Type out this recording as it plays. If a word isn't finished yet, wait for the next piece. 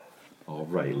All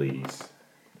right, ladies.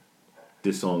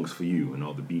 This song's for you and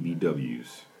all the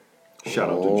BBWs. Shout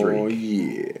out to Drake. Oh,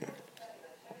 yeah.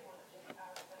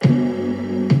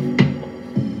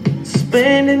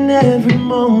 Spending every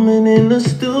moment in the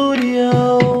studio.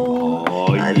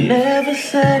 Oh, yeah. I never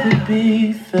said it'd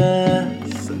be fair.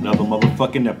 It's another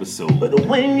motherfucking episode. But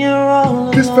when you're all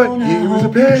alone, This right here was a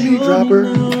panty dropper.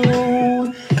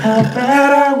 How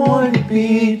bad I want to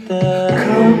be there.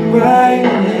 Come right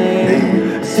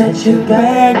in, set your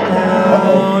back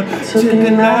down. Took a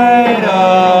night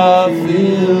off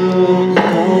you. Go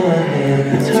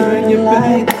ahead, turn your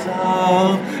lights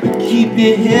off. Keep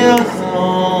your heels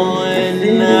on.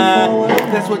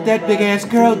 That's what that big ass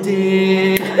girl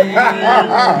did.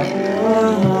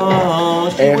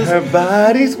 And her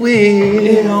body's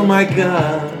weird. Oh my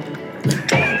god.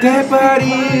 That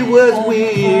body was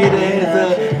weird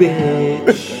as a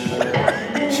bitch.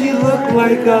 She looked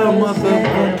like a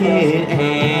motherfucking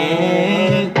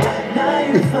ant.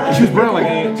 She was brown like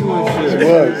an ant too and shit. She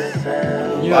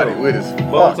was. Body weird as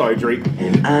fuck. Well, I'm sorry, Drake.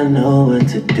 I know what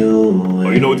to do.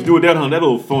 Oh, you know what to do with that, huh? That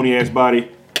little phony ass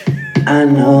body. I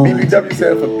know. BBW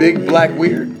said for big black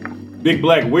weird. Big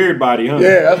black weird body, huh?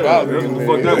 Yeah, that's what I was That's thinking,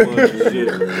 what the fuck that was. Shit.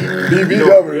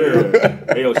 BBW.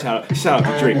 Yeah. Hey, yo, shout out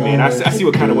to Drake, man. I see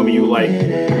what kind of women you like.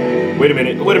 Wait a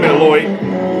minute, Lloyd.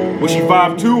 Was she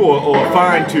 5'2" or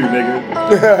 5'2",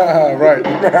 nigga? Right.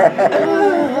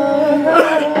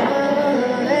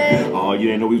 Oh, you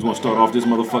didn't know we was gonna start off this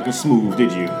motherfucking smooth,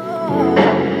 did you?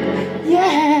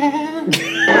 Yeah.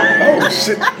 Oh,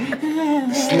 shit.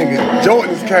 This nigga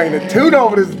Jordan is carrying a tune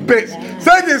over this bitch.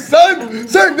 Sing it, son.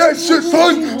 Sing that shit,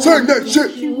 son. Sing that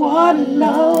shit. You wanna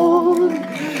know?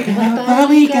 But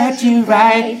we got you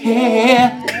right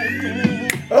here.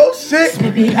 Oh, shit.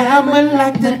 Maybe I'ma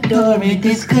lock the door and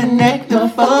disconnect the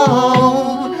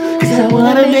phone. Cause I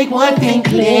wanna make one thing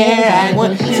clear. I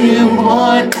want you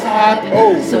on top.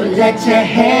 Oh. So let your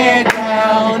hair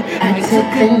down. I took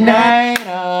a night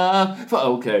off.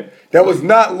 Okay. That was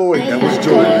not Lloyd. That was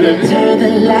Jordan. Turn the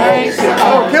lights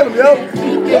Oh, off. kill him, yo.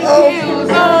 Keep your heels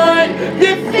on.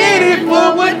 You're fitted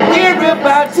for what we're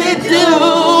about to do.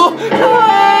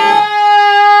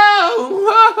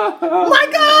 Oh, my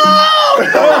God!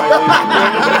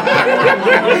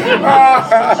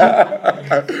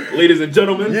 Ladies and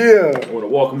gentlemen, Yeah. I want to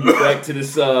welcome you back to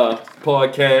this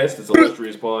podcast, this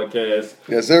illustrious podcast,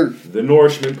 Yes, sir. the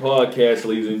Nourishment Podcast,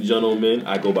 ladies and gentlemen.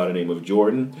 I go by the name of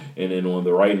Jordan, and then on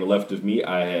the right and the left of me,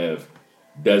 I have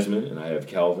Desmond and I have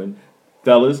Calvin.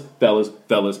 Fellas,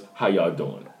 how y'all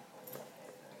doing?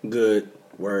 Good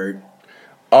word.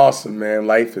 Awesome, man.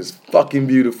 Life is fucking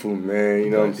beautiful, man. You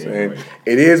know what I'm saying? Right.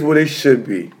 It is what it should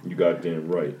be. You goddamn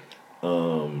right.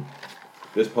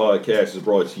 This podcast is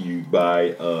brought to you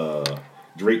by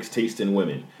Drake's Taste in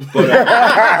Women. But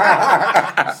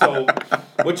so,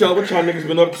 what y'all niggas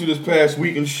been up to this past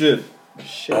week and shit?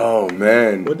 Shit. Oh,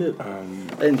 man. What did I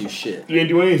didn't do shit. You didn't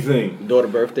do anything.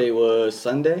 Daughter's birthday was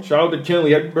Sunday. Shout out to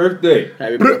Kenley. Happy birthday.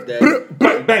 Happy birthday.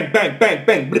 Bang, bang, bang, bang,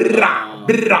 bang. Brah,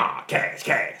 brah, cash.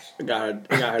 I got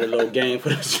her a little game for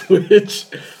the Switch.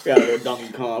 Got a little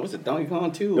Donkey Kong. What's it, Donkey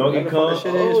Kong 2? Donkey Whatever Kong. that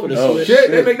shit is for the Oh, Switch.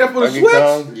 shit. They make that for the Donkey Switch?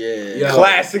 Kong. Yeah.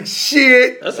 Classic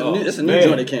shit. That's a Oh, new man.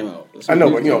 joint that came out. I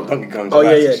know, but you know, Donkey Kong's Oh, yeah,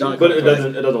 classic yeah, shit. Donkey But it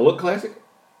doesn't look classic?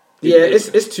 Yeah, it's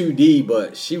 2D,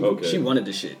 but she Okay. wanted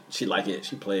the shit. She like it.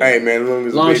 She played. Hey, man, as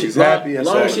long as the baby's happy, that's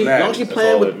all that matters. long as she That's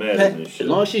playing all with that matters and shit. as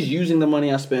long as she's using the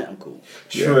money I spent, I'm cool.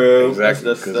 True. Exactly.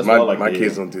 That's Because what I like my to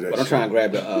kids hear. don't do that But I'm shit. trying to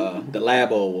grab the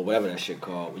Labo or whatever that shit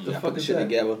called. Where you gotta fuck put the is shit that?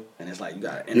 together, and it's like you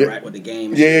gotta interact with the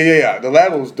game. and Yeah. The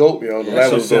lab was dope, yo. The Yeah,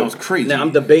 lab That was shit sounds dope. crazy. Now I'm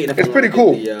debating if It's I pretty wanna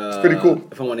cool. get the, It's pretty cool.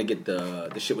 If I want to get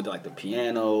the shit with like the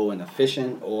piano and the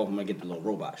fishing, or if I'm gonna get the little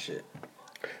robot shit.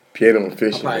 Piano and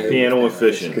fishing. I'll probably- Piano and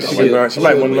fishing. Because I she like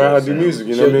might that. want to learn how to do music,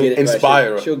 you know what I mean?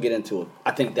 Inspire her. She'll get into it.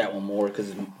 I think that one more because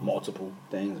it's multiple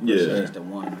things. Yeah. versus just the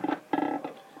one.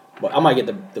 But I might get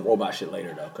the robot shit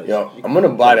later though. Cause Yo, I'm gonna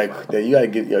buy that.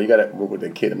 You gotta work with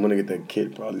that kid. I'm gonna get that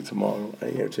kid probably tomorrow. I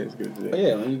ain't have a chance to get it But today.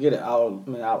 yeah, when you get it, I'll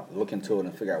look into it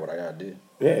and figure out what I gotta do.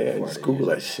 Yeah, Before just I Google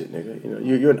use that shit, nigga. You know,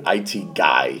 you're an IT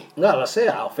guy. No, like I said,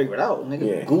 I'll figure it out. Nigga,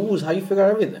 Yeah. Google's how you figure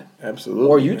out everything. Absolutely.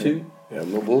 Or man. YouTube. Yeah,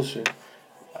 no bullshit.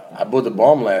 I bought the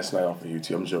bomb last night off of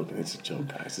YouTube. I'm joking. It's a joke,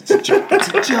 guys. It's a joke. It's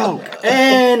a joke.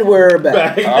 And we're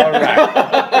back. All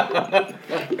right.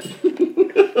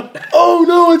 Oh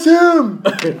no, it's him.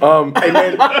 Hey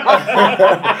man.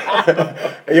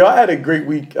 Hey, yo, I had a great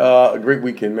week. A great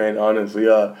weekend, man. Honestly,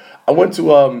 I went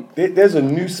to there's a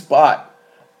new spot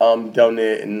down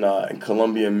there in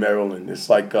Columbia, Maryland. It's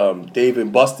like Dave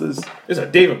and Buster's. It's a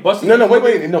David Buster's. No,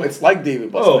 wait. No, it's like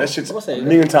David Buster's. Oh. That shit's a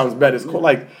million times better. It's called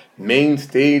like Main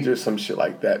Stage or some shit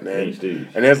like that, man. Main Stage.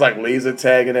 And there's like laser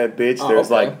tag in that bitch. Oh,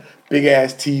 There's okay. like big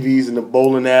ass TVs in the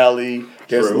bowling alley.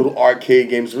 There's True. little arcade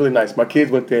games. Really nice. My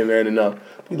kids went there, man, and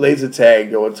we laser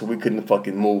tagged until we couldn't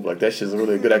fucking move. Like that shit's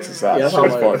really a good exercise. Yeah, that's Shit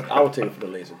was how fun. I would take it for the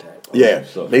laser tag. Yeah,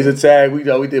 So- laser tag. We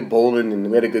did bowling and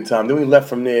we had a good time. Then we left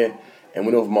from there and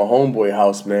went over to my homeboy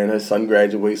house. Man, his son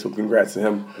graduated, so congrats to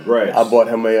him. Congrats. I bought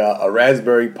him a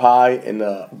Raspberry Pi and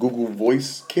a Google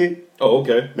Voice kit. Oh,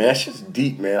 okay. Man, that shit's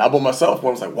deep, man. I bought myself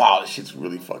one. I was like, wow, this shit's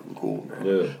really fucking cool, man.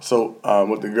 Yeah. So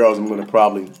with the girls, I'm gonna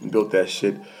probably build that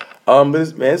shit. But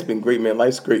it's been great, man.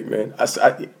 Life's great, man.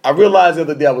 I realized the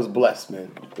other day I was blessed,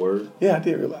 man. Word. Yeah, I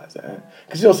did realize that.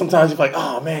 Because, sometimes you're like,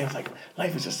 oh, man, it's like,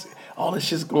 life is just, all this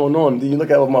shit's going on. Then you look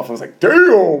at it with my phone, it's like,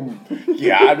 damn.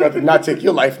 Yeah, I'd rather not take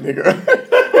your life, nigga.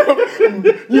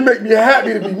 You make me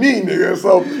happy to be me, nigga.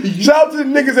 So, shout out to the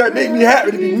niggas that make me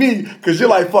happy to be me, because your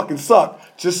life fucking suck.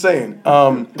 Just saying.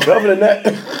 But other than that...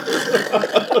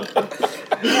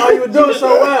 Oh, you were doing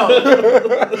so well.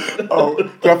 Oh,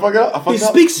 did I fuck up? He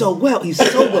speaks so well. He's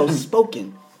so well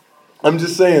spoken. I'm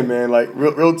just saying, man, like,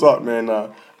 real talk, man.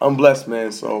 I'm blessed,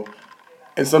 man. So,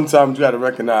 and sometimes you got to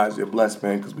recognize you're blessed,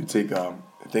 man, because we take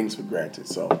things for granted.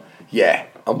 So, yeah,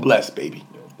 I'm blessed, baby.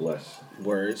 Yo, bless.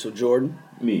 Word. So Jordan.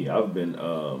 Me, I've been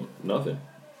nothing.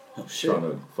 Oh shit. Trying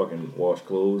to fucking wash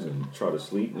clothes and try to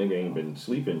sleep. Nigga ain't been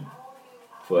sleeping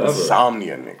forever.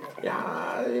 Insomnia, nigga.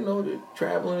 Yeah, the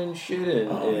traveling and shit and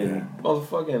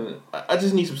motherfucking. I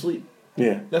just need some sleep.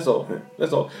 Yeah. That's all.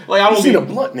 That's all. Like I You don't need be a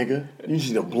blunt, nigga. You just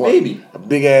need a blunt. Maybe. A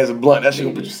big ass blunt. That shit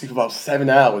gonna put you to sleep for about 7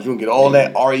 hours. You gonna get all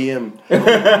that REM. You know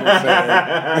what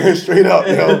I'm saying? Straight up,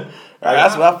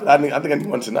 That's what I think I need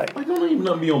one tonight. I don't even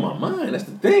nothing be on my mind. That's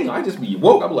the thing. I just be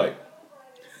woke. I'm like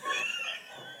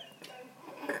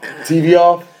TV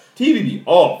off. TV be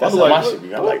off. That's I'm how like, my shit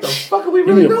be. I'm what like, the fuck are we you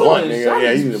really need a doing? blunt, nigga. I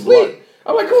Yeah, need you need some a blunt. sleep.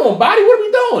 I'm like, come on, body, what are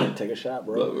we doing? Take a shot,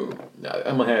 bro.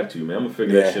 I'm gonna have to, man. I'm gonna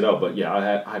figure that shit out. But yeah,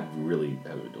 I really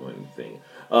haven't been doing anything.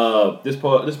 This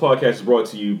podcast is brought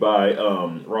to you by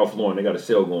Ralph Lauren. They got a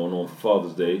sale going on for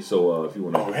Father's Day. So if you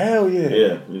want to, Oh hell yeah.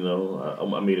 yeah,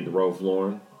 I made it to Ralph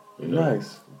Lauren.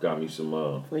 Nice. Got me some.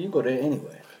 Well, you go there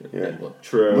anyway. Yeah.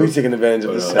 True. We taking advantage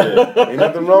of the But, sale. Ain't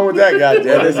nothing wrong with that,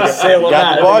 goddamn. This is Sale or got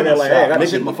not, the I'm bargain like, hey, I shop. gotta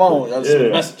check my phone. I gotta send a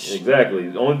Yeah, message.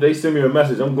 exactly. Only they send me a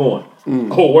message, I'm going.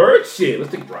 Oh, word? Shit,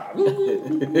 let's take a drive.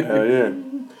 Hell yeah.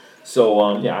 So,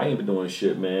 I ain't been doing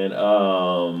shit, man.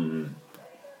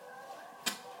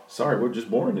 Sorry, we're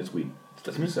just boring this week.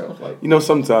 That's what it sounds like.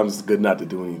 Sometimes it's good not to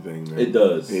do anything, man. It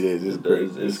does. It is. It's great.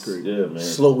 It's great. Yeah, man.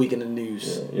 Slow week in the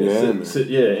news. Yeah,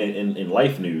 man. In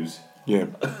life news. Yeah.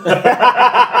 Pretty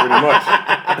much.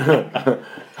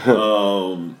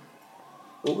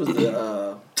 What was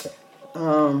the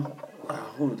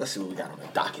let's see what we got on the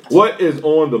docket. What is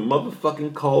on the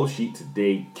motherfucking call sheet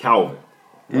today, Calvin?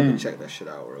 Let me check that shit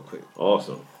out real quick.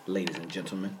 Awesome. Ladies and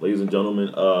gentlemen. Ladies and gentlemen,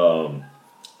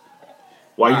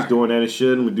 while he's doing that and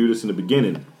shit, and we do this in the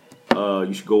beginning,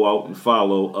 you should go out and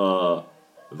follow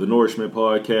The Nourishment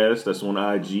Podcast. That's on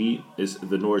IG. It's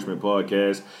The Nourishment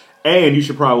Podcast. And you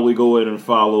should probably go ahead and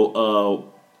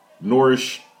follow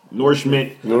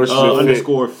Nourishment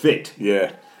underscore fit.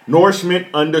 Yeah. Nourishment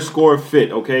underscore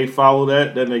fit. Okay, follow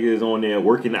that. That nigga is on there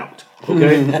working out.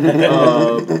 Okay,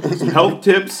 some health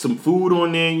tips, some food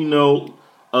on there.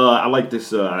 I like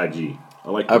this IG.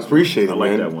 I appreciate it, I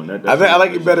like man. that one. I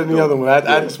like it better than the other one. I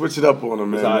had to switch it up on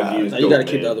him, man. IG is Now you gotta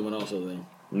dope, keep man. the other one also then.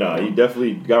 Nah, he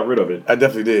definitely got rid of it. I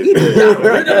definitely did.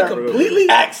 Completely?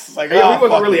 Axe. Like, He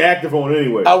wasn't fuck really it. active on it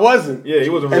anyway. I wasn't. Yeah, he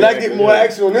wasn't And really I get active, more yeah.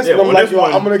 action on this Yeah, one. I'm on like, this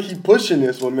one- I'm gonna keep pushing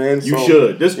this one, man. You So,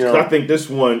 should. This, you know. I think this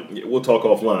one. We'll talk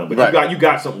offline, but Right. you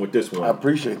got something with this one. I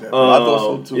appreciate that. I thought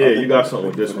so too. Yeah, I think you got something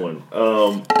with this one.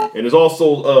 And it's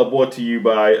also brought to you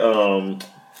by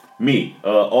me,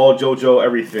 All JoJo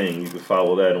Everything. You can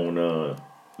follow that on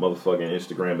motherfucking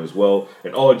Instagram as well,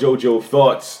 and All JoJo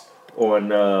Thoughts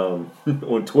on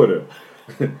on Twitter.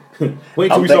 Wait till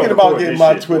I'm we start thinking about recording getting this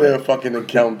my shit, Twitter boy. fucking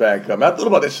account back up. I thought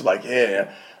about that shit like, yeah,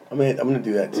 I'm gonna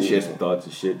do that too. Share some thoughts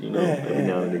and shit, every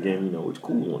now and again, it's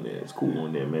cool on there. It's cool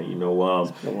on there, man.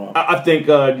 I think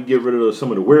you get rid of some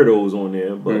of the weirdos on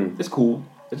there, but it's cool.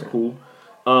 It's cool.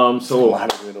 There's a So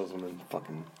lot of weirdos on the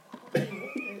fucking.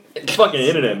 it's fucking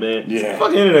internet, man. Yeah.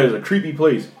 Fucking internet is a creepy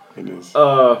place. It is.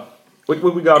 What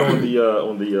we got on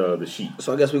the sheet?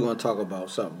 So I guess we're gonna talk about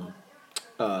something.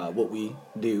 What we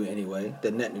do anyway,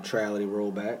 the net neutrality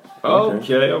rollback.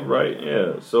 Okay, all right,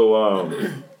 yeah. So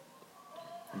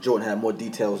Jordan had more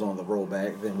details on the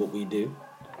rollback than what we do.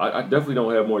 I definitely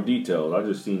don't have more details. I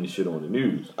just seen the shit on the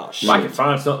news. Oh, if I can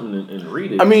find something and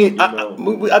read it. I mean,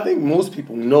 you I think most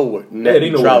people know what net they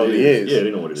know neutrality what it is. is. Yeah,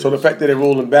 they know what it is. So the fact that they're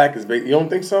rolling back is big. You don't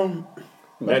think so?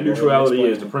 Net neutrality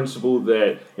is the principle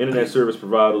that internet service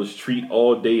providers treat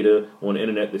all data on the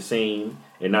internet the same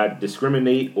and not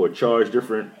discriminate or charge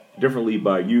differently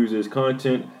by users,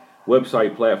 content,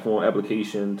 website, platform,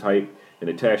 application type, and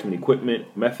attachment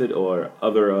equipment, method, or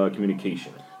other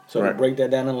communication. So to break that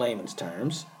down in layman's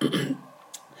terms,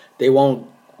 they won't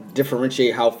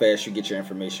differentiate how fast you get your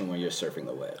information when you're surfing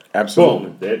the web.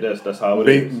 Absolutely. That's how it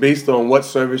is. Based on what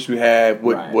service you have,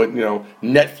 what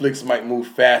Netflix might move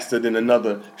faster than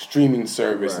another streaming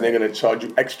service, and they're gonna charge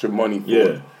you extra money for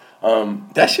it.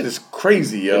 That shit is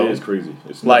crazy, yo. It is crazy.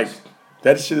 It's like nuts.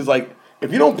 that shit is like,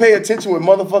 if you don't pay attention what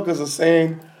motherfuckers are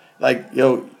saying, like,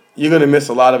 yo, you're gonna miss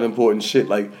a lot of important shit.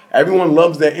 Like, everyone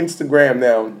loves their Instagram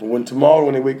now, but when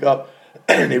they wake up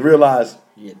and they realize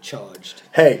You get charged.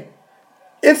 hey,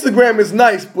 Instagram is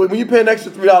nice, but when you pay an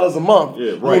extra $3 a month,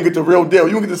 you won't get the real deal.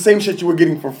 You won't get the same shit you were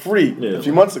getting for free a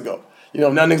few months ago. You know,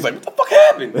 now niggas like, what the fuck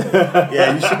happened?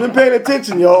 Yeah, you should have been paying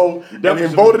attention, yo. And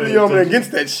then voted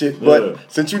against that shit. But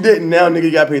since you didn't, now nigga,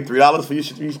 you got to pay $3 for your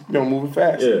shit to be moving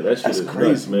fast. Yeah, that shit That's is crazy,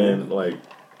 nuts, man. Like,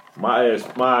 my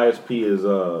ISP is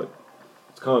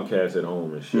it's Comcast at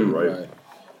home and shit, right?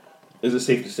 Is it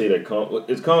safe to say that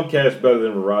is Comcast better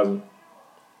than Verizon?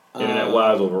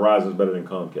 Internet-wise, or Verizon's better than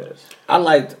Comcast? I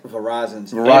liked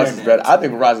Verizon's better. I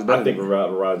think Verizon's better. I think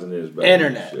Verizon is better.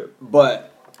 Internet. But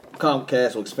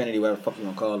Comcast or Xfinity, whatever the fuck you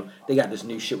want to call them, they got this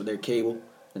new shit with their cable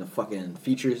and the fucking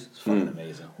features. It's fucking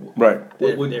amazing. Right.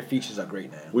 Their features are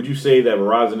great now. Would you say that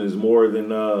Verizon is more than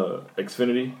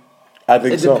Xfinity? I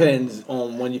think so. It depends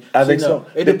on when you... I think so.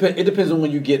 It depends on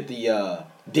when you get the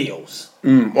deals.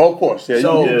 Of course. Yeah,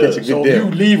 so, you get a good deal. if you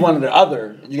leave one or the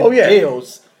other, you get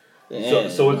deals...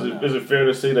 So is it fair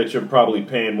to say that you're probably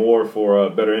paying more for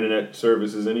better internet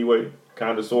services anyway?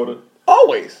 Kind of, sort of?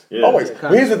 Always. Yeah. Always.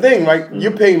 But here's the thing, right?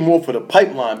 You're paying more for the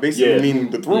pipeline, basically meaning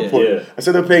the throughput.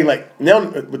 Instead of paying, like, now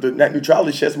with the net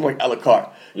neutrality shit, it's more like a la carte.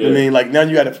 You know what I mean? Like, now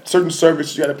you got a certain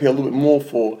service you got to pay a little bit more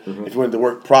for if you want it to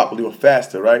work properly or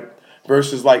faster, right?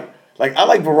 Versus, like I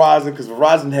like Verizon because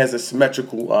Verizon has a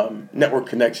symmetrical network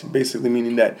connection, basically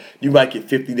meaning that you might get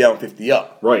 50 down, 50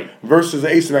 up. Right. Versus an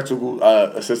asymmetrical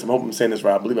system. I hope I'm saying this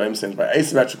right. I believe I'm saying this right.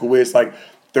 Asymmetrical where it's like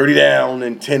 30 down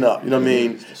and 10 up. You know what I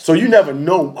mean? So you never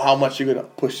know how much you're going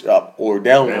to push up or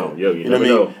down. You know what I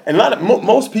mean? And a lot of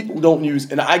most people don't use,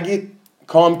 and I get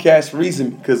Comcast reason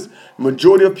because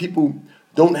majority of people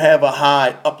don't have a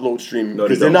high upload stream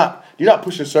because you're not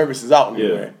pushing services out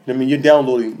anywhere. You know what I mean? You're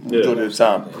downloading majority of the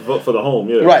time. For the home,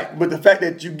 Right, but the fact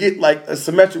that you get like a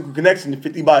symmetrical connection to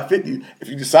 50 by 50, if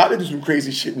you decide to do some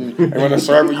crazy shit and run a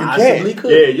server, you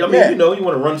can. Yeah, I mean, you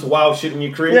want to run some wild shit in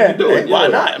your crib, you can do it. Why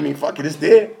not? I mean, fuck it, it's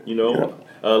there.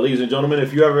 Ladies and gentlemen,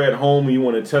 if you're ever at home and you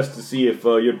want to test to see if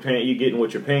you're getting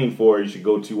what you're paying for, you should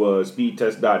go to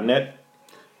speedtest.net.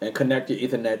 And connect your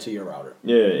Ethernet to your router.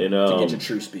 Yeah, and to get your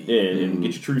true speed. Yeah, and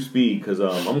get your true speed because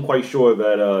I'm quite sure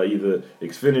that either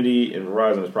Xfinity and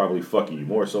Verizon is probably fucking you.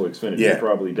 More so Xfinity. Yeah.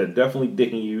 They're definitely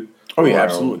dicking you. Oh yeah,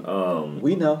 absolutely.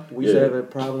 We know. We should have a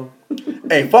problem.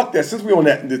 Hey, fuck that. Since we're on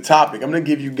the topic, I'm gonna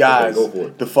give you guys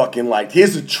the fucking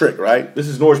here's the trick, right? This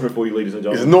is nourishment for you, ladies and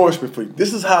gentlemen. It's nourishment for you.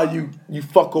 This is how you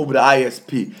fuck over the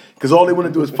ISP because all they want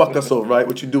to do is fuck us over, right?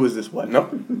 What you do is this, what? No.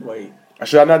 Wait.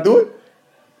 Should I not do it?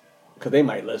 Because they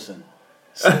might listen.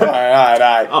 All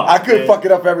right. I couldn't fuck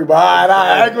it up, everybody. All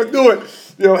right. I ain't gonna do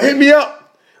it. Hit me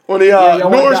up on the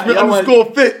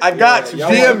nourishment_fit. I got you.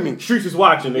 DM me. Streets is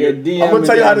watching, nigga. I'm gonna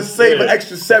tell you how to save an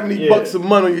extra $70 a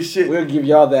month on your shit. We'll give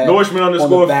y'all that.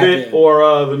 Nourishment_fit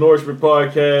or the Nourishment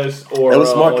Podcast or. That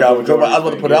was smart, Calvin. I was about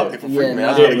to put it out there for free,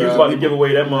 man. You was about to give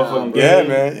away that motherfucking game. Yeah,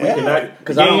 man.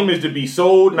 The game is to be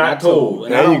sold, not told.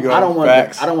 There you go. I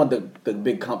don't want the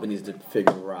big companies to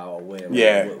figure out what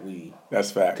we. That's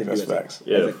facts. That's facts.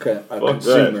 As a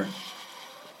consumer.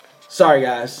 Sorry,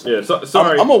 guys. Yeah,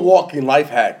 sorry. I'm a walking life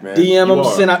hack, man. DM them,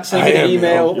 send an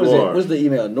email. What's the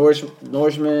email? Nourishment.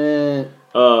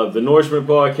 The Nourishment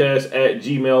Podcast at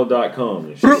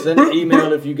gmail.com. Send an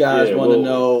email if you guys want to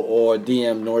know, or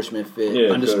DM Nourishment Fit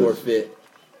 _fit.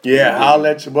 Yeah, I'll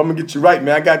let you. But I'm gonna get you right,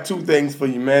 man. I got 2 things for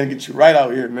you, man. Get you right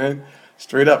out here, man.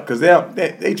 Straight up, because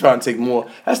they try to take more.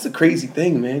 That's the crazy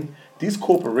thing, man. These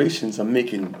corporations are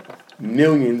making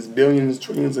millions, billions,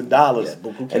 trillions of dollars,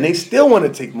 and they still want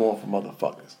to take more from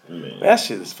motherfuckers. Man, that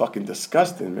shit is fucking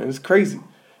disgusting, man. It's crazy,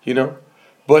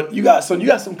 But you got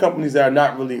some companies that are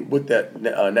not really with that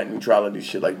net neutrality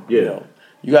shit.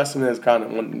 You got some that's kind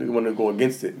of want to go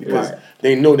against it because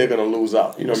they know they're gonna lose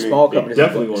out. You know what I mean? Small companies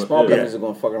are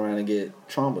going to fuck around and get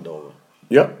trombled over.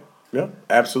 Yep. Yep.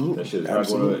 Absolutely. That shit is not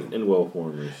going to end well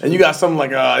for them. And you got something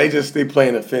like they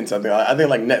playing the fence. I think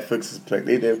like Netflix is playing.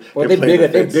 They're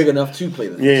big enough to play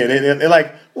the fence. Yeah, they're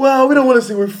like, well, we don't want to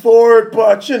see we're forward,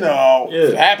 but if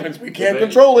it happens, we can't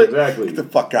control it. Exactly. Get the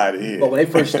fuck out of here. But when they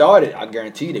first started, I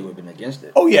guarantee they would have been against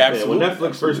it. Oh yeah, absolutely. When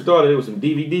Netflix first started, there was some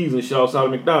DVDs and shit outside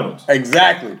of McDonald's.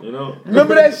 Exactly. You know,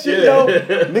 remember that shit, yo?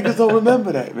 Niggas don't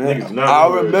remember that, man. I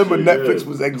remember Netflix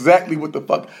was exactly what the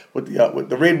fuck with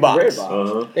the red box.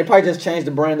 They probably just changed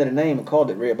the brand of the name and called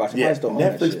it Red Box. Yeah,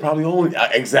 Netflix probably own it.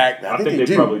 Exactly. I think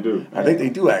they probably do. I think they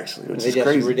do actually. Which is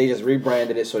crazy. They just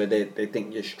rebranded it so that they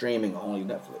think you're streaming only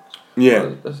Netflix.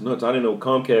 Yeah, that's nuts. I didn't know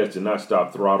Comcast did not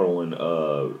stop throttling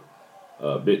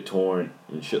BitTorrent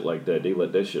and shit like that. They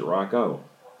let that shit rock out.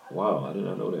 Wow, I did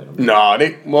not know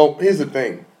that. Well, here's the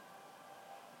thing.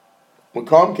 What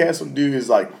Comcast will do is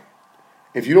like,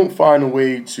 if you don't find a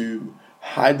way to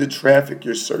hide the traffic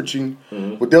you're searching,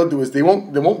 what they'll do is they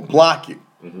won't block it.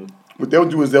 What they'll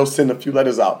do is they'll send a few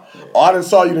letters out. Yeah. Oh, I done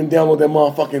saw you done download that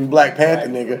motherfucking Black Panther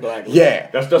nigga. Yeah,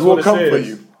 that's what it says. For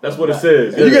you. That's what it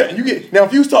says. Yeah. You get now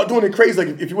if you start doing it crazy,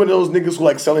 like if you're one of those niggas who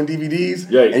like selling DVDs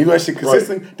and you do that shit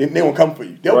consistently, then they won't come for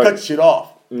you. They'll cut shit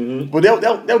off. But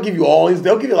they'll give you all these.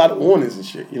 They'll give you a lot of warnings and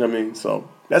shit. You know what I mean? So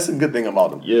that's a good thing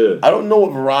about them. Yeah. I don't know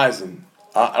what Verizon.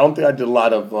 I don't think I did a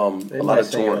lot of touring.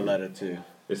 A letter too.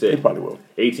 They probably will.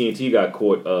 AT&T got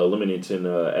caught limiting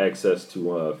access to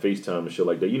FaceTime and shit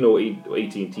like that. You know,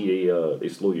 AT&T they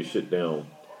slow your shit down.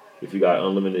 If you got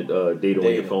unlimited data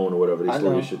on your phone or whatever, they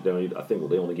slow your shit down. I think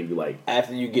they only give you like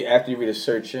after you read a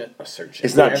search.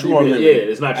 It's not true unlimited. Yeah,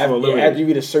 it's not true unlimited. After you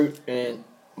read a search and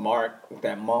mark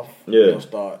that month, they'll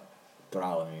start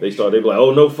throttling. They be like,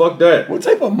 oh no, fuck that. What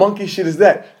type of monkey shit is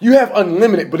that? You have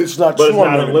unlimited, but it's not true unlimited.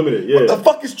 But it's not unlimited. Yeah. What the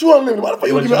fuck is true unlimited? Why the fuck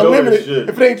you give me unlimited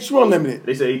if it ain't true unlimited?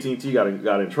 They say AT&T got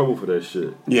in trouble for that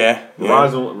shit. Yeah.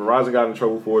 Verizon got in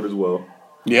trouble for it as well.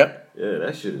 Yep. Yeah,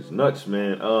 that shit is nuts,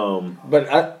 man.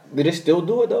 But did they still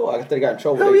do it though? I guess they got in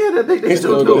trouble. Hell yeah, they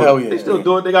still do it. Hell yeah, they still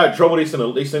do it. They got in trouble. They sent.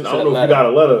 I don't know if you got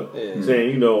a letter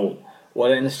saying, you know.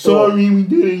 Well, in the store. Sorry, we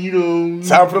did it, you know.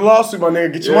 Time for the lawsuit, my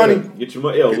nigga. Get your money. Get your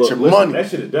money. Yo, get your money. That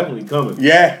shit is definitely coming.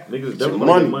 Yeah. Niggas is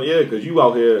definitely money. Yeah, because you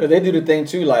out here. Because they do the thing,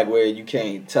 too, like where you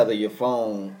can't tether your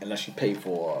phone unless you pay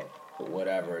for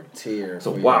whatever tier.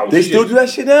 So, wow. They still do that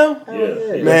shit now?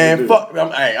 Yeah. Man, fuck.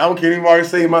 I don't care anybody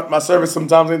say my service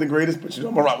sometimes ain't the greatest, but you know,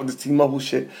 I'm going to rock with this T-Mobile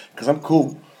shit because I'm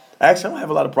cool. Actually, I don't have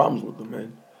a lot of problems with them,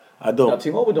 man. I don't. Now,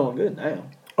 T-Mobile doing good now.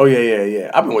 Oh,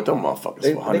 yeah. I've been with them motherfuckers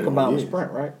for 100 They combined with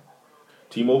Sprint, right?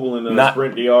 T-Mobile and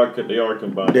Sprint, they are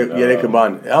combined. They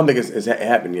combined. I don't think it's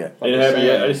happened yet. It happened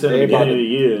yet. They said at the beginning of the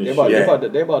year.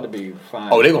 They're about to be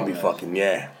fine. Oh, they're going to be fucking,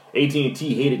 yeah. AT&T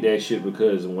hated that shit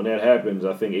because when that happens,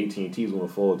 I think AT&T is going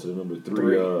to fall to the number 3.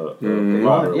 They're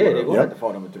going to have to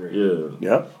fall number 3. Yeah.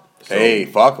 Yep. So. Hey,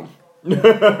 fuck them.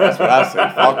 That's what I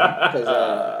say. Fuck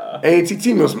them.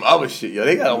 AT&T knows some other shit, yo.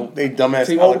 They dumbass.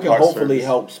 T-Mobile can hopefully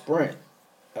help Sprint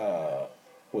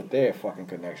with their fucking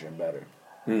connection better.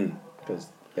 Because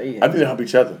I think they'll help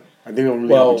each other. I think they'll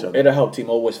really help each other. It'll help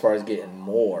T-Mobile as far as getting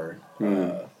more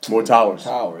towers.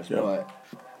 Yep. But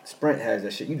Sprint has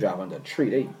that shit. You drive under a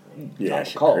tree,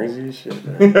 shit crazy as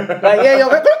shit. Man.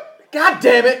 Like, God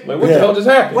damn it! Like, what the hell just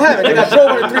happened? What happened? They got drove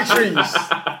under 3 trees.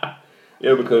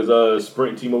 Yeah, because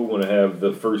Sprint and T-Mobile going to have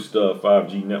the first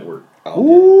 5G network.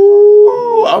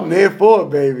 Ooh, I'm there for it,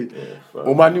 baby. Yeah,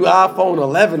 with my new iPhone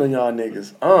 11 on y'all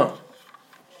niggas.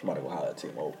 Somebody will holler at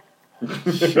T-Mobile.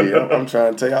 Shit, I'm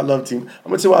trying to tell you, I love T-Mobile. I'm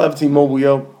going to tell you I love T-Mobile,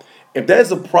 yo. If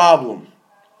there's a problem,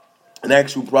 an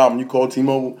actual problem, you call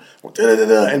T-Mobile,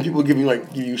 and people give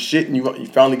you shit, and you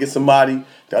finally get somebody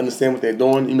to understand what they're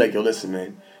doing, you're like, yo, listen,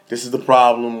 man, this is the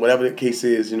problem, whatever the case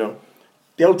is, you know,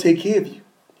 they'll take care of you.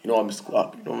 You know, Mr.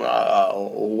 Clark, you know,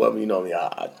 or whoever, you know,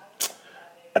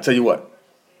 I tell you what,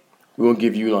 we're going to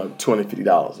give you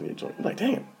 $250 in your joint. I'm like,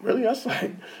 damn, really? That's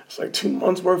like 2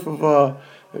 months worth of,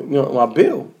 my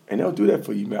bill. And they'll do that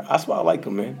for you, man. That's why I like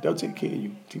them, man. They'll take care of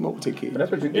you. T-Mobile will take care of you. But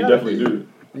that's what you got. They definitely do.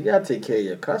 You got to take care of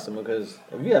your customer because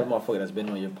if you have a motherfucker that's been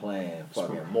on your plan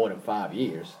fucking more than 5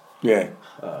 years,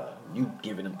 you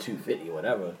giving them $250 or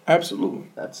whatever.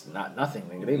 Absolutely. That's not nothing,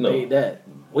 nigga. They made that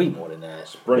way more than that.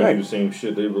 Sprint do the same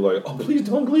shit. They were like, oh, please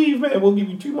don't leave, man. We'll give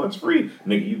you 2 months free.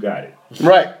 Nigga, you got it.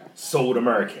 Right. Sold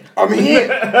American. I'm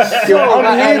here.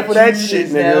 I'm here for that shit,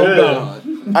 nigga.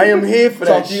 I am here for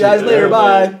that shit. Talk to you guys later.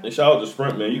 Bye. And shout out to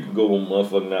Sprint, man. You can go on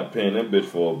motherfucking not paying that bitch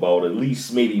for about at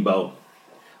least maybe about.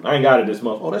 I ain't got it this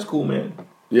month. Oh, that's cool, man.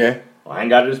 Yeah. I ain't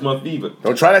got it this month either.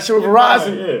 Don't try that shit with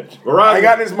Verizon. Yeah. Verizon. I ain't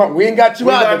got this month. We ain't got you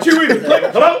We either. got you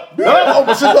either. Hello? Oh,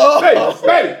 my shit's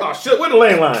Hey. Oh, shit. Where the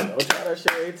landline? Don't try that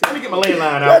shit. Let me get my landline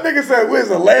That out. nigga said, where's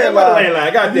the Where's landline? my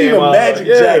landline? Goddamn. You need a magic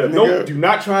jack, nigga. Don't, do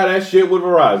not try that shit with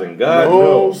Verizon. God,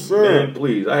 No, sir. Man,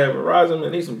 please. I have Verizon. I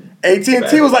need some.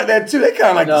 AT&T was like that too. They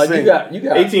kind of like the same. You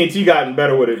got AT&T gotten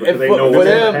better with it because they know for what's going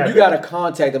to them, happen. you gotta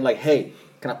contact them like, hey,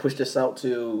 can I push this out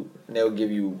to? And they'll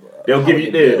give you. They'll give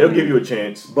you a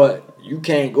chance. But you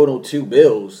can't go no 2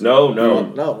 bills. No,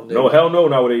 hell no,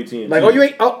 not with AT&T. Like, oh, you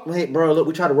ain't. Oh, hey, bro, look,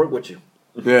 we try to work with you.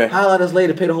 Yeah. Holla at us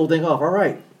later, pay the whole thing off. All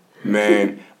right.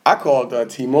 Man, I called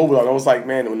T-Mobile. I was like,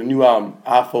 man, when the new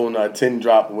iPhone 10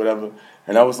 dropped or whatever,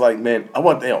 and I was like, man, I'm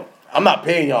not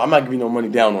paying y'all. I'm not giving you no money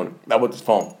down on it. I want this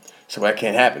phone. So that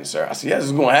can't happen, sir. I said, yeah, this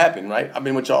is going to happen, right? I've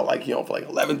been with y'all for like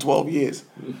 11, 12 years.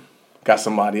 Got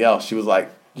somebody else. She was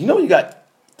like, you got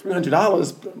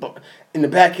 $300 in the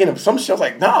back end of some shit. I was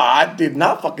like, nah, I did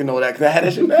not fucking know that because I had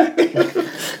that shit back.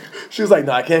 She was like,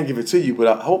 nah, I can't give it to you, but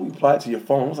I hope you apply it to your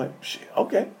phone. I was like, shit,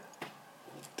 okay.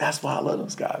 That's why I love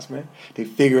those guys, man. They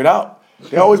figure it out.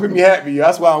 They always make me happy.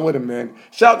 That's why I'm with them, man.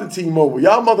 Shout out to T-Mobile.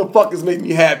 Y'all motherfuckers make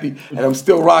me happy, and I'm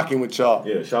still rocking with y'all.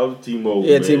 Yeah, shout out to T-Mobile.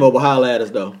 Yeah, man. T-Mobile, holla at us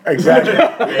though. Exactly.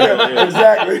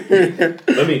 Exactly.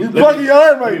 We plugging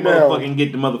y'all in right now. Motherfucking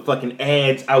get the motherfucking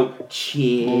ads out.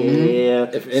 Yeah.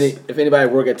 If anybody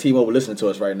work at T-Mobile listening to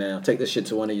us right now, take this shit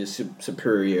to one of your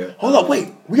superior. Hold up,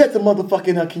 wait. We got the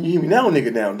motherfucking Can You Hear Me Now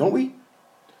nigga down, don't we?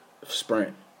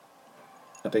 Sprint.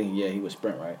 I think, he was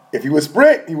Sprint, right? If he was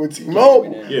Sprint, he was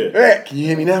T-Mobile. Yeah. Can you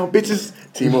hear me now, bitches?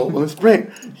 T-Mobile and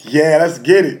Sprint. Yeah, let's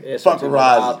get it. Yeah, Fuck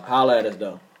Verizon. Holla at us,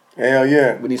 though. Hell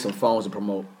yeah. We need some phones to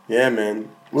promote. Yeah, man.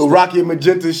 We'll rock your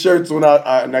magenta shirts on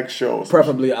our next show.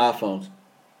 Preferably iPhones.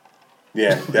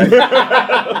 Yeah.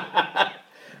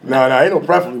 No, ain't no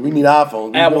preferably. We need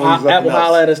iPhones. Apple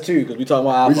holla at us, too, because we talking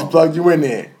about iPhones. We just plugged you in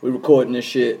there. We recording this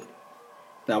shit.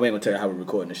 Now, we ain't going to tell you how we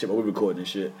recording this shit, but we recording this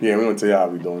shit. Yeah, we going to tell you how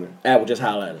we doing it. Apple just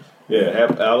holla at us. Yeah,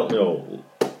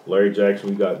 Larry Jackson,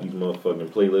 we got these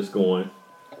motherfucking playlists going.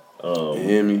 You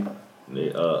hear me?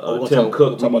 Tim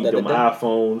Cook, we need them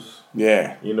iPhones.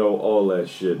 Yeah. All that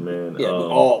shit, man. Yeah,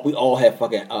 we all have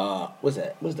fucking, what's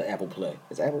that? What's the Apple Play?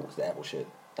 What's the Apple shit?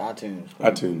 The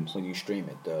iTunes. When you stream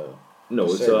it.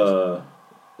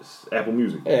 It's Apple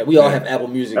Music. Yeah, we all have Apple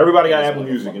Music. Everybody got Apple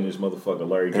Music in this motherfucker,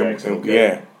 Larry Jackson. Okay?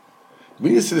 Yeah. We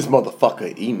need to see this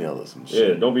motherfucker email us some shit.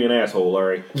 Yeah, don't be an asshole,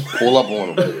 Larry. Pull up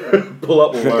on him. Pull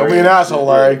up on Larry. Don't be an asshole,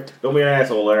 Larry. Don't be an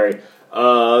asshole, Larry.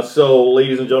 So,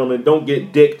 ladies and gentlemen, don't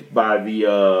get dicked by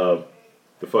the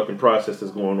fucking process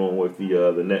that's going on with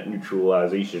the net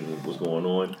neutralization what's going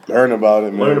on. Learn about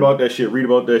it, man. Learn about that shit. Read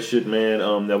about that shit,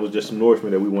 man. That was just some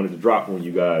nourishment that we wanted to drop on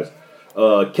you guys.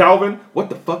 Calvin, what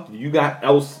the fuck do you got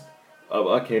else?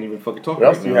 I can't even fucking talk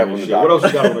about it. What else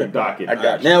you got on the docket? I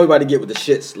got you. Now we about to get with the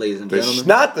shits, ladies and gentlemen.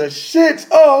 Not the shits.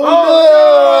 Oh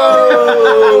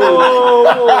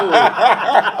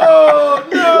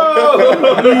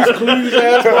no! Please,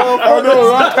 ass motherfucker. I know,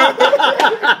 right?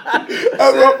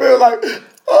 That's what I feel like.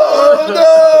 Oh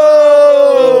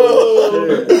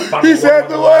no! He said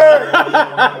the word.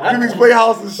 Jimmy's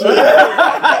Playhouse and shit.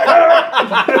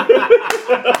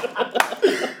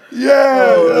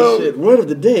 Yeah. Oh, shit. Word of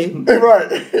the day. Right.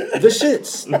 The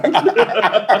shits.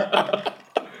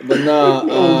 But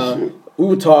nah, we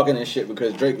were talking and shit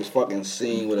because Drake was fucking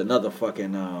seen with another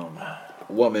fucking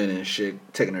woman and shit,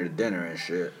 taking her to dinner and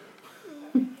shit.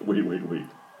 Wait.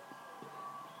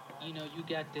 You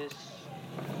got this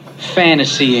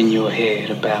fantasy in your head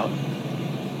about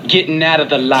getting out of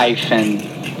the life and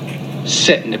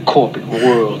setting the corporate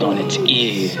world on its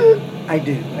ear. I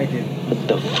do. What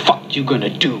the fuck you gonna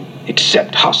do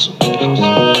except hustle? Besides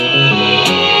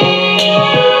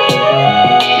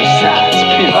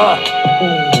pimp,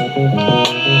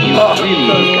 you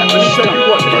really got the stuff.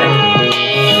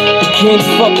 Kings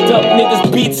fucked up,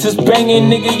 niggas beats is banging,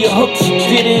 nigga, your hooks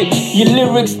did it. Your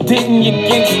lyrics didn't, your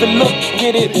gangsta look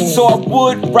get it. So I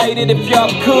would write it if y'all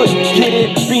could get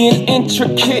it. Being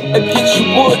intricate against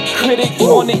you would critics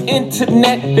on the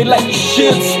internet. They like you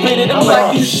should spit it. I'm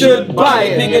like you should buy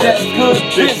it, nigga, that's good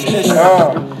business.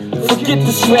 Forget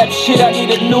this rap shit, I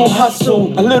need a new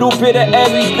hustle. A little bit of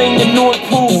everything, a new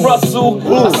improved Russell.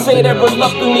 I say that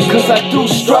reluctantly cause I do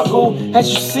struggle. As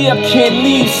you see, I can't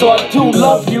leave, so I do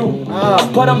love you.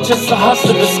 But I'm just a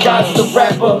hustler disguised as a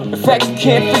rapper. In fact, you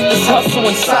can't fit this hustle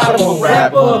inside of a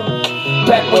rapper.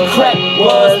 Back when crack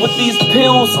was, what these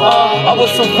pills are. I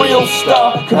was a real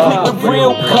star, complete with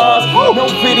real cars. No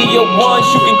video ones,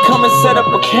 you can come and set up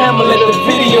a camera, let the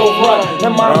video run.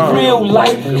 And my real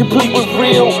life, complete with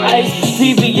real ice.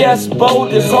 CVS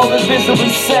boulders, all invisibly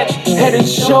set, head and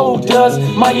shoulders.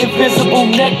 My invisible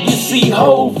neck, you see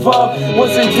Hova.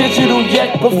 Wasn't digital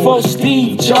yet before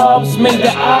Steve Jobs made the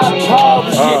iPod.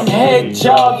 Was getting head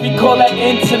jobs, we call that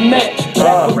intimate.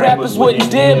 Rappers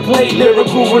wouldn't dare play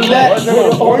lyrical roulette. With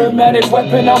an automatic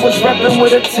weapon, I was rapping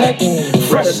with a tech.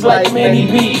 Fresh like Manny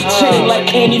B, chain like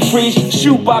antifreeze.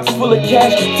 Shoebox full of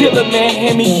cash, dealer man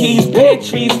hand me keys.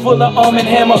 Pantries full of Arm &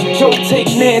 Hammer. Yo, take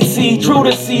Nancy, Drew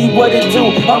to see what it do.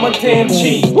 I'm a damn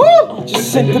G.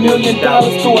 Just sent $1 million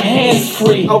to a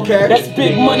hands-free. Okay. That's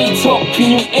big money talk,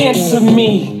 can you answer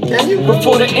me?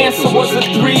 Before the answer was a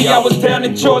 3, I was down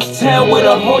in Georgetown with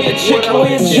a Hoya chick.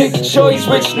 Sure he's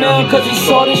rich now cause he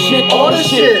saw this shit, all the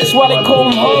shit. That's why they call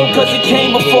him home cause he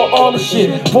came before all the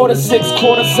shit. Bought a 6,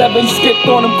 quarter 7, skipped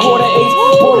on him quarter 8.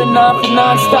 Bought a 9 for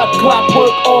 9, stop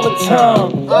clockwork all the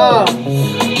time.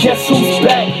 Guess who's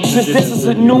back? Since this is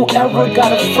a new era,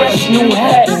 got a fresh new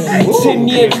hat.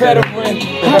 10-year veteran.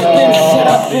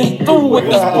 I've been through with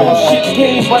this bullshit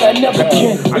game, but I never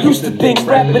can. I used to think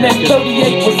rapping at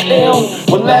 38 was ill,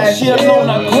 but last year alone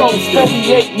I grossed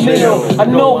 38 mil. I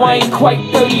know I ain't quite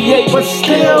 38, but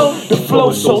still, the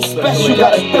flow's so special,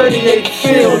 got a 38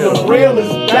 feel. The real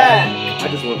is back. I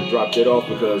just wanted to drop that off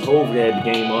because Hov had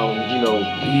the game on. You know,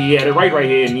 he had it right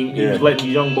here, and he was letting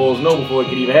these young bulls know before it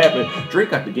could even happen.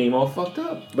 Drake got the game all fucked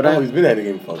up. But he's been at the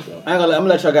game fucked up. I'm gonna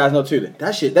let y'all guys know too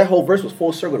that whole verse was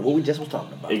full circle to what we just was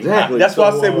talking about. Exactly. That's why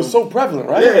I said it was so prevalent,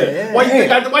 right? Yeah. Why you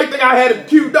think I had it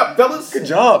queued up, fellas? Good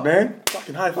job, man.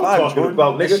 Fucking high five, talking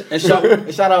about, nigga. And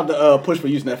shout out to Push for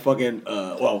using that fucking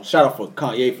shout out for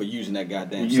Kanye for using that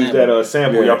goddamn You sample. used that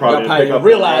sample. Y'all probably didn't pick up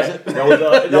realize it. That was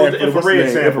the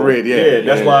infrared sample. Infrared, yeah.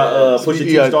 That's why Pusha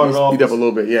T started off. Speed up a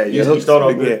little bit, yeah. He started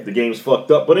off with the game's fucked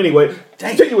up. But anyway,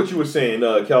 continue what you were saying,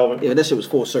 Calvin. Yeah, that shit was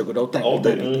full circle though. Thank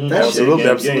you. That shit,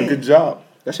 absolutely good job.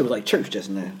 That shit was like church just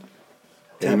now.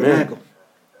 Amen.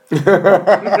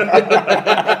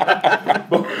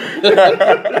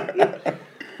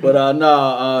 But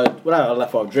what I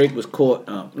left off, Drake was caught,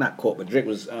 not caught, but Drake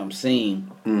was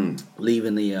seen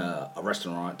leaving a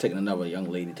restaurant, taking another young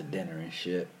lady to dinner and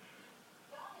shit.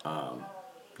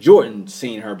 Jordan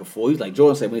seen her before. He's like,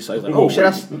 Jordan said when he saw her, he's like, oh shit,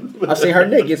 I seen her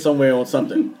naked somewhere on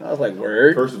something. I was like,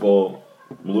 word. First of all,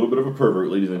 I'm a little bit of a pervert,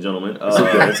 ladies and gentlemen. It's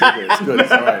good.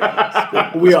 It's all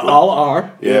right. We all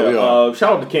are. Yeah, we are.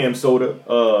 Shout out to Cam Soda.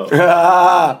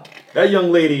 That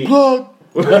young lady.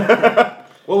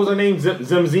 What was her name?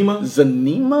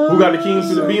 Zanima? Who got the keys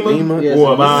to the Beamer? Yes. Who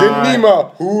am I?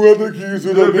 Zanima. Who are the keys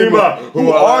to the Beamer?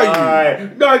 Who are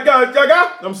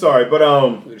you? I'm sorry, but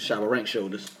the Shabba Rank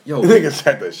shoulders. Yo, niggas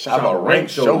had the Shabba Rank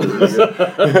shoulders. What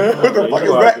the fuck is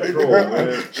that?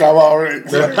 Nigga? Shabba Rank.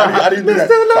 How do you do that?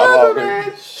 Shabba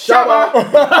Rank. Shabba.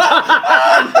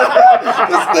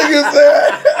 This nigga said,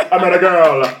 I met a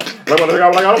girl.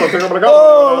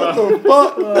 oh, what the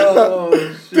fuck? Oh,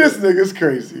 this nigga's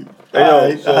crazy. Hey,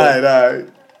 all right.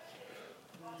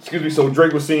 Excuse me. So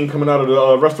Drake was seen coming out of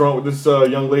the restaurant with this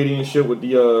young lady and shit with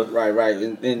the right,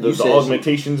 and the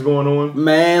augmentations going on.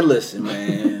 Man, listen,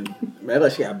 man,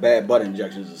 like she got bad butt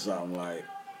injections or something like.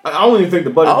 I don't even think the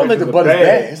butt. I don't think the butt is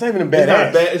bad. It's not even a bad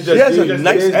ass. It's just, she has a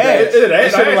nice ass.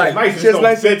 She has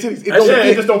nice titties.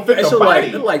 It just don't fit the body.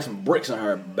 It like some bricks on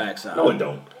her backside. No, it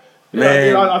don't.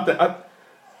 Man.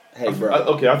 Hey, bro.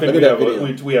 I think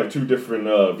we have two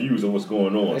different views of what's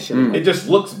going on. It just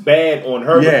looks bad on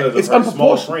her because of her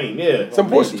small frame. Yeah, it's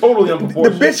totally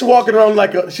unproportionate. The bitch walking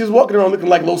around she's walking around looking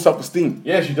like low self-esteem.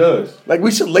 Yeah, she does. Like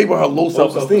we should label her low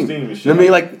self-esteem. You know what I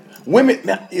mean? Like women.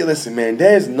 Now, listen, man.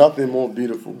 There's nothing more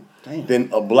beautiful than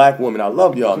a black woman. I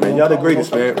love y'all, man. Y'all the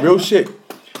greatest, man. Real shit.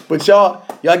 But y'all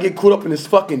get caught up in this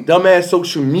fucking dumbass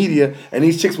social media and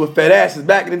these chicks with fat asses.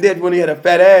 Back in the day when they had a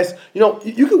fat ass,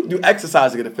 you could do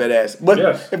exercise to get a fat ass. But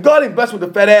if God ain't blessed with a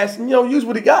fat ass, use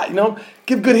what he got,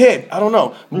 Give good head. I don't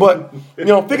know. But,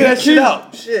 figure that shit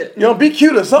out. Shit. Be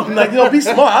cute or something. Like, be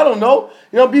smart. I don't know.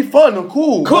 Be fun and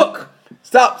cool. Cook.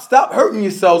 Stop hurting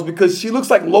yourselves because she looks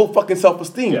like low fucking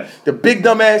self-esteem. Yes. The big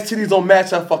dumb ass titties don't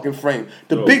match her fucking frame.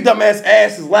 The big dumb ass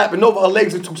ass is lapping over. Her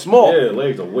legs are too small. Yeah,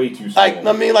 legs are way too small.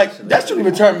 That shouldn't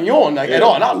even turn me on at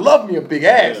all. And I love me a big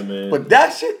ass. Yeah, but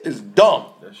that shit is dumb.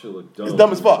 That shit look dumb. It's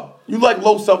dumb as fuck. You like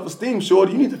low self-esteem,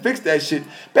 shorty. You need to fix that shit.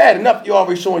 Bad enough you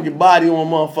always showing your body on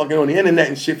motherfucking on the internet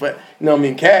and shit for, you know what I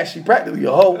mean, cash. She practically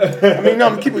a hoe. I mean,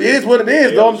 no, it is what it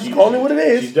is, though. I'm just calling it what it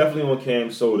is. She's definitely on Cam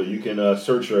Soda. You can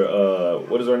search her,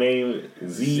 what is her name?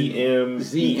 ZMEENA.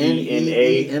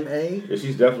 Yeah,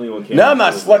 she's definitely on Cam Now I'm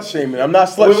not slut-shaming. I'm not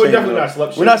slut-shaming. We're definitely not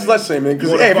slut-shaming. We're not slut-shaming.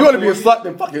 Because, hey, if you want to be a slut,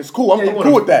 then fuck it. It's cool. I'm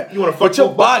cool with that. But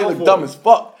your body look dumb as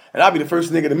fuck. And I'll be the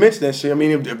first nigga to mention that shit. I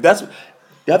mean, if that's...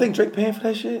 Y'all think Drake paying for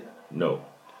that shit? No.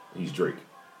 He's Drake.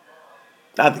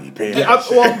 I think he's paying. I'll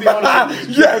be honest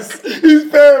with you. Yes, he's paying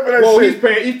for that shit. Well,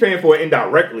 he's paying for it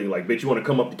indirectly. Like, bitch, you want to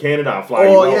come up to Canada? I'll fly you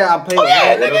out. Oh, yeah, I'll pay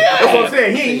That's what I'm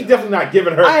saying. He's definitely not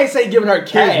giving her. I ain't say giving her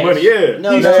cash. Money, yeah.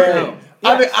 No, he's tricking.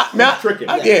 He's tricking.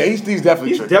 Yeah, he's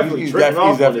definitely tricking. He's tricking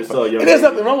off on this, And there's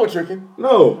nothing wrong with tricking.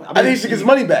 No. I think he should get his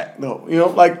money back, though. You know,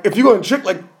 like, if you're going to trick,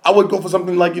 like, I would go for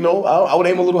something like, you know, I would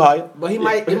aim a little higher. But it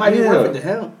might be worth it to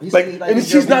him. And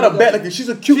she's not a bad, like, she's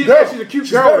a cute girl. She's a cute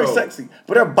She's girl. very sexy.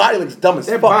 But her body looks dumb as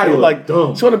fuck. Body like,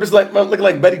 dumb. She want to bitch looking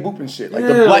like Betty Boop and shit. Like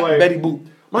the black Betty Boop.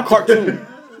 My cartoon.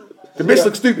 The bitch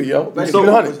looks stupid, yo. Betty So,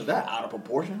 Boop, is that out of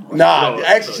proportion? Nah,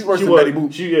 actually, she's worse than Betty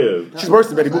Boop. She's worse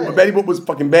than Betty Boop. But Betty Boop was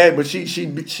fucking bad, but she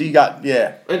got,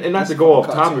 yeah. And not to go off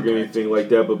topic or anything like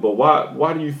that, but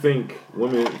why do you think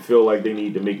women feel like they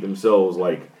need to make themselves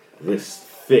like this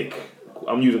thick?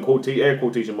 I'm using air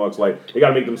quotation marks. Like they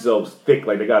gotta make themselves thick.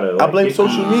 Like they gotta. Like, I blame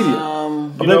social media.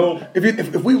 You know,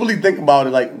 if we really think about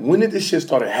it, like when did this shit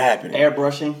started happening?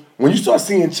 Airbrushing. When you start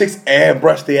seeing chicks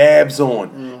airbrush their abs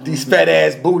on these fat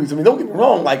ass booties. I mean, don't get me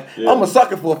wrong. Like I'm a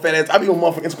sucker for a fat ass. I be on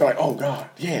motherfucking Instagram like, oh god,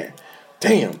 yeah.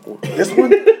 Damn, this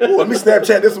one? Ooh, let me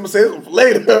Snapchat this one and say this one for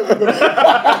later. This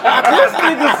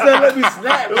nigga said, let me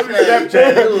Snapchat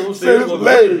this. Say this one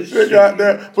later. Shit out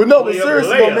there. But no, but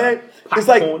seriously though, man. It's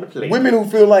like women who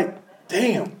feel like,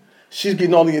 damn, she's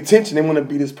getting all the attention. They want to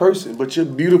be this person, but you're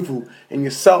beautiful in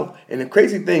yourself. And the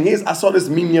crazy thing is, I saw this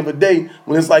meme the other day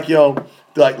when it's like, yo,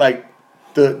 like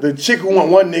the chick who want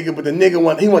one nigga, but the nigga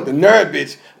want the nerd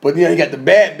bitch, but you know he got the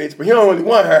bad bitch, but he don't really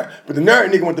want her. But the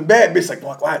nerd nigga want the bad bitch. Like,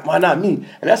 why not me?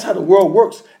 And that's how the world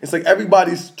works. It's like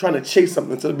everybody's trying to chase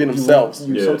something instead of being themselves.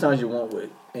 Sometimes you want what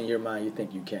in your mind you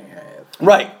think you can't have.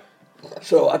 Right.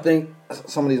 So I think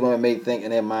some of these women may think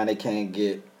in their mind they can't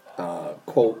get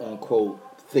quote unquote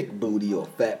thick booty or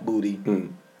fat booty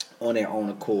on their own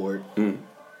accord.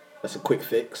 That's a quick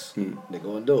fix. They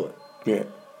go and do it. Yeah.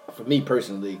 For me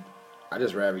personally, I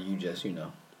just rather you just,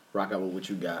 rock out with what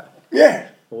you got. Yeah.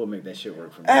 We'll make that shit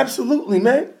work for me. Absolutely,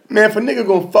 man. Man, if a nigga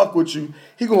gonna fuck with you,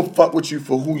 he gonna fuck with you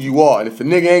for who you are. And if a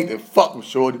nigga ain't, then fuck him,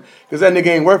 shorty. Because that nigga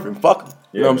ain't worth it. Fuck him.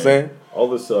 You know what I'm saying? All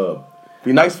this,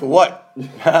 Be nice for what?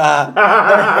 Yeah.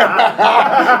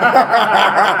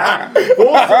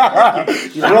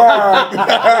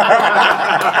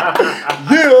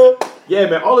 Yeah,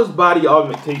 man. All this body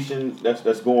augmentation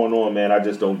that's going on, man. I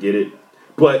just don't get it.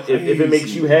 But if it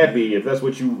makes you happy, if that's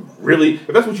what you really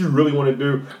want to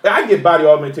do, I get body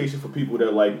augmentation for people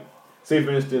that like, say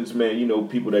for instance, man,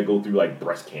 people that go through like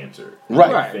breast cancer,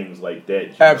 right? Things like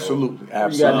that. Absolutely. You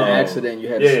got in an accident, you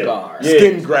had a scar,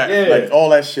 skin graft, like all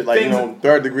that shit, like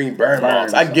third degree burn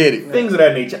marks. I get it. Things of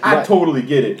that nature. I totally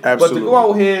get it. Absolutely. But to go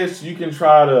out here so you can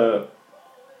try to.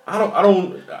 I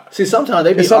don't see. Sometimes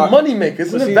they be it's a money maker.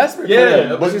 It's an investment. Yeah, for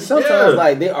them. But see, sometimes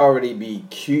like they already be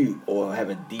cute or have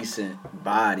a decent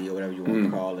body or whatever you want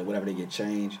to call it, whatever they get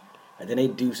changed, and then they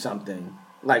do something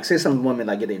like say some women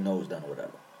like get their nose done or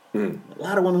whatever. A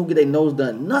lot of women who get their nose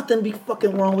done, nothing be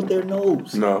fucking wrong with their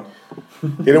nose. No,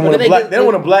 they don't want a black. They don't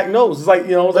want a black nose. It's like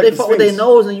it's like they fuck with their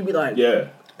nose and you be like, yeah.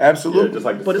 Absolutely. Yeah, just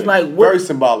like but it's like very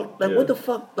symbolic. Like what the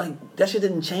fuck? Like that shit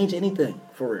didn't change anything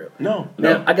for real. No.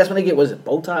 I guess when they get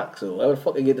Botox or whatever the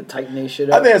fuck they get to tighten their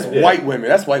shit up. I think that's white women.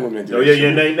 That's white women do. Oh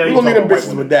yeah. Now we gonna need them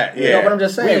bitches with that. Yeah. No, but I'm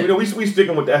just saying. We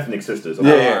sticking with the ethnic sisters.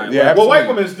 Yeah. Well, white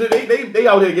women they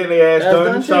out here getting their ass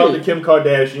done. Shout out to Kim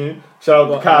Kardashian. Shout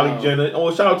out to Kylie Jenner.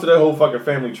 Oh, shout out to that whole fucking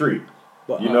family tree.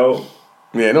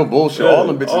 Yeah, no bullshit. All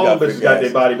them bitches got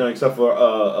their body done except for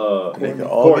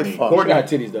Courtney. Courtney got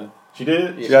titties done. She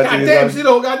did? Yeah, goddamn, she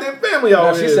don't goddamn family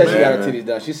out here. She said she got her titties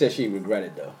done. She said she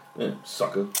regretted though. Yeah,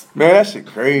 sucker. Man, that shit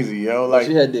crazy, yo. Like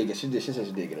she said she did get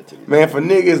her titties. Man, for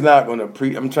niggas not gonna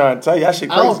I'm trying to tell you, that shit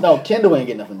crazy. I don't know. Kendall ain't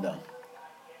getting nothing done.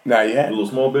 Not yet. A little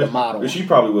small bit. The model. She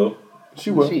probably will.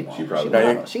 She will. She probably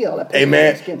will. She got all that. Hey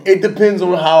man, it depends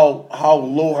on how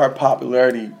low her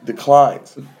popularity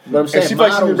declines. But I'm saying, if she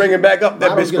like she be bringing back up,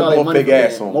 that bitch gonna go big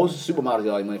ass on. Most supermodels get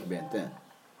all their money for being thin.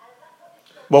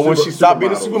 But when she stop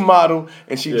being a supermodel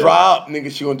and she dry up,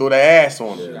 nigga, she gonna throw that ass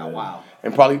on her. Yeah, wow.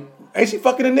 And probably ain't she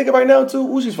fucking a nigga right now too?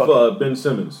 Who she's fucking? Ben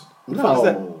Simmons.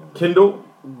 No. Kendall.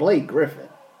 Blake Griffin.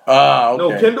 Ah, okay.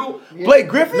 No, Kendall. Blake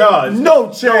Griffin? Nah,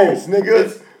 no chance,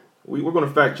 nigga. We're gonna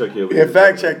fact check here. Yeah,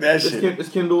 fact check that shit. It's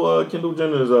Kendall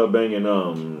Jenner's banging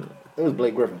It was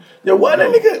Blake Griffin. Yo, why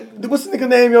that nigga? What's the nigga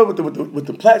name, yo? With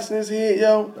the plaits in his head,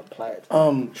 yo. The Platt.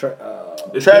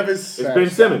 Travis. It's Ben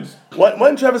Simmons.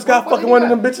 Wasn't Travis Scott fucking one of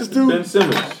them bitches too? Ben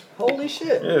Simmons. Holy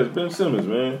shit. Yeah, it's Ben Simmons,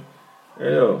 man.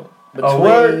 Hey, yo.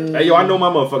 Word? Hey, yo, I know my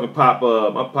motherfucking pop.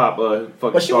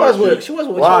 Fucking. But she was with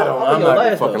Why though? I'm not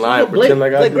gonna fucking lie. Pretend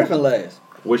like I Blake do. Griffin last.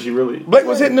 Was she really? Blake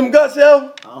was hitting them guts, yo.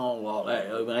 I don't know all that.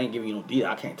 I ain't giving you no deal.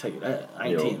 I can't tell you that. I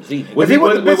ain't Yo. TMZ. nigga. Was If he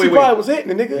was the bitch, he wait. probably was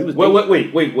hitting the nigga. He was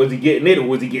Wait. Was he getting it or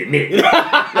was he getting it?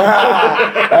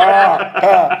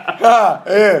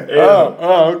 Okay.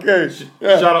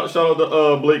 Yeah. Shout out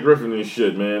to Blake Griffin and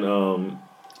shit, man.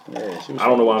 Yeah, she was I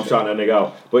don't know why I'm shouting that nigga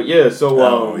out, but yeah. So I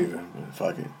don't even.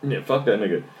 Fuck it. yeah, fuck that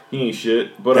nigga. He ain't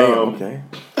shit. But Damn, okay.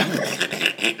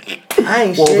 I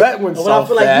ain't Well, shit. that went But so I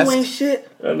feel like fast. you ain't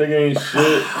shit. that nigga ain't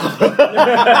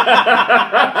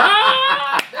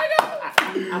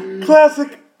shit.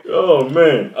 Classic. Oh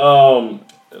man.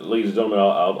 Ladies and gentlemen,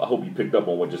 I hope you picked up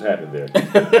on what just happened there.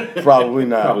 Probably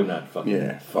not. Probably not fucking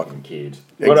Yeah, fucking kids.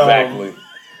 But,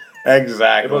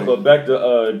 Exactly. But back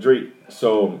to Drake.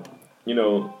 So, you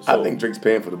know, I think Drake's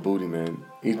paying for the booty, man.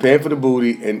 He's paying for the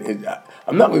booty, and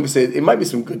I'm not going to say it might be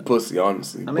some good pussy,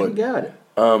 honestly. I mean, he got it.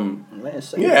 Man,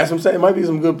 say yeah, that's what I'm saying. It might be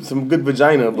some good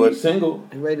vagina, but he's single.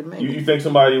 He ready to make You think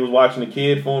somebody was watching a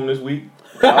kid for him this week?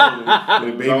 the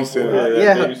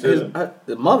babysitter.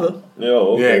 the mother. Yeah,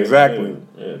 okay. Yeah, exactly.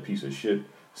 Yeah, piece of shit.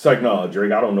 It's like, nah,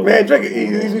 Drake, I don't know. Man, Drake,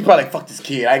 he's probably like, fuck this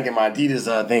kid. I ain't get my Adidas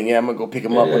thing. Yeah, I'm gonna go pick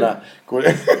him up when I go on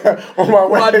my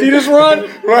way. My Adidas run?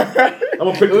 Right. I'm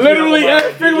gonna pick Literally and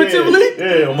figuratively?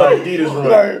 Yeah, on my Adidas run.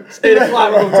 Like, 8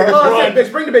 o'clock. Oh, bitch,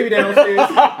 bring the baby downstairs.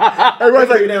 everybody's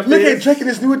like, look at Drake in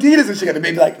his new Adidas, and she got the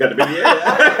baby like, Got the baby.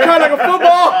 Yeah. kind of like a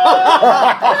football.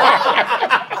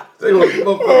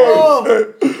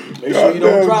 Make sure you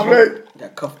don't drop him. Drake.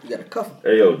 You gotta cuff him.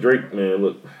 Hey, yo, Drake, man,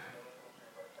 look.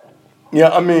 Yeah,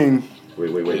 I mean, Wait.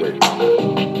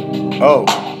 oh.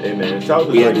 Hey, man, shout out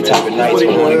to We Drake, had the man. type of nights we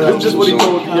wanna go This is what he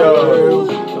told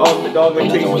the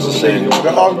augmentation. what's the saying? The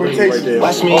augmentation.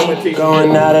 Watch me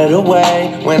going out of the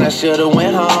way when I should've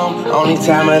went home. Only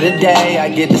time of the day I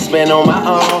get to spend on my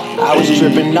own. I was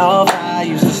tripping off. I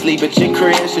used to sleep at your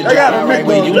crib. Should I gotta drive make right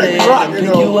where you Drake live rock, and you pick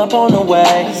know. you up on the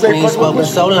way. Say We ain't fuck spoken with-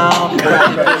 so long.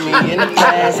 Probably put me in the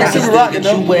past. I can Should still rock, get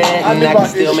you know. you wet I and knew I can about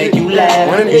still this make shit. you laugh.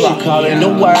 When If she calling to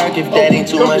work, if that ain't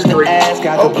too much to ask,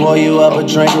 I could pour you up a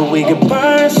drink or we could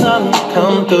burn something.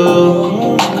 Come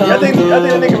through. I think that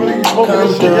nigga really smoking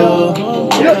this shit, yo.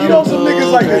 You know some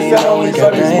niggas like this that only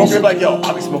Sunday smoking, like, yo,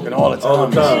 I be smoking all the time. All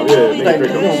the time, yeah. Nigga Like,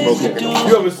 Drake don't smoke.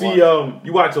 You ever see,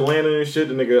 you watch Atlanta and shit,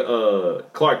 the nigga,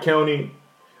 Clark County,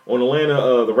 on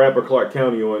Atlanta, the rapper Clark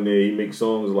County on there, he makes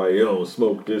songs like, yo,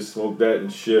 smoke this, smoke that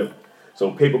and shit.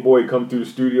 So Paperboy come through the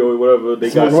studio or whatever, they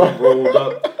got something rolled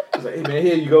up. He's like, hey man,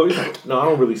 here you go. He's like, no, I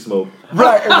don't really smoke.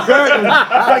 Right, exactly.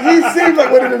 Like, he seems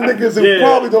like one of them niggas who Yeah.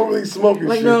 probably don't really smoke and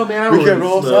Like, shit. no, man, I we don't can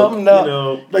really roll smoke, something, no. you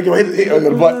know. Like, yo, hit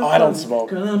the butt. Oh, I don't smoke.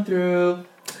 Come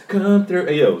through.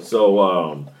 Hey, yo,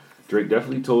 so Drake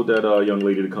definitely told that young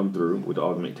lady to come through with the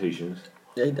augmentations.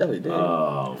 Yeah, he definitely did.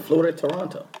 Um, Flew to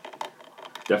Toronto.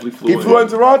 Definitely flew He in. flew in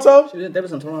Toronto? She did. That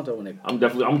was in Toronto when they.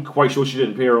 I'm quite sure she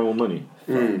didn't pay her own money.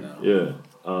 Yeah.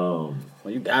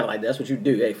 Well, you got it like that's what you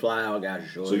do. Hey, fly out, guys.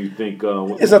 Sure. So you think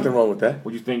There's nothing wrong with that.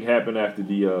 what you think happened after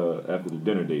the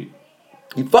dinner date?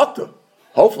 He fucked her.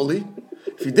 Hopefully.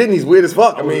 If he didn't, he's weird as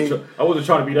fuck. I mean, I wasn't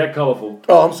trying to be that colorful.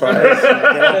 oh, I'm sorry.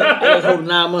 Let's hope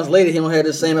 9 months later he don't have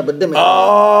the same epidemic.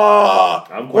 Oh,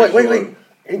 I'm quite wait. sure.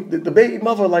 Ain't the baby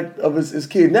mother like of his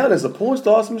kid now there's a porn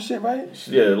star or some shit, right?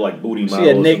 Yeah, like booty She model.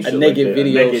 a or naked some shit like that.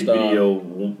 video naked star.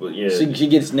 video. Yeah. She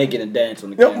gets naked and dance on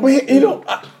the You know, camera. but you know,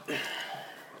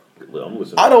 I'm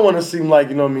listening. I don't want to seem like,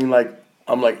 you know what I mean, like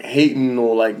I'm like hating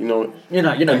or like, you know, You're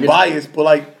not biased, but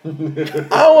like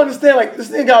I don't understand, like this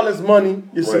nigga got all this money,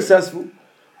 you're Right. successful.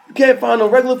 You can't find no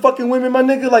regular fucking women, my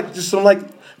nigga, like just some like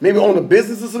maybe own a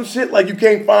business or some shit. Like you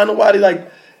can't find nobody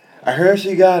like I heard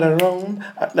she got her own.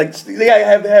 Like they gotta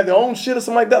have to have their own shit or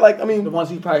something like that. Like I mean, The ones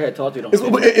he probably had talked to don't.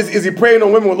 is he preying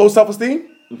on women with low self-esteem?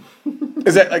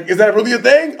 Is that really a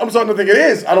thing? I'm starting to think it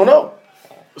is. I don't know.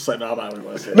 It's like, no, I'm not even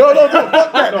gonna say. No, fuck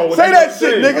that. No, what say you that just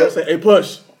shit, said, nigga. Say, hey,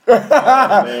 push.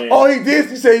 Oh, he did.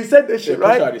 He said that shit, Push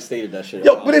right? already stated that shit.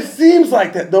 Yo, but it seems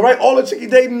like that though, right? All the chicky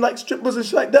dating like strippers and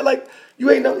shit like that. Like you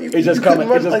ain't know. It's just coming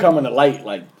to light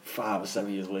like 5 or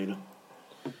 7 years later.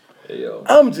 Hey, yo.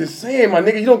 I'm just saying, my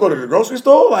nigga, you don't go to the grocery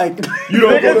store. Like you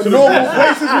don't go to normal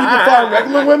places where you can find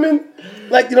regular women.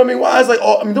 Like you know what I mean? Why? It's like,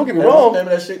 oh, I mean, don't get me wrong. What's the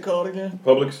name of that shit called again?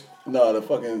 Publix. No, the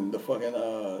fucking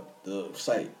the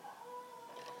site.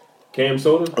 Cam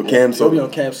Soda? Oh, Cam So be Soda.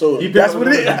 on Cam Soda. That's what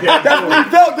it is. That's where he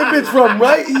felt the bitch from,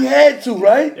 right? He had to,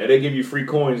 right? Yeah, they give you free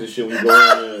coins and shit when you go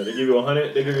in there. They give you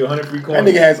 100. They give you 100 free coins. That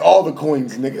nigga has all the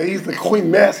coins, nigga. He's the queen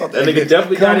master. That nigga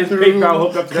definitely got his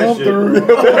PayPal hooked up to that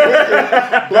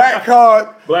shit. Black card.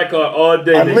 Black card all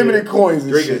day. Unlimited coins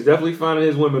and Drake shit. is definitely finding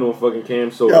his women on fucking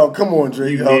Cam Soda. Yo, come on,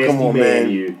 Drake. You Yo, nasty come on,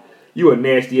 man. You a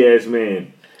nasty ass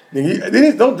man.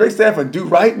 Nigga, don't Drake stand for do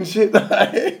right and shit? Do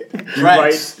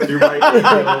right, sometimes. Do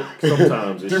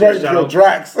right and kill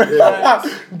Drax.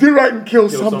 Yeah. Do right and kill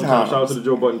Sometimes. sometimes. Shout out to the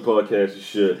Joe Budden podcast and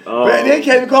shit. But they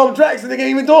can't even call him Drax and they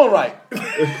ain't even doing right.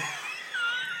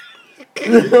 You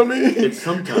know what I mean? It's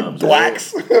sometimes.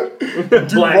 Blacks.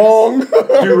 Blacks. Wrong.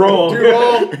 Do wrong. Do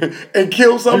wrong. And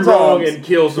kill sometimes. Do wrong and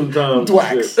kill sometimes.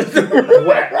 Dwax.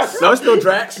 Dwax. No, it's still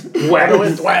Drax. Dwax. No,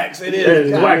 it's Dwax. It is.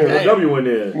 Yeah, God, Dwax with a damn. W in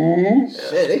there.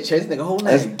 Shit, they changed the nigga whole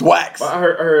That's name. Dwax. But I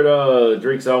heard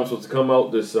Drake's album supposed to come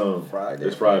out this Friday.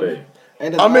 This Friday.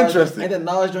 Ain't I'm Nas- interested. Ain't the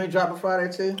Nas joint dropping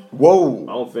Friday too? Whoa.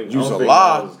 I don't think You's a Nas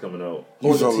lie. is coming out.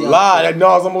 You's a Or the lie. That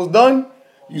Nas almost done?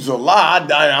 You's a lie.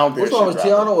 I don't think Which that one was shit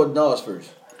dropping. Tiana or Nas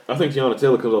first? I think Tiana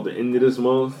Taylor comes out the end of this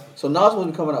month. So Nas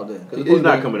wasn't coming out then. 'Cause It's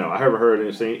not coming out. I haven't heard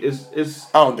anything saying it's.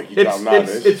 I don't think he's dropping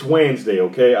nowadays. It's Wednesday,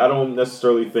 okay? I don't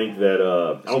necessarily think that.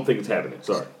 I don't think it's happening.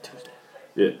 Sorry.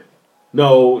 Yeah.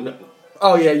 No.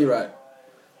 Oh yeah, you're right.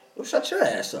 Well, shut your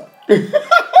ass up.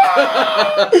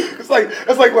 It's like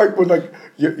when like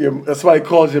your somebody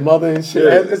calls your mother and shit.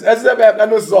 Yeah. That's never happened. I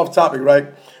know this is off topic, right?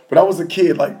 When I was a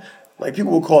kid, like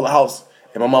people would call the house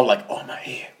and my mom like, "Oh, my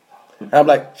head." And I'm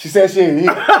like, she said she ain't here.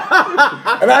 And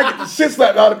I get the shit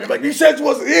slapped out of me. Like, you said you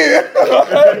wasn't here.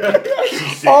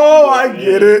 Oh, I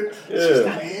get it.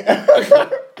 Yeah.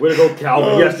 Way to go,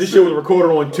 Calvin. Yes, this shit was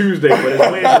recorded on Tuesday, but it's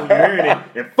Wednesday when you're hearing it.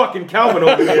 And fucking Calvin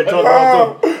over there talking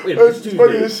about something. Wait, it's That's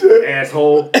funny as Tuesday, shit.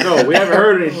 asshole. No, we haven't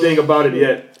heard anything about it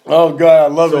yet. Oh,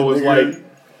 God, I love So it. it's nigga. like,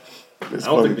 It's I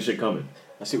don't funny. think the shit coming.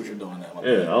 I see what you're doing now. my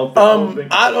Yeah, bad.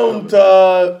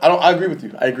 I agree with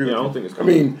you. I agree with you. I don't think it's I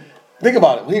coming. mean, think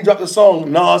about it. When he dropped the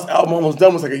song, Nas' album almost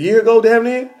done was like a year ago, damn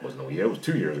near. It was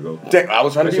 2 years ago. Damn, I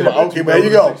was trying to That be shit my okay, but there you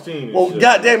go. 2016 and Well, shit.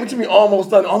 goddamn, what you mean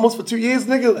almost done? Almost for 2 years,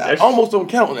 nigga? That's- Almost don't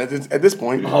count at this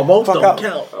point. Almost Fuck don't out.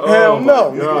 count. Hell Oh,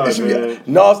 no. my Nigga. God, It should man.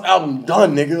 be Nas' album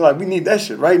done, nigga. Like we need that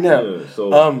shit right now. Yeah,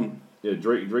 so yeah,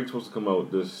 Drake's supposed to come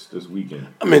out this weekend.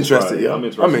 I'm interested, Friday. yo. I'm I'm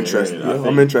interested. interested. in hearing it. Yo. I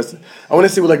I'm think- interested. I want to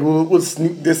see what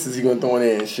sneak this is he gonna throw in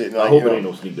there and shit. Like, I hope you know. it ain't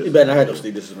no sneak You this. better not have no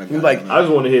sleep. This is my Like, I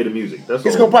just want to hear the music. That's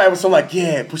He's all. gonna probably have something like,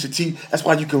 yeah, Pusha T, that's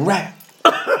why you can rap.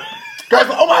 Guys,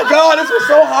 like, oh my God, this was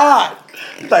so hot.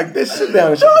 He's like, this shit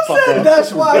down and shut the fuck up. That's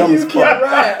This why was dumb you as can fuck.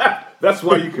 rap. That's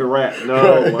why you can rap.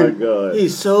 No, my God.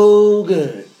 He's so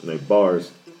good. Like bars.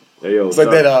 Hey, yo. It's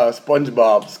like that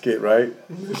SpongeBob skit, right?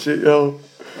 That shit, yo.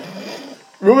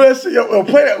 Remember that shit? Yo,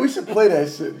 play that. We should play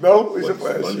that shit. No? We should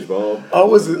play that shit. SpongeBob.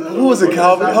 Oh, who was it,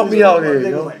 Calvin? Help me out here,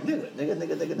 Nigga yo. like,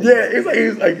 nigga. Yeah,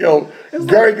 he's like, yo,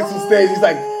 Gary gets on stage, he's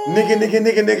like, nigga.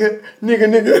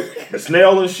 The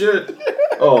snail and shit.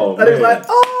 Oh, And man. he's like,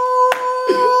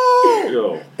 oh.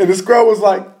 Yo. And the scrub was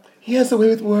like, he has a way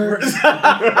with words.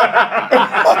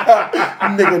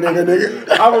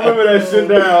 nigga. I remember that shit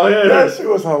now. That Yeah. shit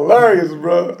was hilarious,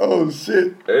 bro. Oh,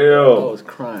 shit. I Yo. was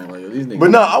crying. Like, yo, these niggas.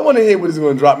 But no, I want to hear what he's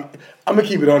going to drop. I'm going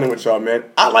to keep it on there with y'all, man.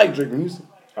 I like Drake music.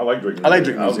 I like Drake. I like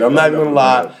Drake music. I'm not even going to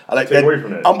lie. I like Take that. away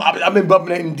from that. I've been bumping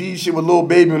that Indeed shit with Lil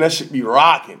Baby, and that shit be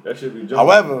rocking. That shit be jumping.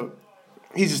 However,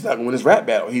 he's just not going to win this rap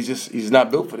battle. He's not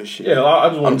built for this shit. Yeah, I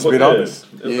just want I'm to just put being this.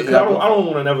 honest. Yeah, I don't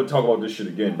want to never talk about this shit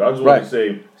again, but I just want Right.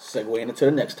 to say, Segue into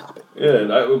the next topic.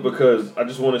 because I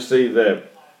just want to say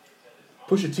that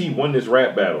Pusha T won this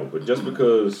rap battle, but just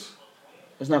because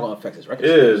It's not going to affect his record.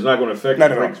 it's not going to affect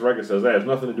Not at all. Drake's record sales. That has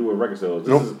nothing to do with record sales.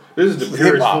 Nope. This is the This is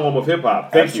purest hip-hop. form of hip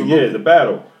hop. Thank you. Absolutely. Yeah, the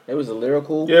battle. It was a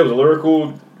lyrical. Yeah, it was a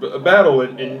lyrical battle,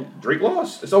 and Drake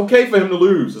lost. It's okay for him to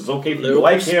lose. It's okay for you to Lyrical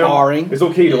like him. sparring. It's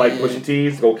okay to like Pusha T.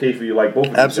 It's okay for you to like both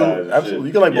of these Absolutely, guys. and absolutely. shit.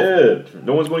 You can like both. Yeah,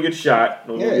 no one's going to get shot.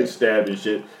 No one's going to Yeah. get stabbed and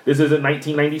shit. This isn't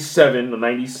 1997 or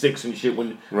 96 and shit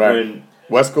when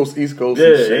West Coast, East Coast. yeah,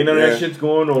 and shit, ain't none of that shit's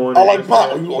going on. I like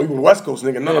pop. Oh, you West Coast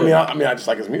nigga? No, I mean, I just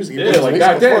like his music. He Yeah, plays like East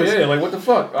Coast goddamn, first. yeah, like what the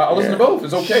fuck? I listen Yeah. to both.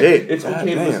 It's okay. Shit. It's okay to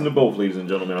Goddamn. listen to both, ladies and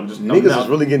gentlemen. I'm just Niggas I'm is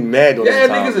really getting mad on Yeah, this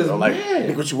time. niggas is like, mad.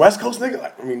 nigga, what you West Coast nigga?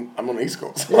 Like, I mean, I'm on the East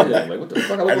Coast. Yeah, like what the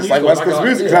fuck? I just like West Coast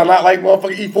music because I not like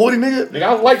motherfucking E40 nigga. Nigga,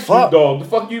 I like Snoop Fuck. Dogg. The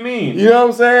fuck you mean? You know what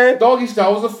I'm saying? Doggy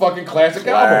Style was a fucking classic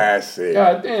Classic.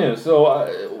 album. God damn. So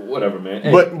whatever, man.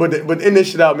 Hey, But in this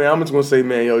shit out, man, I'm just gonna say,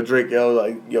 man, yo, Drake, yo,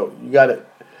 like, yo, you gotta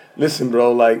listen,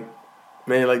 bro, like,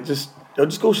 man, like, just yo,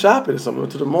 just go shopping or something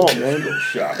to the mall, man.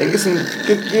 shopping. And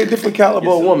get a different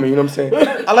caliber of woman, you know what I'm saying?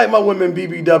 I like my women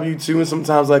BBW too, and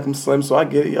sometimes I like them slim, so I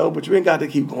get it, yo. But you ain't got to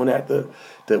keep going at the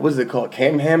what is it called?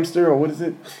 Cam hamster or what is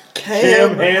it?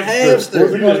 Cam hamster.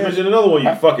 You just mentioned another one,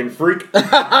 you fucking freak. I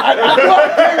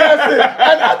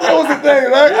thought it was the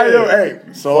thing, right?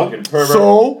 Yeah. Fucking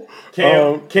pervert.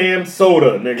 Cam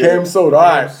soda, nigga. Cam soda, all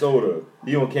right. Cam soda.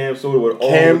 You on Cam soda with all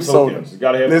Cam the tokens. soda. You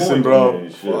gotta have Listen, points bro. on there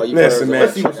and shit. Listen, man.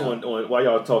 Let's see what's on while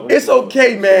y'all talking. It's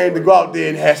okay, man, to go out there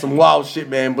and have some wild shit,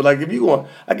 man. But like, if you going,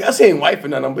 I guess he ain't wife or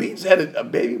nothing, but he just had a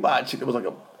baby by a chick that was like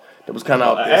that was kind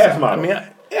of out there. Ass model. I mean,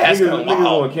 yeah, niggas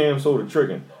on Cam soda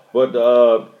tricking. But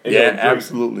yeah,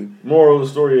 absolutely. Moral of the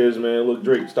story is, man, look,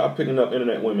 Drake, stop picking up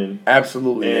internet women.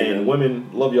 Absolutely, and women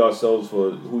love yourselves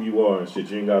for who you are and shit.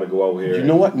 You ain't got to go out here. You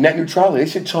know what? Net neutrality. They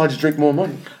should charge Drake more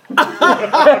money. Like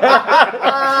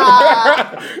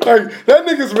that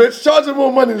nigga's rich. Charge him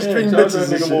more money to stream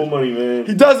bitches and shit. More money, man.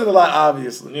 He does it a lot,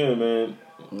 obviously. Yeah, man.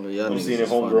 Yeah, I'm seeing that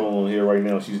homegirl on here right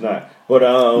now. She's not. But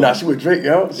nah, she with Drake,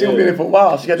 yo. She been there for a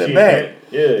while. She got that bag.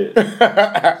 Yeah.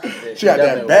 She got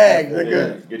that bag,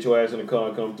 nigga. Yeah. Get your ass in the car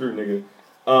and come through, nigga.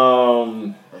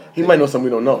 He might know something we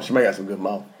don't know. She might got some good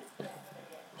mouth.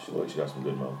 She got some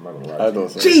good mouth. I'm not gonna lie. I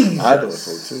thought so. Jesus. I thought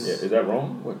so too. Yeah, is that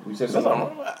wrong? What we said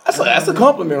something? That's a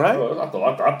compliment, right? I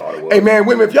thought it was. Hey man,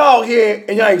 women, if y'all here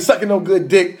and y'all ain't sucking no good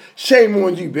dick, shame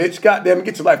on you, bitch. Goddamn it,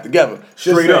 get your life together.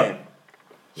 Straight up.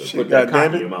 Shit, put that cock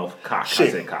goddamn in it. your mouth. Cock. Shit.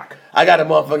 I said cock. I got a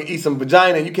motherfucker eat some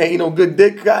vagina and you can't eat no good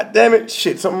dick. God damn it.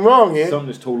 Shit, something wrong here. Something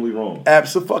is totally wrong.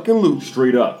 Absolutely.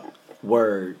 Straight up.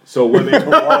 Word. So women, so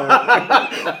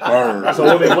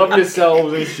women love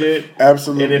yourselves and shit.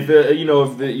 Absolutely. And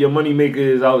if your money maker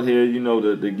is out here,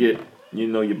 to get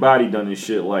your body done and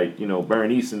shit, like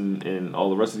Bernice and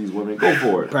all the rest of these women, go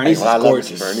for it. Bernice is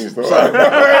gorgeous. Bernice, Bernice,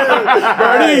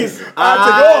 I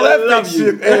take all that fake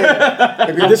shit.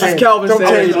 Hey, this is Calvin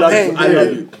saying I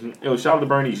love you. Yo, shout out to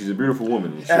Bernice. She's a beautiful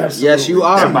woman. And shit. Absolutely. Yes, you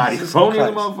are. That body phony as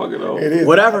a motherfucker though. It is.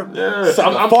 Whatever. Yeah.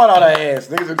 Suck the fart out of her ass.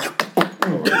 Niggas are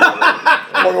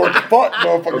what the fuck,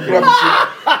 motherfucker?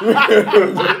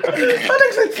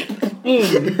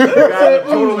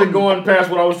 Totally going past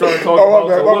what I was trying to talk about.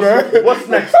 So what's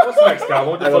next? What's next, Kyle?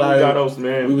 What the fuck we got else,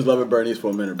 man? We was loving Bernice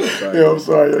for a minute, bro. Sorry. Yo, I'm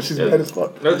sorry. Yo, she's bad as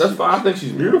fuck. That's fine. I think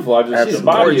she's beautiful. I just the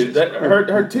body is that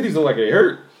her titties look like they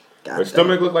hurt. Her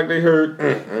stomach look like they hurt.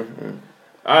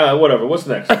 Whatever. What's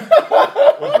next?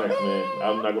 What's next, man?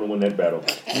 I'm not gonna win that battle.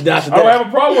 I don't have a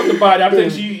problem with the body. I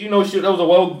think that was a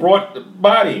well brought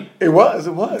body. It was.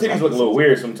 Titties look a little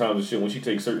weird sometimes and shit when she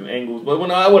takes certain angles. But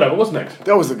whatever. What's next?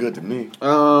 That was a good to me.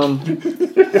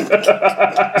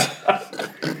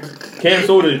 Cam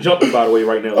Soda is jumping, by the way,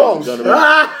 right now. Oh,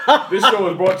 this show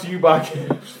is brought to you by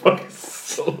Cam fucking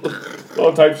Soda.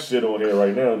 All types of shit on here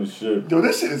right now and shit. Yo,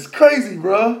 this shit is crazy,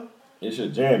 bro. This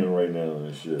shit jamming right now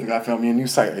and shit. You gotta found me a new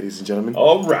site, ladies and gentlemen.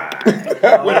 All right.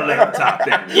 Where the laptop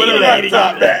at? Where the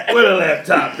laptop at? Where the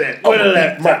laptop at? Where the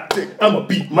laptop? I'ma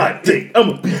beat my dick.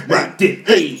 I'ma beat my dick.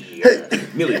 Hey.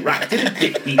 Millie rock to the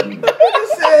dick beating.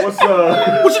 What's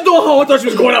What you doing home? I thought you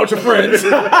was going out with your friends. They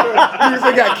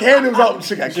got candles out and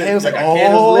shit. Got candles like,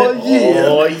 oh yeah.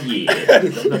 Oh yeah.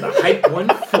 Here's another hype one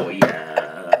for ya.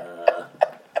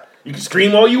 You can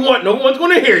scream all you want. No one's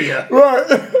gonna hear you. Right.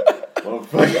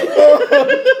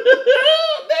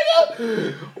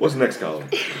 What's next, Colin?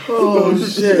 Oh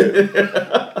shit.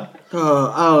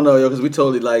 I don't know, yo, because we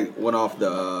totally went off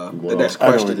the next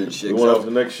question and shit. We went off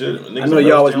the next shit. I know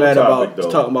y'all was mad about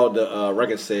talking about the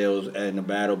record sales and the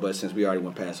battle, but since we already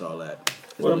went past all that,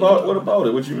 what about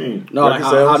it? What you mean? No, like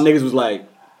how niggas was like,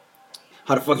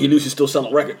 how the fuck you knew she's still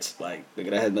selling records? Like, nigga,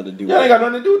 that had nothing to do with it. Yeah, ain't got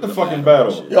nothing to do with the fucking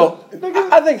battle. Yo,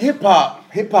 I think hip hop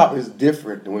is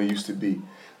different than what it used to be.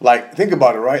 Like, think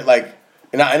about it, right? Like,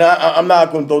 I'm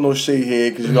not gonna throw no shade here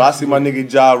because I see my nigga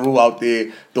Ja Rule out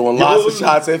there throwing lots of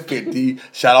shots at 50.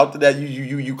 Shout out to that.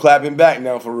 You clapping back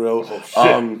now for real. Oh,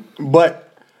 shit.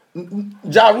 But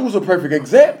Ja Rule's a perfect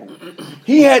example.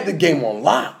 He had the game on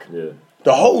lock. Yeah.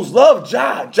 The hoes loved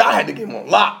Ja. Ja had the game on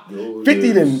lock.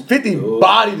 50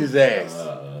 bodied his ass.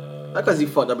 Not because he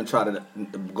fucked up and tried to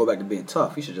go back to being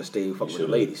tough. He should just stay fucking with the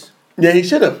ladies. Yeah, he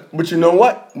should have. But you know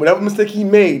what? Whatever mistake he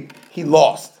made, he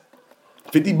lost.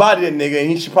 50 bodied that nigga, and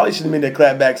he probably should have made that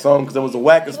clapback song because it was the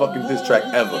wackest fucking diss track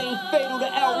ever. Fatal to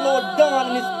Outlaw Don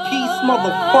in this piece,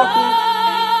 motherfucker.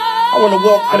 I want to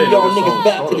welcome y'all niggas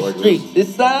back to the streets.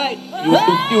 This side, you was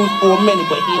confused for a minute,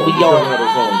 but here we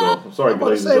are. I'm sorry,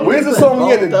 ladies and gentlemen. Where's the song he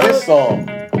had the diss song?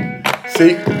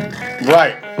 See?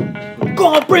 Right. Go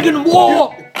on, bring in the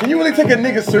wall! Can you really take a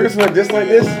nigga serious with a diss like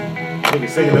this? Nigga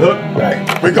singing the hook.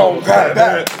 Right. We gon' clap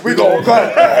back. We gon'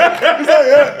 clap back.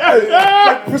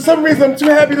 Like, for some reason, I'm too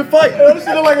happy to fight. This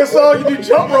shit look like a song you do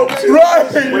jump ropes. Right.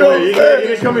 You know what I'm He saying?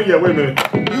 didn't come in yet. Wait a minute.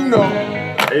 You know.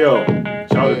 Hey, yo.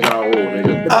 Shout out to John Roll,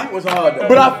 nigga. The beat was hard though.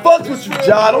 But I fucked with you,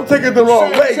 John. Don't take it the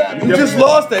wrong way. You just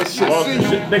lost that shit. Lost the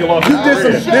shit. Nigga lost You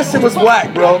did some. This shit was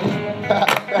whack, bro.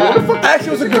 Actually,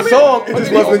 it was a good song. It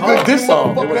just wasn't a good diss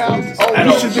song.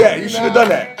 You should have done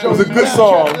that. It was a good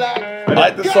song. I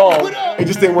like the song. It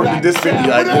just didn't work the diss 50.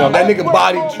 Like, you know, that nigga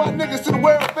bodied you. I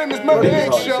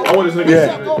want this nigga.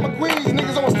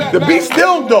 Yeah. The beat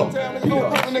still dope. But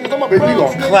we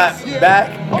gonna clap back.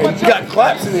 And you got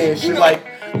claps in there and shit. Like,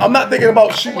 I'm not thinking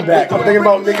about shooting back. I'm thinking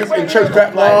about niggas in church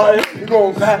clap like, we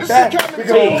gonna clap back. We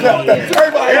gonna clap back.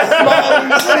 Everybody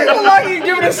smiling and shit. It's like you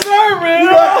giving a sermon.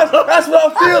 You know, that's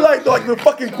what I feel like. Like the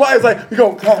fucking choir's like, we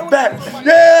gonna clap back.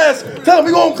 Yes. Tell them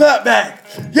we gonna clap back.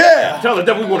 Yeah. Tell the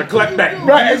devil we want to clap back.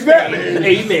 Right, exactly.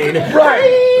 Amen.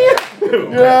 Right.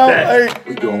 Yeah,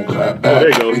 We gon' clap Oh, back. there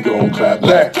you go. We gon' clap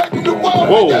back. We gon' clap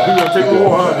Whoa, we back. gonna take the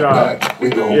war, huh, John? We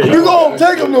gon' Yeah, you gonna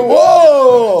take him to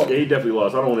war. Yeah, he definitely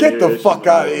lost. I don't want to Get the fuck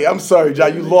out of here. I'm sorry,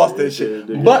 John. You lost that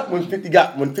shit. But when 50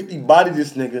 bodied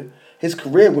this nigga, his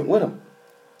career went with him.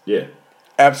 Yeah.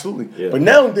 Absolutely. Yeah. But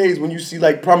nowadays, when you see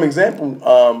like prime example,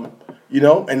 you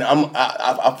know, and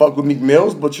I fuck with Meek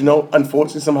Mills, but you know,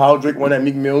 unfortunately somehow Drake won that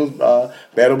Meek Mills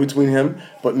battle between him,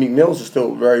 but Meek Mills is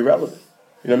still very relevant.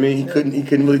 You know what I mean? He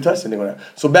couldn't really touch anything on that.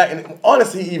 So back in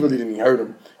honestly, he really didn't hurt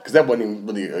him because that wasn't even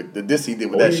really the diss he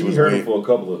did with that shit was heard him weird. for a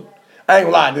couple of. I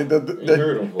ain't gonna lie.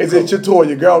 heard him for It's a a your tour,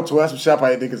 your girl tour. That's what shit I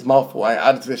probably think is mouthful.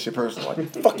 I did that shit personally. Like,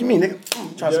 what the fuck you mean, nigga?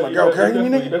 Trying to see my girl carrying me, You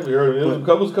nigga? definitely heard him.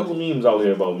 There was a couple memes out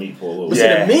here about Meek for a little But bit.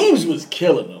 Yeah. see, the memes was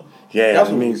killing them. Yeah, That's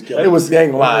it what was was killing. it was. I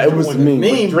ain't gonna lie. It was the meme.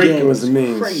 Meme Drake, game it was the was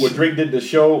memes. crazy. When Drake did the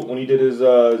show, when he did his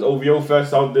OVO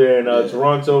Fest out there in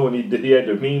Toronto, and he had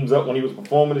the memes up when he was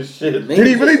performing his shit. Did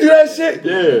he really do that shit?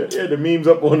 Yeah, he had the memes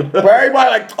up on But everybody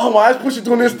like, oh my, let's push it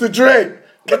doing this to Drake.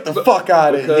 Get the fuck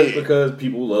out of here. because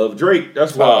people love Drake.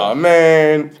 That's why. Aw,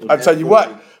 man. I tell you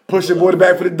what, push your boy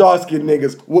back for the dark skinned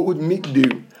niggas. What would Meek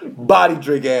do? Body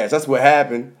Drake ass. That's what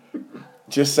happened.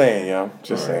 Just saying, yo.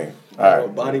 Just saying. All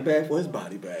right. Body bag for his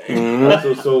body bag.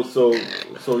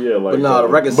 So yeah, like. But no, the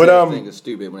record But, sales thing is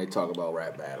stupid when they talk about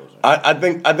rap battles. I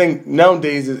think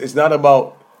nowadays it's not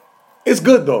about. It's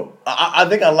good though. I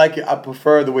think I like it. I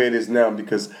prefer the way it is now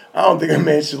because I don't think a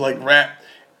man should like rap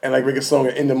and like make a song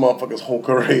and end the motherfucker's whole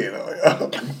career.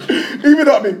 Even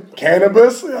though I mean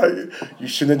cannabis, you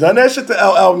shouldn't have done that shit to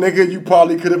LL, nigga. You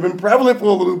probably could have been prevalent for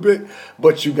a little bit,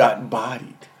 but you got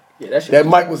bodied. Yeah, that shit. That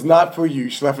mic was not for you. You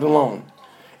should have left it alone.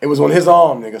 It was on his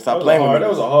arm, nigga. Stop playing with me. That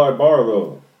was a hard bar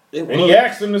though. And he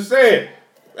asked him to say it.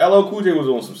 LL Cool J was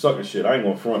on some sucker shit. I ain't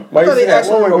gonna front. Why I thought you he say that? asked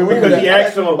him to Wait, remove Because that. he I asked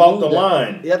asked him him to about remove the that.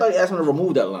 line. Yeah, I thought he asked him to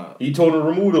remove that line. He told him to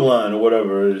remove the line or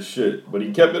whatever his shit, but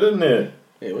he kept it in there.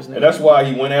 Yeah, what's And that's why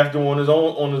he went after him on his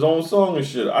own song and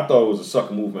shit. I thought it was a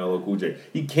sucker move from LL Cool J.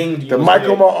 He came to you. The and mic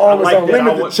said, on my arm was I like that. I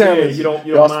unlimited want- challenge. Yeah,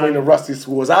 you Y'all don't swing the mind. rusty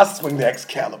swords. I swing the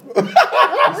Excalibur.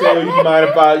 He said, you mind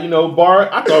if I,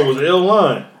 bar? I thought it was an ill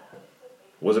line.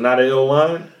 Was it not an ill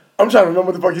line? I'm trying to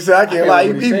remember what the fuck he said. I can't lie.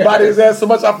 remember what he He said. bodied his ass so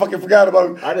much I fucking forgot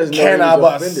about. I just know Can he I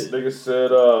was bust? offended. Nigga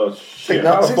said, shit.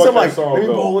 How the See, fuck something that like, song let me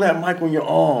go? hold that mic on your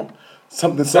arm.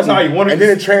 Something. That's how he wanted and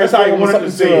then it to- that's how he transformed wanted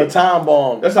to something say to a it. time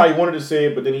bomb. That's how he wanted to say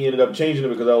it, but then he ended up changing it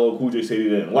because LL Cool J said he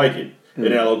didn't like it. And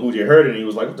then LL Cool J heard it and he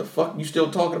was like, what the fuck? You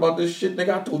still talking about this shit?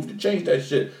 Nigga, I told you to change that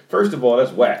shit. First of all,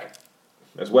 that's whack.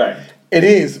 That's whack. It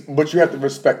is, but you have to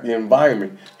respect the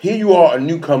environment. Here you are, a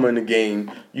newcomer in the game.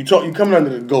 You coming under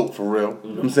the GOAT for real. You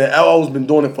know what I'm saying? LL's been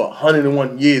doing it for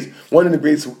 101 years. One of the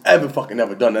greatest who ever fucking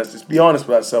ever done that. Let's just be honest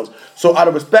with ourselves. So out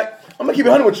of respect, I'm gonna keep it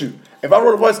 100 with you. If I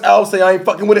wrote a voice, Al say I ain't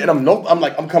fucking with it, and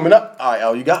I'm coming up. All right,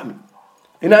 Al, you got me.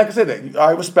 And I can say that.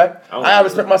 I respect. I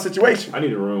respect my situation. I need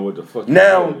to remember what the fuck you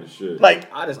Now, said and shit.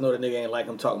 like, I just know the nigga ain't like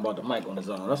him talking about the mic on his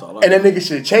own. That's all. and that nigga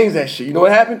should have changed that shit. You know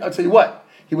what happened? I'll tell you what.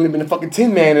 He would have been a fucking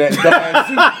Tin Man in that dumbass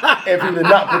suit. If he would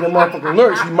have not put the motherfucking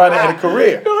lyrics, he might have had a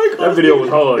career. That video was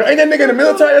hard. Yo, ain't that nigga in the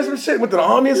military or some shit? Went to the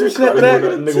army or some shit after That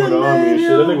that? nigga in the army and shit.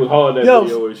 That nigga was hard in that Yo.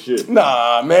 video and shit.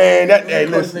 Nah, man. Hey,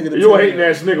 listen. You a hating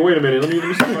ass nigga. Wait a minute. Let me see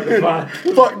if I can find.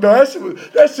 Fuck no, that shit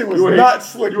was not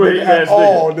slick You a hating at ass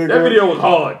all, nigga. nigga. That video was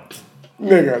hard.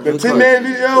 Nigga, the Tin Man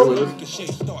video.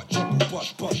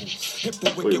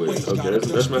 Wait. Okay,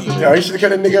 that's messing Yo, he should have cut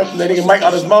that nigga mic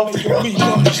out his mouth. Hey,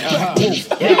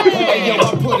 yo,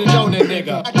 I put it on a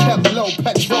nigga. I kept low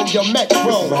petrol, your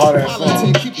metro. a hard ass song.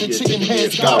 Politic, keep the chicken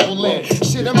heads gobbling.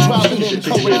 Shit, I'm driving in,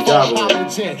 chicken coming heads for gobbling.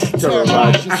 origin.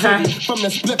 Terrorize your city from the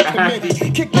split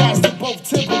committee. Kick ass to both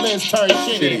Timberland plans turn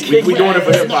shitty. We doing it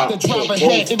for hip hop. The driver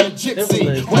head in the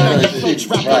gypsy. When I approach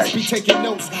rappers, be taking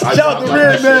notes. Shout out to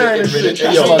Red Man and shit.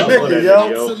 That's my nigga,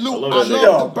 yo. Salute, I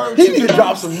love Yo, he need to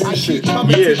drop some new shit.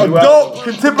 Adult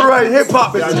contemporary hip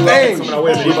hop is his thing. He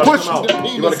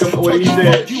about to come out. What he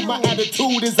said? My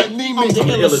attitude is anemic. The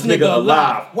illest nigga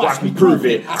alive. Watch me prove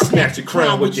it. I snatch your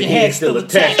crown with your head still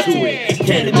attached to it.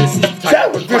 Cannabis is tight.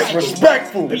 That was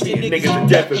disrespectful. Beating niggas to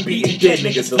death and beating dead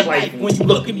niggas to life. When you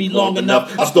look at me long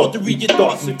enough, I start to read your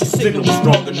thoughts and if your signal is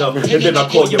strong enough. And then I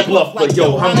call your bluff like,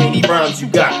 yo, how many rounds you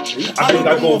got? I think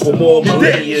I go for more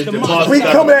millennials than Mars. We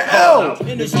come at L.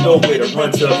 There's nowhere to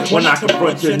run to. When I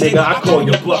confront your nigga, I call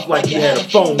your bluff like you had a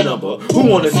phone number. Who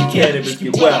wanna see cannabis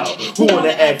get wild? Who wanna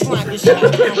ask for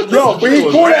Yo, but he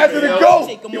going after the goat.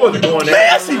 He wasn't going after.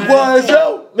 Yes, he was,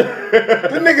 yo. The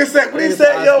nigga said, what he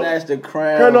said, yo? Snatch the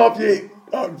crown. Turn off your,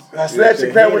 I snatch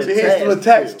the crown with your hand still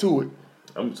attached to it.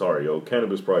 I'm sorry, yo.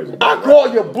 Cannabis prices. I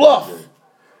call your bluff.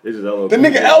 This is LL. The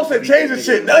nigga else had changed the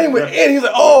shit. Now he went in. He's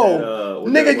like, oh,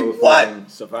 nigga, you what?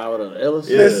 Survival of the illest.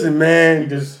 Yeah. Listen, man. He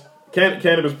just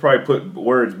Cannabis probably put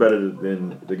words better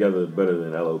than together better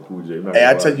than LL Cool J. Hey,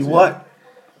 I tell you what.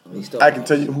 I can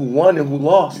tell you who won and who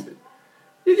lost.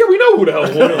 Yeah, we know who the hell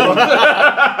won.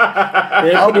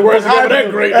 The words not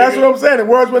that great. That's what I'm saying. The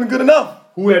words wasn't good enough.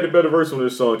 Who had the better verse on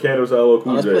this song? Cannabis or LL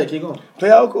Cool Let's J? play. Keep going.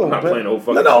 Play LL Cool. I'm not playing the whole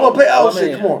fucking No, I'm gonna play LL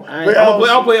shit. Come on.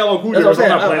 I'll play LL Cool J, but I'm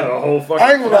not playing the whole fucking.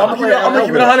 I ain't gonna lie. I'm gonna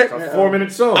keep it 100. It's a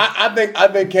 4-minute song. I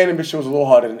think Cannabis shows a little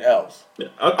harder than L's.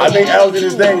 I I think L's did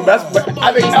his thing. I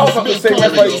think L's have to say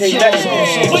that's why he came next.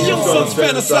 My young sons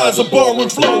fantasize of borrowing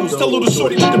flows. Tell little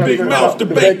shorty with the big mouth, the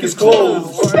bank is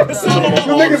closed.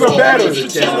 You niggas are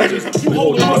batters. You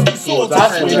holding rusty swords,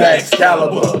 I swing max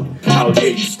caliber. How dare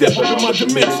you step up in my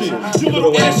dimension? Your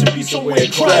little ass should be somewhere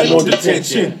crying on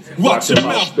detention. Watch your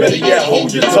mouth, better yet,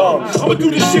 hold your tongue. I'ma do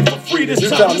this shit for free this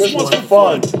time. This one's for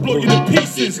fun. Blow you to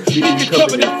pieces. Leave you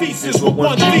covered in feces with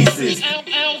one thesis.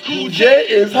 J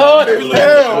is hard as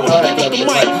hell. It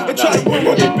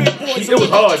was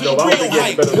hard though. I don't think he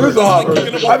had better It was a hard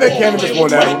verse. I think Cannabis won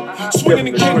that one. Swinging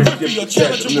and getting grippy or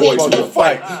challenging boys to a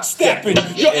fight. Stepping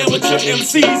your amateur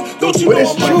MCs. Don't you But know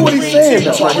it's I'm true running what he's green saying,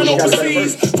 teams, though. running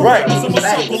overseas. Right. I'm a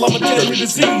circle, I'm a deadly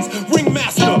disease.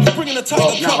 Ringmaster, bringing the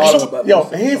title cup. Yo,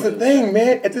 here's the thing,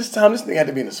 man. At this time, this nigga had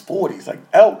to be in his 40s. Like,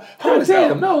 L. How old is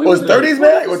L? No, Oh, his 30s,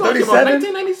 man? Or 37?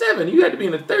 1997. You had to be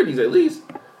in the 30s at least.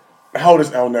 How old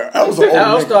is L now? L was an old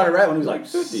Al nigga. started rapping when he was like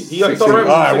 50. He 16. started All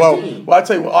right, rapping when he was 16. well, I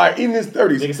tell you what. All right, in his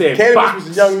 30s, Nigga said Cannabis box.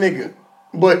 was a young nigga,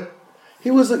 but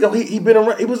he was a he been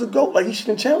around. He was a goat. Like he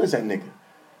shouldn't challenge that nigga.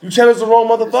 You challenge the wrong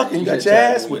motherfucker, you got your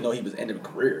ass You whipped. know he was ending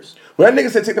careers. When that nigga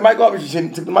said take the mic off, he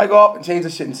took the mic off and changed the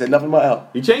shit and said nothing about L.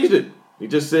 He changed it. He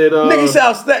just said, Nigga, he said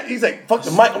I'll snatch. He's like, fuck the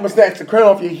mic, I'm gonna snatch the crown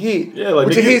off your head. yeah, like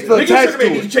with your head still attached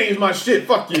to you it. changed my shit.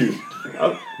 Fuck you.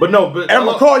 But And I'm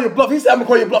gonna call your bluff. He said I'm gonna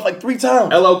call your bluff like 3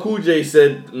 times. LL Cool J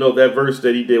said no, that verse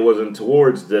that he did wasn't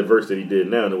towards that verse that he did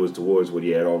now, and it was towards what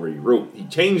he had already wrote. He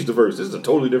changed the verse. This is a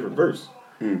totally different verse.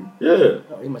 Yeah.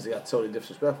 Oh, he must have got totally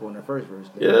disrespectful in that first verse.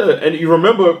 Yeah, and you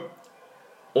remember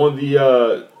on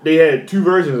the they had 2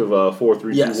 versions of 4,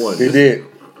 3, 2, 1. They did.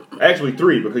 Actually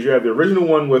 3, because you have the original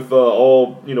one with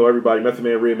all everybody, Method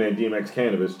Man, Redman, DMX,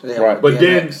 Cannabis. Right. But DMX.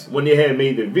 then when they had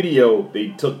made the video, they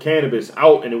took Cannabis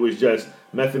out and it was just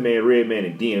Method Man, Redman,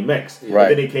 and DMX.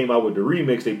 Right. And then they came out with the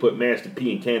remix. They put Master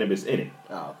P and Cannabis in it.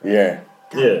 Oh, okay. Yeah.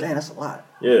 God Yeah. damn, that's a lot.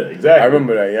 Yeah, exactly. I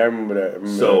remember that. Yeah, I remember that.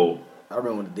 So I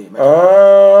remember when the DMX.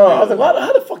 I was like,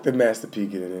 how the fuck did Master P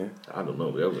get in there? I don't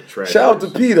know, but that was a trash. Shout out to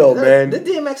P though, man. Did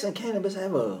DMX and Cannabis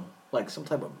have some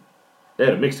type of They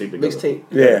had a mixtape together. Mixtape.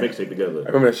 They had a Yeah. mixtape together. I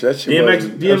remember that shit. That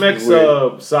shit DMX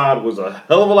was side was a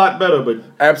hell of a lot better, but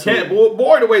Absolutely.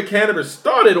 boy, the way Cannabis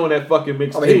started on that fucking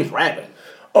mixtape. I mean, he was rapping.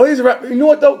 Oh, he's a rap. You know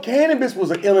what though? Cannabis was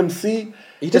an LMC.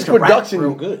 He His just could rap production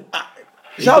real good.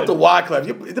 Shout out to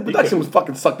Wyclef. The production was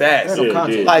fucking sucked ass. No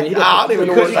content. Like, He I don't even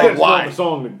know He couldn't why. form a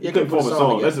song. He He couldn't form a song.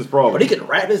 together. That's his problem. But he could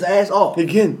rap his ass off.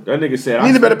 Again, That nigga said,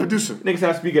 need a better producer. Niggas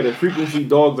have to speak at a frequency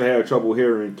dogs that have trouble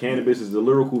hearing. Cannabis is the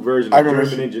lyrical version I of remember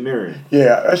German engineering.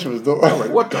 Yeah, that shit was dope. I'm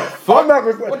like, what the fuck? I'm not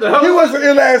gonna, What the hell? He was an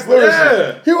ill ass lyricist.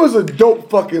 Yeah. He was a dope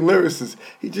fucking lyricist.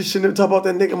 He just shouldn't have talked about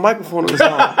that nigga microphone on his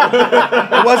song.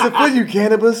 It wasn't for you,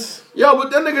 Cannabis. Yo,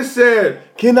 but that nigga said,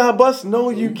 Can I bust? No,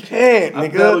 you can't, I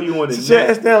nigga. battle you on the Sit your neck.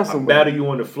 ass down I somewhere. battle you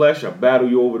on the flesh. I battle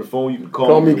you over the phone. You can call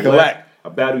Call me collect. collect. I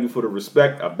battle you for the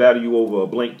respect. I battle you over a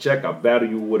blank check. I battle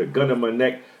you with a gun in my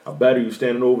neck. I battle you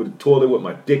standing over the toilet with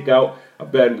my dick out. I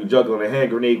battle you juggling a hand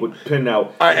grenade with the pin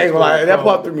out. I ain't gonna lie, that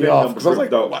part threw me off because I was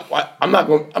like, why? I'm not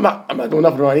doing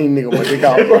nothing around any nigga with my dick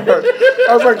out.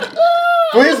 I was like,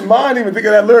 For his mind, even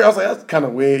thinking that lyric, I was like, that's kind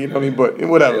of weird, you know what I mean? But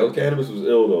whatever. Yo, Cannabis was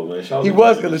ill though, man. Shout out He to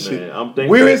was Cannabis, ill as man. shit. I'm thinking.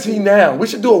 Where is he now? We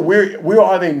should do a where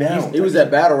are they now? He was at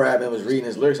battle rap and was reading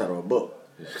his lyrics out of a book.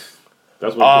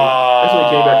 That's when he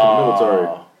came back from the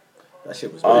military. That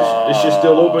shit was This shit's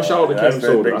still open. Shout out to that's Cannabis that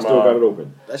Soda. big I still got it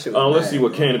open. That shit was Let's mad, see what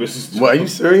bro. Cannabis is doing. What, are you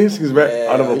serious? He's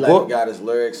out of a he book? Like got his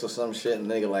lyrics or some shit, and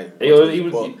nigga like Hey, yo,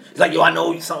 he's like, yo, I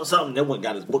know something. Then when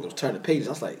got his book, it was turning pages.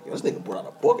 I was like, yo, this nigga brought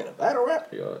out a book in a battle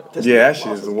rap. Yeah, that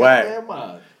shit is whack.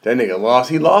 That nigga lost.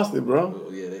 He lost it, bro.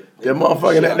 Oh, yeah, That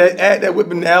motherfucker, that ad that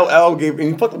whipping Al gave,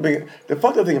 and the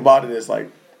fucked up thing about it is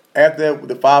like after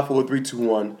the 5, 4, 3, 2,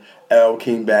 1, L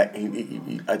came back and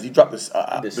he dropped this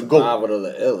the GOAT. Survival of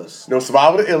the Illest. No,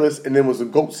 Survival of the Illest, and then was a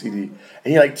GOAT CD. And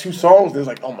he had like 2 songs, and it was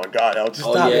like, oh my God, L, just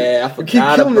stop yeah, it. I You forgot keep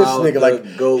killing this about nigga. the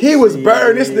Like, GOAT he was CD.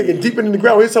 burying this nigga deep into the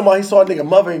ground. He was talking about he saw a nigga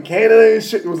mother in Canada and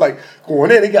shit. It was like going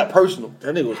in, it got personal.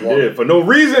 That nigga was walking. Yeah, for no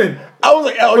reason. I was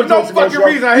like, L, For you no doing too much, fucking yo.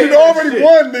 reason, I hate You that already shit.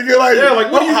 won, nigga. Like, Yeah,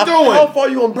 like, what are you doing? How far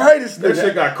you gonna bury this nigga? That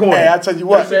shit got corny. Hey, I tell you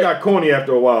what. That shit got corny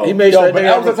after a while. He made Yo, sure but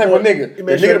that I was the type of nigga. The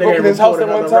nigga that broke in his house at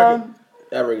one time.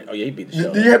 Oh yeah, he beat the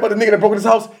shit. Do you hear about the nigga that broke in his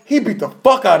house? He beat the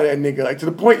fuck out of that nigga. Like to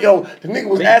the point, yo, the nigga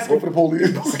was asking for the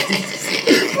police.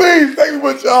 Please, take me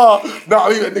with y'all. Nah,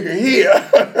 leave that nigga here.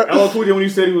 LL Cool J, when he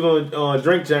said he was on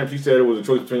Drink Champs, he said it was a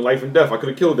choice between life and death. I could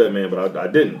have killed that man, but I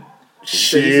didn't.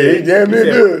 Shit, damn near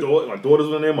good. My daughter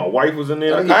was in there, my wife was in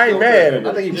there. I ain't mad.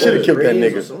 I think he should have killed that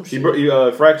nigga.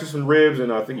 He fractured some ribs,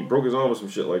 and I think he broke his arm or some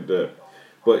shit like that.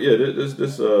 But yeah,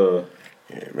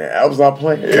 yeah, man, I was not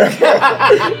playing. and then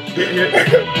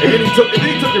he took the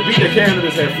beat that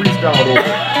Cannabis had freestyled over.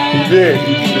 He did.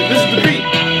 This is the beat.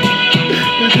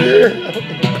 He did.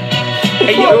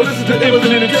 Hey yo, this is the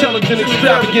infinite, intelligent,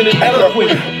 extravagant, and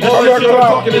eloquent. All that shit I'm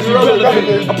talking is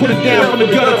irrelevant. I put it down from the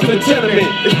gutter to the tenement.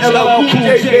 It's LL Cool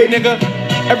J, nigga.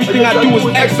 Everything I do is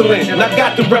excellent, and I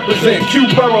got to represent Q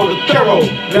Burrow, the thorough.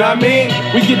 You know what I mean?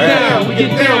 We get down,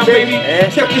 baby.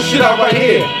 Check this shit out right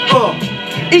here.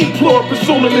 E-Plura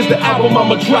Personum is the album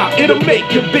I'ma drop. It'll make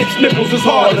your bitch nipples as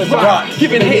hard as rock.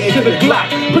 Giving head to the Glock,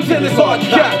 pretend it's hard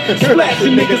cock.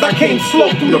 Splashing niggas, I came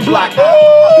slow through the block.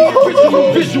 The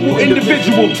original visual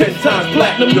individual, 10 times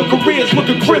platinum. Your career's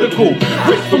looking critical.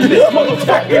 Rich from this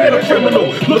motherfucker and a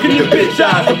criminal. Look in your bitch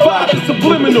eyes, the vibe is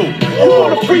subliminal. You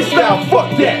wanna freestyle?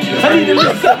 Fuck that. I need at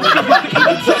least 7 figures to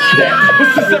even touch that. But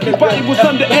since everybody was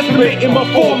underestimating my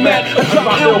format, I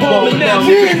dropped album and now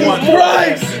niggas want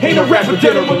Christ. Ain't a rapper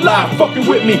dead or alive fucking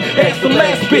with me. Ask the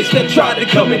last bitch that tried to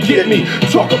come and get me.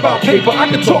 Talk about paper, I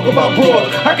can talk about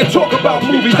broad. I can talk about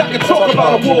movies, I can talk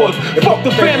about awards. Fuck the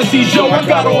fantasies, yo, I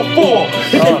got all 4.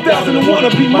 In 2001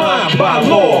 to be mine by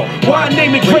law. Why I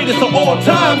name it greatest of all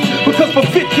time? Because for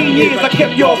 15 years I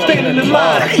kept y'all standing in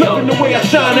line. Loving the way I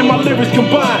shine and my lyrics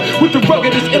combined with the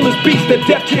ruggedest, illest beats that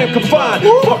death can't confine.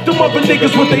 Fuck them other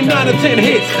niggas with they 9 or 10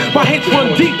 hits. My hits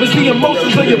run deep as the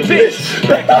emotions of your bitch.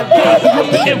 Back in the days I wrote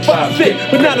the M5 thick,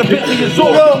 but now the Bentley is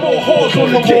on, more whores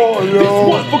on the dick. This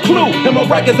one's for Clue, and my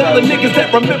right is all the niggas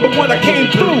that remember when I came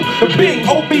through. The big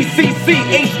OBCC,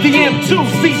 HDM2,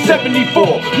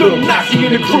 C74, Little Nazi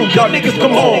in the crew. Y'all niggas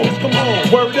come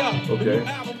home. Word up. Okay.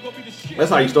 That's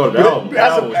how you started the album. The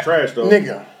album was trash though.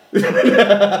 Nigga.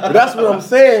 But that's what I'm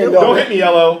saying, though. Don't hit me,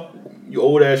 LL. You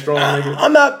old ass strong nigga.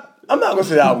 I'm not gonna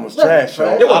say the album was trash,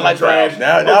 yo. It wasn't trash.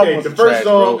 That Okay, was the first trash,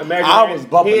 song, bro. Imagine I was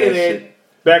bumping that Hitting shit.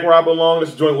 Back Where I Belong.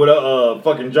 This joint with a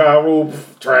fucking Ja Rule.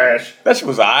 Trash. That shit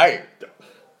was alright.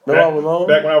 Remember I belong?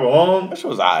 Back When I Belong. That shit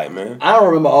was alright, man. I don't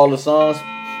remember all the songs.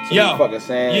 So Yo. you fucking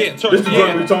saying. Yeah, This is the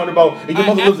joint we were talking about. And your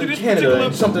mother lives in Canada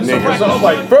and something. I'm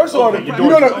like, First of all, okay, you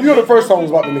know the first song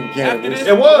was about the nigga Canada.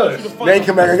 it was. They ain't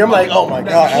come back and I'm like, oh my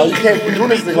god, Al, you can't be doing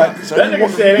this thing like this. That nigga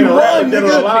said ain't you a rapper won, dead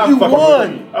or alive. nigga. You fucking won.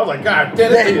 with me. I was like, God damn, Yeah,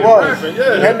 that he nigga was. rapping. Yeah.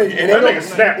 That nigga, and that nigga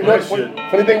snapped you know that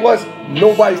shit. Funny thing was,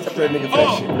 nobody stepped to that nigga for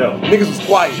that shit. No. Niggas was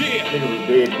quiet. Nigga was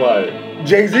dead quiet.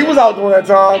 Jay-Z was out during that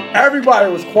time.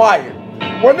 Everybody was quiet.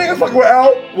 When niggas fucking with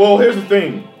Al, Well, here's the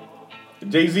thing.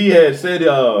 Jay-Z had said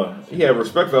he had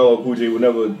respect for LL Cool J, would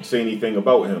never say anything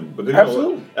about him. Because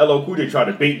Absolutely. LL Cool J tried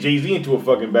to bait Jay-Z into a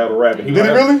fucking battle rap. And Did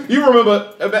he really? You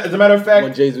remember, as a matter of fact,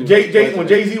 When Jay-Z was when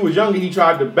Jay-Z was younger, he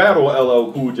tried to battle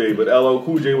LL Cool J, but LL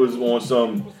Cool J was on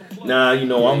some, nah, you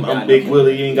know, I'm Big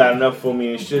Willie, you ain't got enough for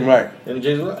me and shit. Right. And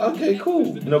Jay-Z was like, okay,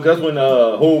 cool. You know, because that's when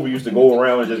Hov used to go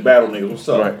around and just battle niggas. What's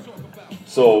up? Right.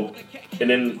 So, and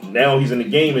then now he's in the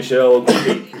game and shit. LL Cool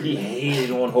J, he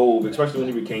hated on Hov, especially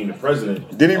when he became the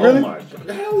president. Did he really? Oh my God.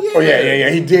 Hell yeah. Oh yeah,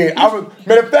 he did.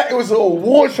 Matter of fact, it was an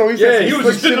award show. He said He some was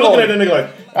just slick sitting shit looking on at that it.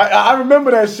 nigga like, I remember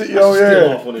that shit, yo. still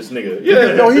Yeah. off on this nigga.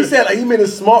 Yeah. No, he said like he made a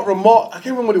smart remark. I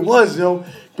can't remember what it was, yo.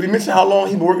 But he mentioned how long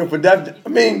he been working for Def. I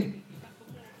mean,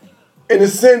 in a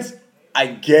sense, I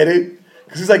get it.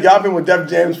 Cause he's like, y'all been with Def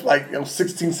Jam for like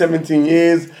 16, 17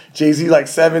 years. Jay-Z like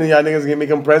 7, and y'all niggas gonna make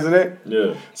him president.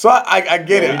 Yeah. So I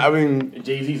get it. I mean,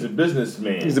 Jay-Z's a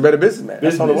businessman. He's a better businessman.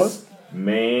 That's all it was.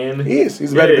 Man. He is.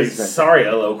 He's a better businessman. Sorry,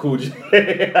 LL Cool J.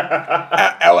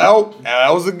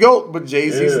 LL's a goat, but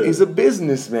Jay-Z's he's a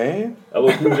businessman.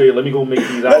 LL Cool J, let me go make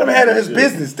these Let him handle his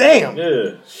business. Damn.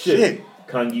 Yeah. Shit.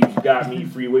 Kanye's Got Me,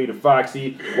 Freeway to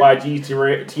Foxy,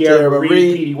 YG, Tierra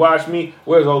Marie, Petey Watch Me.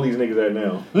 Where's all these niggas at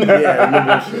now?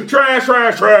 Yeah, trash.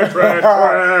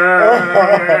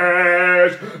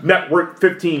 Network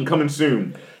 15 coming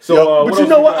soon. So, but you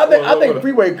know what? I think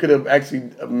Freeway could have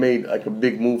actually made like a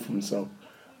big move for himself.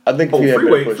 I think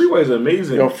Freeway's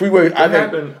amazing. Yo, Freeway. I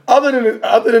think other than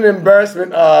the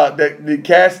embarrassment that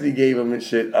Cassidy gave him and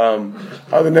shit.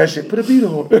 Other than that shit, put a beat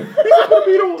on.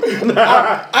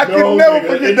 I can never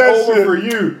forget that shit. For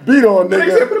you. Beat on,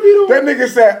 nigga. That nigga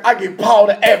said I get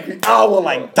powder every hour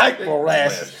like diaper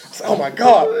rashes. Oh my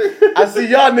god. I see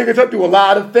y'all niggas. I do a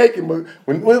lot of faking, but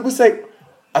when we say.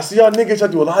 I see y'all niggas, I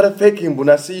do a lot of faking. When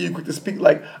I see you quick to speak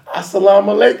like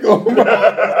Assalamu alaikum.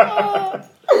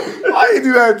 Why you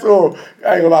do that to him?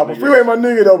 I ain't gonna lie, but Freeway my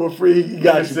nigga though, but Free, he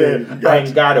got you. Said, I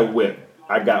ain't got a whip.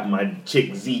 I got my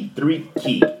chick Z3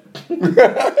 key.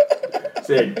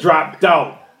 Said dropped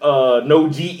out. No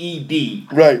GED.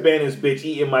 Right. Spanish bitch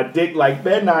eating my dick like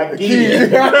Ben Nagui.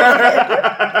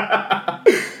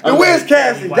 And where's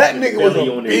Cassidy? That nigga was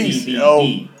a beast,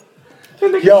 yo.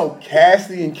 Yo,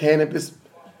 Cassidy and Cannabis.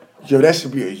 Yo, that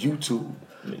should be a YouTube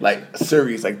like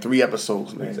series, like 3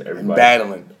 episodes, man. And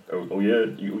battling. Oh yeah,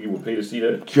 you would pay to see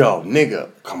that? Yo,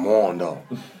 nigga, come on though.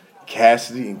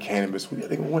 Cassidy and Cannabis, who do you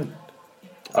think will win?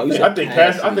 I think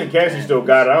Cassidy still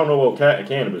got it. I don't know about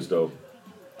Cannabis though.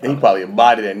 He probably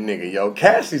embodied that nigga, yo.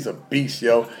 Cassidy's a beast,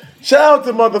 yo. Shout out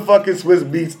to motherfucking Swiss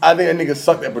Beats. I think that nigga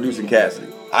sucked at producing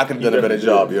Cassidy. I could have done a better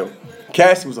job, yo.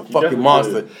 Cassidy was a fucking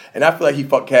monster, and I feel like he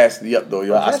fucked Cassidy up though,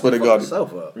 yo. I swear to God.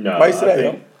 No, why you say that,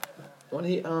 yo? When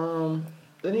he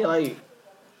then he like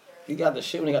he got the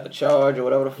shit when he got the charge or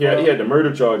whatever the fuck. Yeah, he had the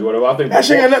murder charge or whatever. I think that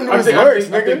shit had nothing to do with his lyrics,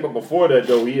 nigga. But before that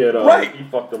though, he had he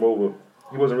fucked him over.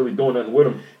 He wasn't really doing nothing with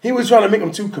him. He was trying to make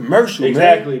him too commercial,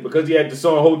 exactly, man. Because he had the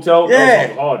song Hotel. Yeah, that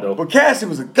was hard though. But Cassidy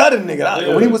was a gutter nigga.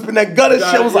 Yeah. When he was in that gutter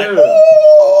shit, I was like, ooh,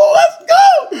 let's go.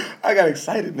 I got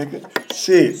excited, nigga.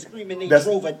 Shit. Screaming they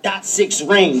drove a .6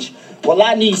 range. Well,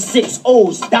 I need 6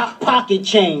 O's, dot pocket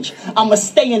change. I'ma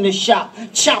stay in the shop,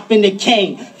 chopping the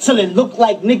cane, till it look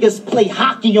like niggas play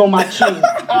hockey on my chain.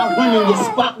 I run in your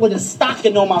spot with a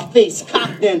stocking on my face,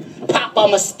 cocked in, pop by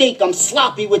mistake, I'm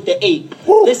sloppy with the 8.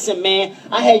 Woo. Listen, man,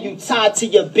 I had you tied to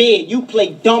your bed. You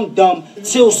play dumb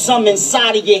till some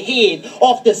inside of your head,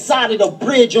 off the side of the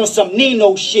bridge on some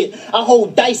Nino shit. I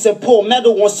hold dice and pull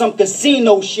metal on some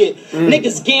casino shit.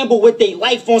 Niggas gamble with their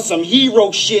life on some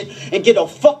hero shit and get a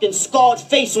fucking scarred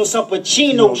face on some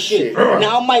Pacino shit.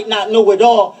 Now I might not know it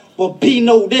all, but B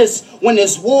know this. When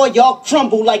there's war, y'all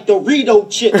crumble like Dorito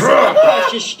chips. I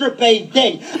pass your strip every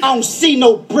day. I don't see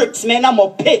no bricks, man. I'm a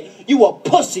pit. You a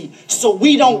pussy, so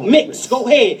we don't mix. Go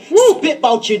ahead, spit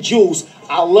out your jewels.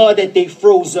 I love that they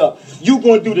froze up. You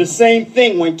gonna do the same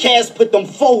thing when Cass put them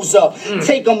foes up.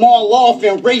 Take them all off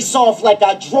and race off like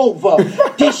I drove up.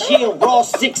 This year, raw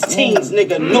 16s,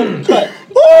 nigga, no cut.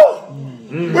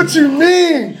 What you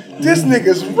mean? This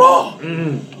nigga's raw.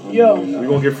 Yo, we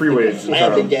gonna get Freeway.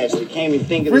 Flabbergasted. Can't even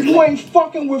think of it. You ain't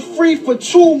fucking with Free for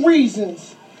 2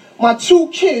 reasons. My 2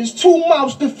 kids, 2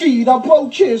 mouths to feed. I blow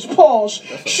kids, pause.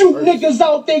 Shoot niggas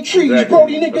out they trees. Exactly.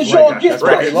 Brody niggas, y'all get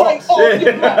right off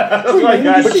your back.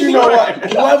 But you know what?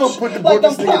 Whoever put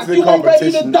this nigga to the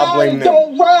competition, I blame them.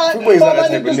 Don't ride. Freeway's not that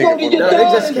type of nigga. They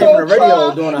just came from the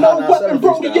radio doing a no weapon,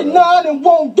 Brody, you nod and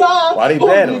won't die. Why they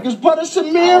bad niggas, brother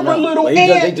Samir, a little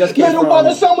ant. Little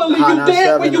brother, I'ma leave you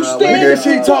dead when you stand. Nigga,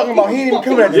 she talking about, he ain't even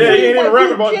coming at you. Yeah, he ain't even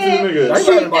rapping about 2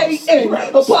 niggas. C-A-N,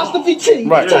 apostrophe T.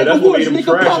 Right, yeah, that's what made him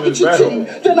trash in his battle.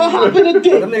 Then I hop in the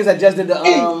dick. Them niggas that just did the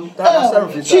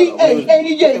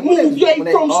G-A-88, move yay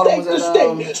from state to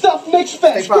state. Stuff mixed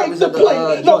fat, scrape the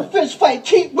plate. No fish fight,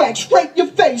 keep wax, scrape your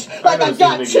face. Like I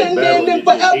got 10 men and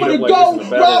forever to go.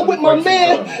 Ride with my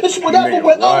man, it's whatever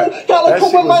with on.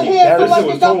 Calico in my hand, feel like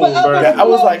it got forever. I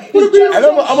was like, and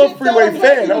I'm a Freeway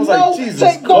fan. I was like,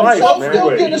 Jesus Christ, man. Still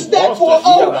get a stack for a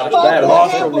O.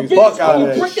 Fuck out of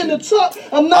that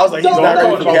shit. I'm not I was like, he's not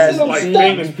ready for Cassidy. Like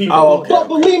famous people. But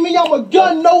believe believe me, I'm a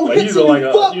gun, no Like, hits he's in like you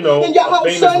a, fuck you know, in your a house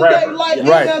famous Sunday rapper. like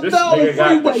Right. This NFL nigga and got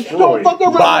freeway. destroyed. Don't fuck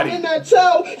around Body. in that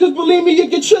cell, cause believe me, you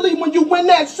get chilly when you win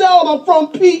that cell. I'm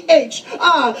from PHILLY.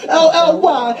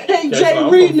 Hey, That's Jay why I'm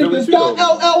Reed from Philly niggas too, got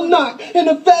though. LL knock. And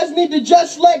the feds need to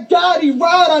just let Gotti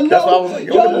ride. I That's why I know was like,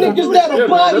 yo, young nigga, niggas that'll yeah,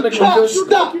 buy man, the that nigga cop. from Philly, what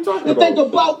the fuck Stop you talking and think about?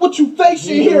 about what you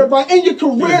facing here, right? In your He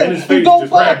was in career. his You face go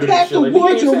just buy a rapping and pack shit, of like, he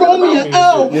woods ain't and saying roll me about an me and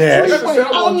L. shit. Yeah. Freeway,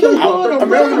 I'm the one I mean, don't get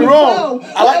me around wrong. the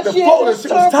I like the flow. The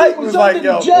shit was tight. It was like,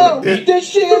 yo.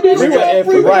 this year, this Freeway- year,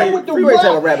 freeway right. with the Freeway type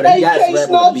of rock, rapper that he got to AK rap on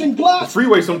snubs the and beat. The glocks.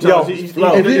 freeway sometimes Yo, he's if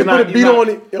he didn't put a beat on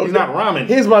it, yo, he's not rhyming.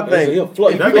 Here's my thing. He'll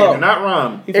flow. That nigga not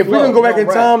rhyme. If we can go back in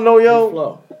time, though, yo,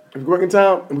 Flow. if we go back in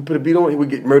time and we put a beat on it, he would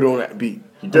get murdered on that beat.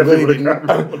 I'm glad definitely he would've didn't-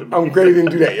 got murdered on the I'm glad he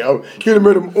didn't do that, yo. He would have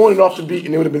murdered him on and off the beat,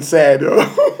 and it would have been sad, yo.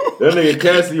 That nigga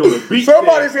Cassidy on the beat.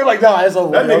 Somebody said like, nah, it's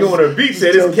over. That yo. nigga on the beat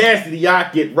said, "This Cassidy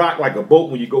yacht get rocked like a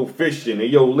boat when you go fishing." And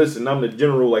yo, listen, I'm the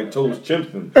general like Toast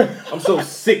Chimpson. I'm so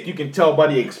sick you can tell by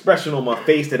the expression on my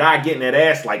face that I get in that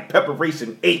ass like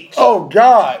Preparation H. Oh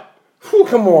God. Whew,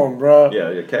 come on, bro. Yeah,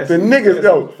 The Cassidy. niggas, Cassidy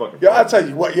yo, was a fucking I tell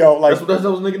you what, yo, like, that's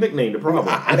those nigga nickname. The problem.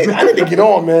 I need to get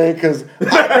on, man, because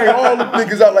I bring all the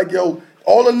niggas out, like, yo,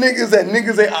 all the niggas that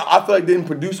I feel like didn't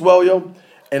produce well, yo.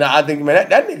 And I think, man,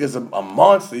 that nigga's a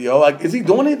monster, yo. Like, is he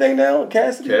doing anything now,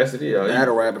 Cassidy? Cassidy, yeah,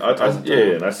 Battle rapper from time to yeah,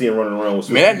 time. and I see him running around with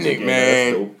Man, that Swiss Beats nigga, again.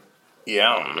 man. That's dope.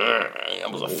 Yeah, I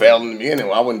was a fail in the beginning.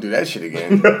 Well, I wouldn't do that shit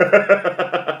again.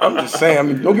 I'm just saying. I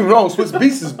mean, don't get me wrong. Swiss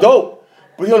Beats is dope,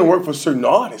 but he only work for certain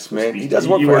artists, man. He doesn't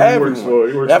work for everyone.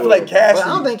 He works And I feel like But Cassidy. I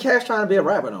don't think Cash trying to be a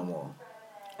rapper no more.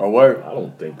 Oh, word. I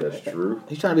don't think that's true.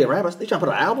 He's trying to be a rapper. They trying to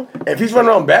put an album. If he's running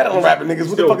around battling rapping niggas,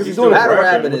 what the fuck is he doing? Battle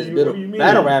rapping. rapping is What do you mean?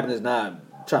 battle rapping is not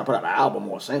trying to put out an album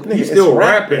or a single. He's It's still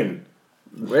rapping.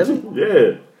 rapping. Really?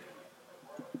 Yeah.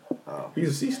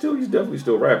 He's definitely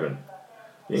still rapping.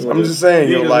 I'm just saying,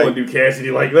 he yo, ain't like, want to do Cassidy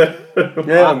like that.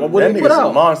 yeah, what that did he nigga's put a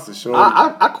out? monster, sure.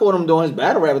 I caught him doing his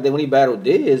battle rap thing when he battled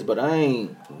Diz, but I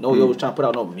ain't know he was trying to put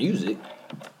out no music.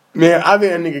 Man, I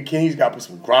think that nigga King, he's got to put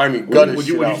some grimy gutter Would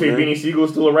shit you out, say man. Beanie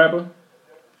Siegel's still a rapper?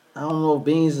 I don't know if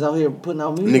Beans is out here putting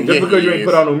out music. Nigga, Just yeah, because you he ain't is.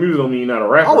 put out no music don't mean you're not a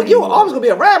rapper. Oh, you anymore. always gonna be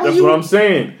a rapper. That's you, what I'm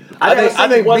saying. I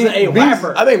think wasn't a Beans-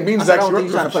 rapper. I think Beans I don't actually think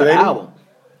he's trying to rapping put an shit, album.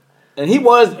 And he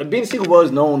was Beanie Siegel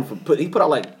was known for he put out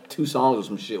like 2 songs or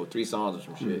some shit, or 3 songs or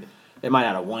some shit. It might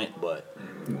not have went, but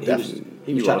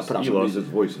he was trying to put out He some lost music. his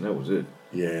voice and that was it.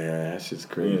 Yeah, that shit's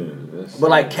crazy. But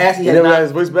like Cassie He had never not. got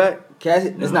his voice back? Cassie,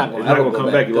 it's not It's going not gonna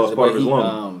come back. He lost part of his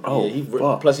lung. Oh, yeah,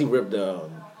 fuck. plus he ripped the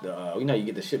you know you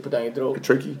get the shit put down your throat.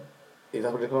 Tricky? Is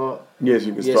that what they call it? Yes,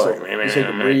 you can Yeah, start. so you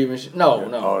can breathe and shit. No,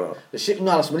 no. Oh, no. The shit, you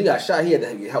know, when he got shot, he had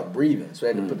to help breathing, so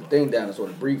he had to put the thing down and sort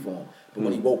of breathe for him. But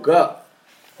when he woke up,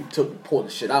 he pulled the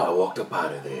shit out. I walked up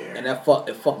out of there. And that fucked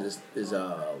his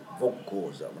vocal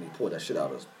cords up when he pulled that shit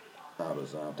out of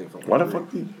his thing from. Why the fuck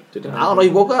did I don't know. He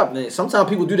woke up. Man. Sometimes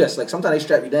people do that. Like sometimes they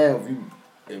strap you down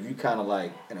if you kind of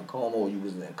like in a coma or you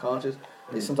was unconscious.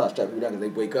 They sometimes strap you down because they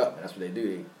wake up. And that's what they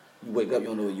do. You wake up, you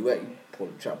don't know where you at. You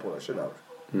try to pull that shit out.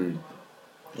 And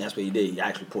that's what he did. He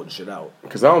actually pulled the shit out.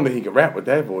 Because I don't think he can rap with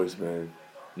that voice, man.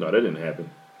 No, that didn't happen.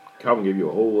 Calvin gave you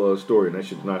a whole story, and that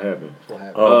shit did not happen. What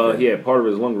happened? Okay. He had part of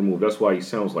his lung removed. That's why he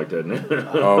sounds like that now.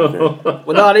 Okay.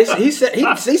 Well, no, he said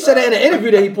in an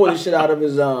interview that he pulled the shit out of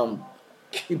his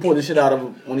He pulled the shit out of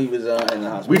him when he was in the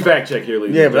hospital. We fact check here,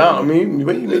 ladies. Yeah, but I mean,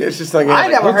 it's just like I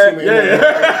ain't never heard. Yeah.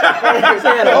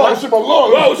 Oh shit, my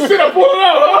lung. Oh shit, I pulled it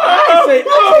out. I say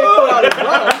pull out his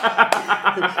lung.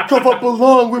 Come up a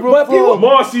lung. We were But people,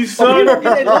 Marcy's but son. people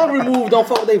get their lung removed. Don't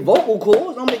fuck with their vocal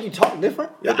cords. Don't make you talk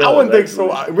different. Yeah, I wouldn't think so.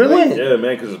 Really? Yeah,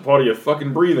 man, because it's part of your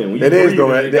fucking breathing. When you It is, breathe,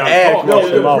 though, you the gotta air talk. comes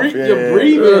Yeah. from out. Your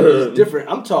breathing is different.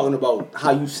 I'm talking about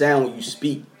how you sound when you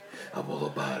speak. I'm all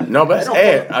about it. No, but that's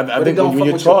air. I think when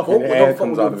you're talking, the air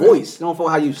comes out of your it. voice. Don't fuck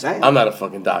how you sound. I'm not a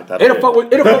fucking doctor. It'll fuck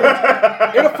with you.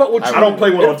 I don't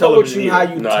play one on television How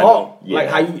either. you No, I talk, don't. like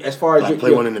how you, as far as I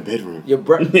play one in the bedroom. your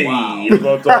breath. Wow. That's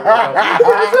what I'm talking about.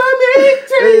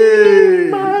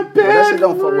 But that shit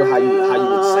don't fuck with how you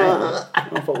would sound.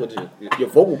 Don't fuck with your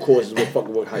vocal cords is what fuck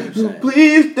with how you sound.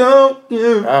 Please don't.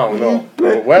 I don't know.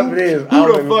 But whatever it is, I Who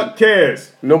don't the fuck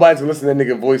cares? Nobody's listening to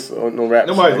that nigga voice on no rap.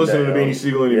 Nobody's like listening that, to yo. Beanie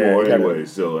Siegel anymore Yeah, anyway.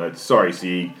 So sorry,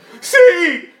 C.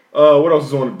 C. What else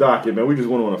is on the docket, man? We just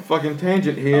went on a fucking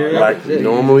tangent here. Like we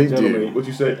normally Gentlemen, do. what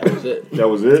you said? That was it. That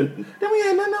was it? Then we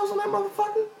had nothing else on that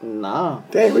motherfucker? Nah.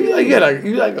 Damn,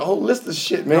 you like a whole list of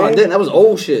shit, man. No, I didn't. That was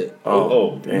old shit.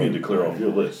 Oh, you need to clear off your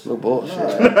list. No bullshit.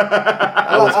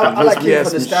 I like we had it for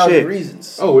some nostalgic shit.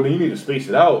 reasons. Oh, well, then you need to space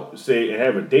it out, say, and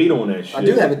have a date on that shit. I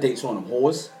do have a dates on them,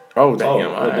 whores. Oh damn!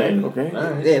 Oh, all right, damn. okay.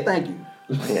 All right. Yeah, thank you.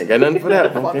 I ain't got nothing for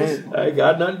that. Okay. I ain't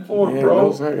got nothing for it, Yeah, bro.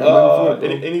 no, sir, I got nothing for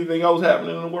it, bro. Anything else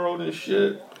happening in the world and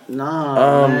shit?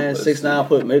 Nah, man. 6ix9ine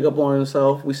put makeup on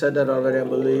himself. We said that already, I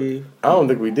believe. I don't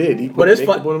think we did. He put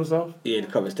makeup on himself? Yeah, to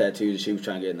cover his tattoos. She was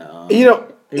trying to get in the, you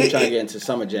know, he was trying to get into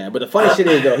Summer Jam. But the funny shit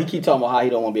is, though, he keep talking about how he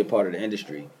don't want to be a part of the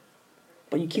industry.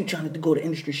 But you keep trying to go to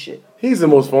industry shit. He's the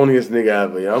most phoniest nigga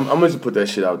ever, yo. I'm gonna just put that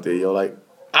shit out there, yo. Like,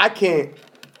 I can't,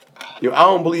 yo, I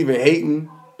don't believe in hating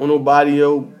on nobody,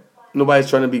 yo. Nobody's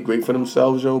trying to be great for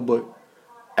themselves, yo. But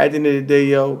at the end of the day,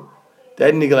 yo,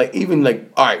 that nigga, like, even like,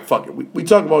 all right, fuck it. We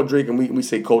talk about Drake and we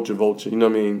say culture vulture, you know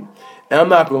what I mean? And I'm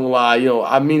not gonna lie, you know,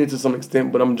 I mean it to some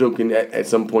extent, but I'm joking at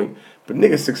some point. But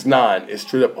nigga 6ix9ine is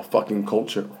straight up a fucking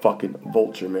culture fucking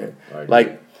vulture, man.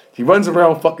 Like, he runs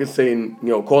around fucking saying, you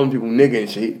know, calling people nigga and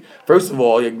shit. First of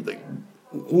all, like,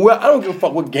 I don't give a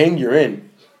fuck what gang you're in.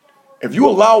 If you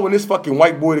allowing this fucking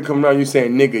white boy to come around you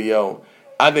saying nigga, yo,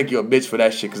 I think you're a bitch for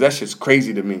that shit, because that shit's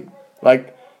crazy to me.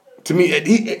 Like, to me,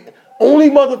 only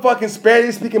motherfucking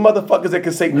Spanish-speaking motherfuckers that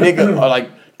can say nigga are like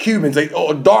Cubans, like,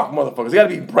 or dark motherfuckers. They gotta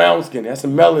be brown skinned, have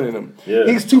some melanin in them. Yeah.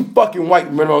 He's too fucking white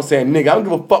running around saying nigga. I don't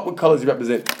give a fuck what colors he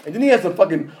represent. And then he has a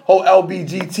fucking whole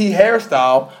LBGT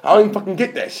hairstyle. I don't even fucking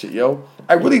get that shit, yo.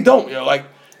 I really don't, yo. Like,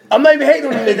 I'm not even hating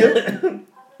on the nigga.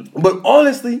 But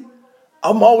honestly,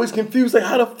 I'm always confused. Like,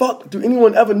 how the fuck do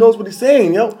anyone ever knows what he's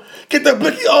saying, yo? Get that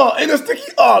blicky ain't a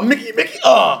sticky Mickey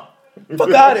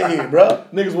Fuck out of here, bro.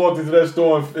 Niggas walked into that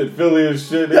store in Philly and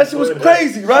shit. That shit was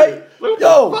crazy, right? What the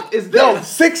fuck is that? Yo,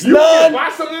 6ix9ine. You can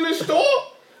buy something in this store?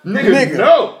 Nigga,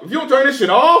 no. If you don't turn this shit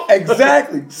off.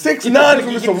 Exactly. 6ix9ine is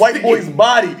gonna be some white boy's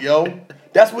body, yo.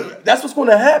 That's what's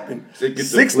gonna happen.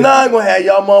 6ix9ine gonna have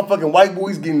y'all motherfucking white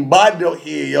boys getting bodied out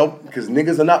here, yo, because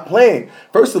niggas are not playing.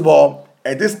 First of all,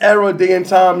 at this era, day and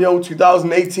time, yo,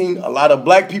 2018, a lot of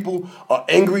black people are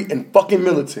angry and fucking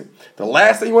militant. The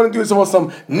last thing you want to do is want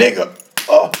some nigga,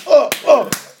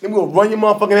 then we'll run your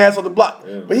motherfucking ass off the block.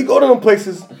 Yeah. But he go to them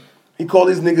places, he call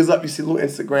these niggas up, you see little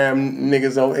Instagram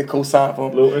niggas on, and co-sign for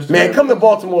him. Man, come to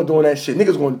Baltimore doing that shit.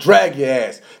 Niggas gonna drag your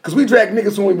ass. Because we drag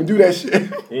niggas who don't even do that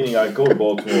shit. He ain't gotta go to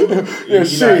Baltimore. Yeah,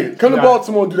 shit. Come to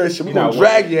Baltimore and do that shit. We gonna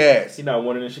drag your ass. He not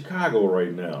wanted in Chicago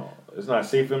right now. It's not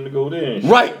safe for him to go there.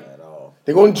 Right.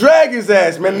 They gonna drag his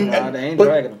ass, man. Nah, they ain't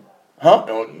dragging him. Huh?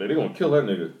 They gonna kill that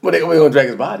nigga. But they gonna drag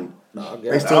his body. No, I think they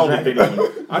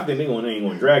ain't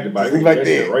gonna drag the body. Leave right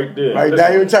there. Right there. Right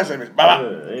down here and touch that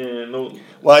bitch.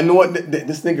 Well, I know what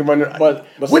this nigga running. But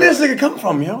where did this nigga come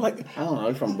from, yo? Like, I don't know.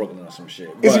 He's from Brooklyn or some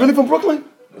shit. Is he really from Brooklyn?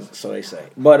 So they say.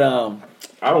 But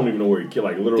I don't even know where he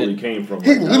literally came from.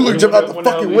 He literally jumped out the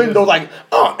fucking window like,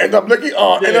 end up looking,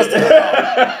 and that's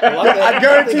I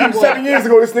guarantee you 7 years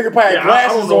ago this nigga probably had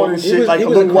glasses on and shit, like a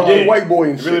little white boy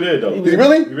and shit. He really did, though. Did he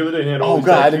really? He really did. Oh,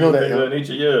 God, I didn't know that.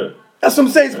 Yeah. That's what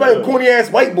I'm saying. He's probably a corny ass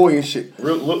white boy and shit.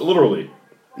 Literally.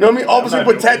 You know what I mean? Obviously, you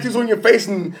put tattoos on your face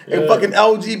and fucking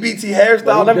LGBT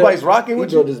hairstyle, and everybody's rocking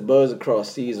with you. He built his buzz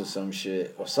across seas or some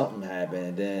shit, or something happened,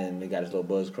 and then they got his little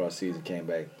buzz across seas and came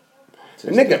back.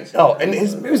 Nigga, and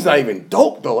his music's not even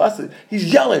dope though.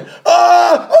 He's yelling,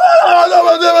 what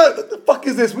the fuck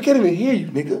is this? We can't even hear you,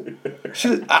 nigga.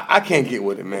 Shit, I can't get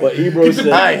with it, man. But Ebro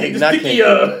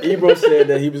said, Ebro said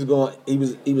that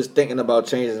he was thinking about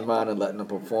changing his mind and letting him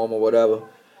perform or whatever,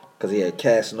 because he had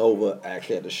Casanova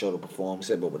actually at the show to perform. He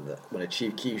said, but when the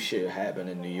Chief Keef shit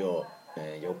happened in New York,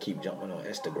 and you'll keep jumping on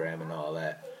Instagram and all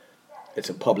that, it's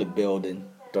a public building.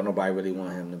 Don't nobody really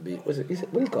want him to be. What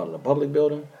do you call it? A public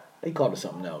building? He called it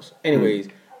something else. Anyways,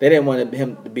 they didn't want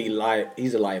him to be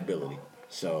he's a liability.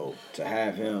 So to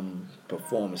have him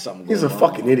perform is something. He's a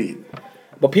fucking idiot.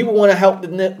 But people want to help the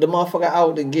motherfucker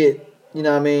out to get, you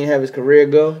know what I mean, have his career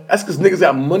go. That's because niggas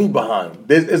got money behind him.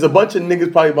 There's a bunch of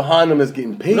niggas probably behind him that's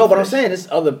getting paid. No, but I'm saying there's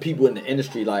other people in the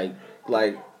industry like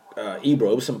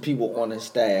Ebro. Some people on his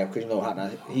staff, because you know how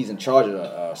he's in charge of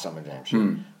the Summer Jam shit,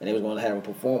 and they was going to have him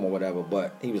perform or whatever.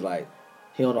 But he was like,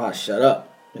 he don't know how to shut up.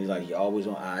 He's like, he always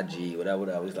on IG,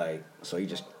 whatever. He's like, so he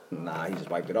just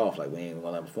wiped it off. Like, we ain't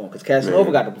gonna let him perform. Because Casanova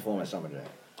got to perform at Summer Jam.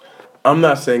 I'm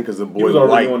not saying because the boy was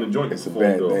already white, on the joint. it's a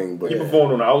bad thing. But he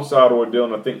performed on the outside ordeal,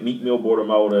 and I think Meek Mill brought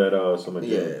him out at Summer Jam.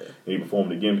 Yeah. And he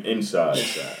performed again inside.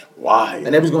 Why?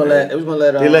 And they was gonna let.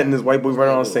 They letting this white boy run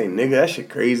around saying, "Nigga, that shit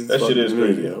crazy." That shit is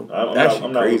crazy. Yo.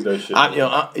 I'm not with that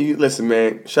shit. Listen,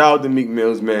 man. Shout out to Meek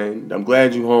Mills, man. I'm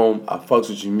glad you home. I fucks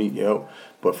with you, Meek, yo.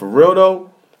 But for real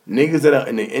though, niggas that are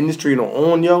in the industry and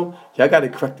on, yo, y'all gotta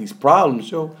correct these problems,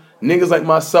 yo. Niggas like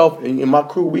myself and my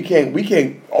crew, we can't.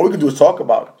 All we can do is talk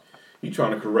about it. He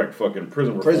trying to correct fucking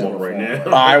prison reform right now.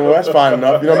 All right, well, that's fine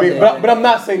enough. You know what I mean? But I'm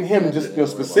not saying him just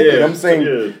specifically. I'm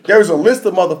saying there's a list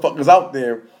of motherfuckers out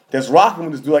there that's rocking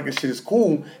with this dude like this shit is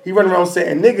cool. He run around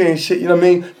saying nigga and shit, you know what I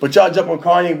mean? But y'all jump on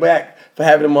Kanye back for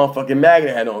having a motherfucking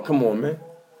magnet hat on. Come on, man.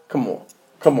 Come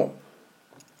on.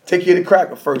 Take care of the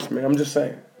cracker first, man. I'm just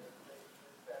saying.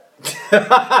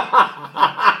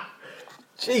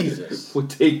 Jesus. We'll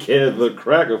take care of the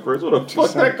cracker first. What the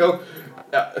fuck that go?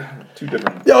 Too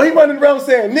different. Yo, he running around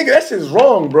saying, nigga, that shit's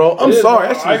wrong, bro. I'm sorry.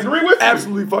 That I shit's agree with you.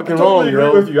 absolutely fucking totally wrong, agree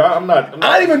bro. with you. I'm not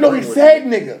I didn't even know he said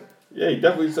nigga. Yeah, he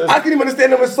definitely says. I couldn't even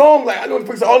understand him in song. Like I know the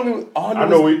fix all I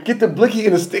know is get the blicky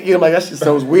and the sticky. I'm like that shit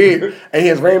sounds weird. And he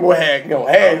has rainbow hat,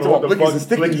 hair. He's talking blickies and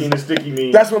stickies. Blicky and the sticky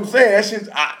mean. That's what I'm saying. That shit's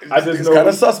it's kind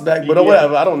of suspect, but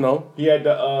whatever. I don't know. He had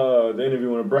the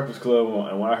interview on the Breakfast Club,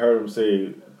 and when I heard him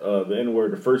say the N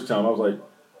word the first time, I was like,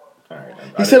 all right.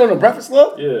 He said on the Breakfast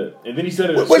Club? Yeah, and then he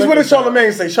said it. What did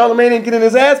Charlamagne say? Charlamagne didn't get in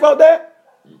his ass about that?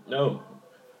 No,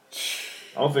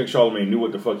 I don't think Charlamagne knew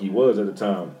what the fuck he was at the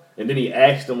time. And then he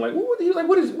asked him like, he was like,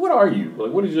 what are you?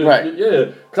 Like, what is your yeah?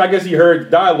 Because I guess he heard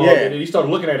dialogue and then he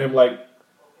started looking at him like,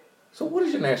 so what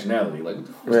is your nationality? Like,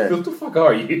 what the fuck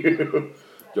are you?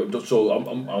 So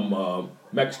I'm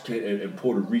Mexican and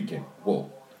Puerto Rican.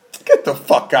 Whoa, get the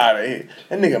fuck out of here!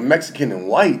 That nigga Mexican and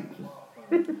white,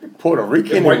 Puerto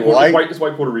Rican and white. It's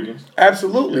white Puerto Ricans.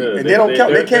 Absolutely, and they don't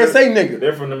count. They can't say nigga.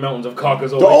 They're from the mountains of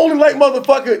Caucasus. The only light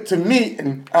motherfucker to me,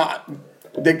 and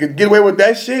they could get away with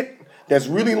that shit. That's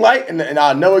really light, and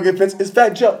I'll never get offense. It's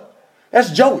Fat Joe.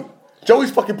 That's Joey. Joey's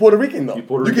fucking Puerto Rican though.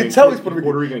 You can tell he's Puerto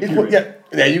Rican. Yeah,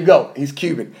 there you go. He's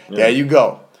Cuban. Yeah. There you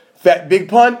go. Fat Big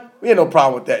Pun. We ain't no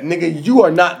problem with that, nigga. You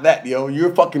are not that, yo.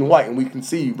 You're fucking white, and we can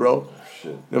see you, bro. Shit.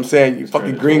 You know what I'm saying? You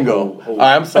fucking gringo. All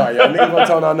right, I'm sorry, y'all. Niggas want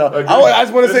to tell no. I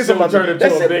just want to say something about that.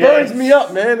 That shit burns me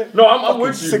up, man. No, I'm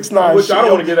with you. 6'9". I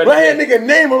don't want to get that. When I hear a nigga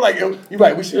name, I'm like, yo, you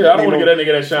right. We should. Yeah, I don't want to get that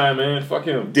nigga that shine, man. Fuck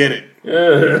him. Did it.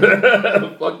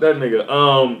 Yeah, fuck that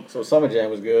nigga. So Summer Jam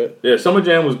was good. Yeah, Summer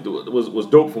Jam was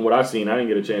dope from what I seen. I didn't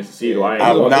get a chance to see it. Or I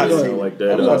ain't not seen like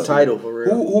that. It was on Tidal for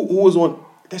real. Who was on?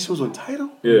 That shit was on Tidal?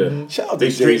 Yeah. Mm-hmm. Shout out to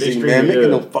Jay-Z, man. Making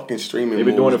no fucking streaming. They've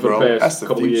been doing it for the past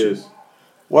couple years.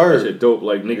 Word. That shit dope.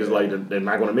 Like niggas like they're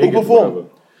not gonna make it. Who performed?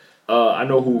 I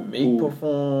know who. Meek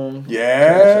performed.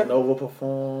 Yeah. Nova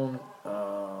performed.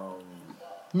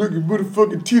 Nigga, put a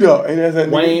fucking teeth out. Ain't that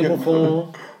Wayne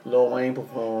performed. Lil Wayne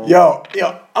performed. Yo,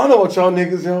 I don't know what y'all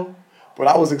niggas, yo, but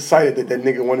I was excited that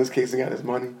nigga won his case and got his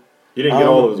money. He didn't get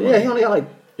all of his money. Yeah, he only got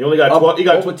He only got 12. He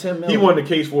got over 10 million. He won the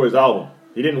case for his album.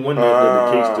 He didn't win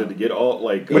the case to get all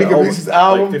like. When he released his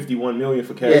album, like 51 million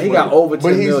for cash. Yeah, he got over 10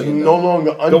 million. But he's no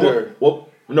longer under.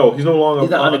 No, he's no longer.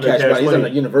 He's not under cash money. He's under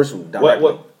Universal.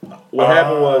 What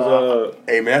happened was?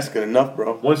 Hey man, that's good enough,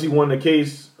 bro. Once he won the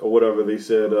case or whatever, they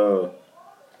said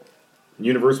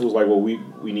Universal was like, well, we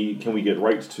need. Can we get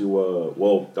rights to?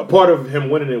 Well, a part of him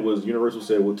winning it was Universal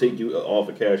said, we'll take you off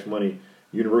of cash money.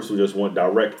 Universal just want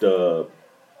direct,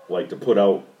 like to put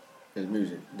out. His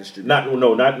music distributed.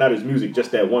 Not his music,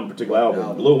 just that one particular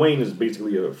album. Lil Wayne is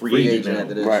basically a free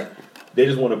agent now. Right. They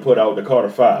just want to put out the Carter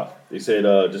 5. They said,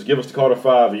 just give us the Carter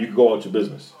 5 and you can go out your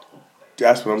business.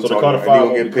 That's what I'm talking So about. the Carter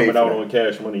 5 won't be coming out on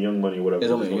Cash Money, Young Money, whatever.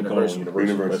 It's only Universal.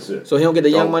 That's it. So he don't get the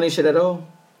Young Money shit at all?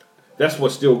 That's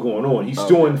what's still going on. He's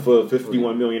suing for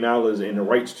 $51 million and the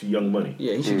rights to Young Money.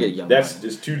 Yeah, he should get Young Money. That's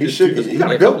just two. He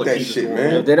built that shit,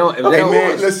 man. If they don't,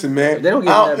 listen, man. If they don't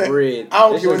get that bread, I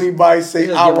don't care what anybody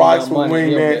say. I rise with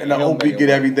Wayne, man, and I hope he get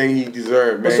everything he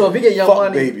deserves, man. So if he get Young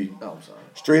Money, baby. Oh, I'm sorry.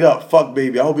 Straight up, fuck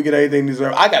baby. I hope he get everything he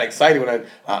deserves. I got excited when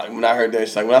I heard that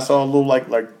shit. Like when I saw a little like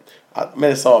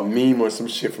I saw a meme or some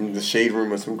shit from the Shade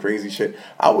Room or some crazy shit.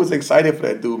 I was excited for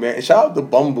that dude, man. And shout out to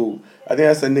Bumble. I think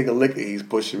that's that nigga liquor he's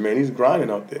pushing, man. He's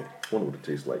grinding out there. I wonder what it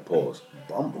tastes like. Pause.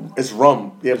 Bumble. It's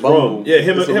rum. Yeah, it's Bumble. Rum. Yeah,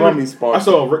 him. I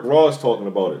saw Rick Ross talking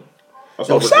about it.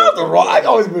 Yo, shout out to Ross. I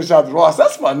always been shout out to Ross.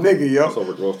 That's my nigga, yo. I saw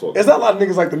Rick Ross talking. There's not a lot of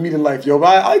niggas like to meet in life, yo.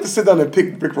 But I like to sit down and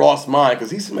pick Rick Ross' mind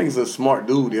because he's a smart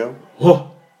dude, yo.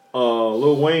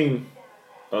 Lil Wayne.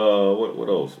 What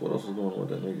else? What else is going on with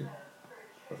that nigga?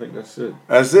 I think that's it.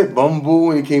 That's it.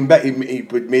 Bumble, and he came back. He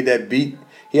made that beat.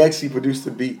 He actually produced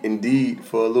the beat, Indeed,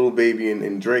 for Lil Baby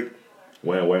and Drake.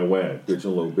 Wham, wham, wham. Bitch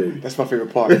and Lil Baby. That's my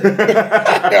favorite part.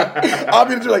 I'll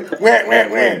be like, wham,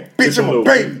 wham, wham. Bitch and Lil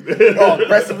Baby. All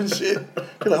aggressive and shit.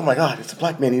 You're like, oh my God, it's a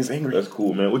black man. He's angry. That's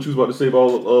cool, man. What you was about to say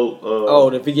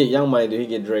about... if he get Young Money, do he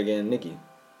get Drake and Nicki?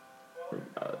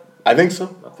 I think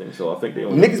so. I think they.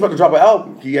 Nicki's about to drop an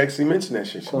album. He actually mentioned that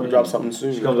shit. She's gonna drop something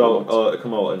soon. She comes out. It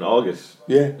come out in August.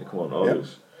 Yeah, it come out in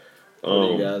August.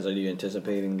 Are you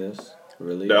anticipating this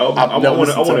release? I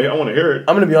want to hear it.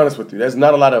 I'm gonna be honest with you. There's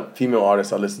not a lot of female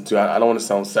artists I listen to. I don't want to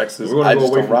sound sexist. We're gonna go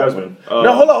away from Desmond.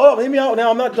 No, hold on. Hear me out now.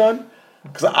 I'm not done.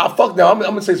 Cause I fuck now. I'm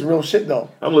gonna say some real shit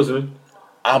though. I'm listening.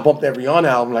 I bumped that Rihanna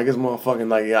album like it's motherfucking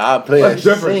like I play That's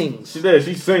that different.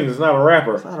 She sings. It's not a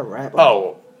rapper. It's not a rapper.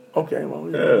 Oh, okay. Well,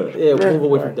 yeah. Move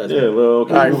away from that. Yeah, well,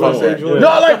 okay. All right, fuck that. No,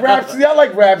 I like Rhapsody. I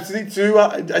like Rhapsody too.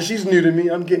 She's new to me.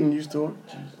 I'm getting used to her.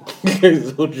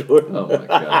 So Jordan. Oh my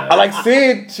god. I like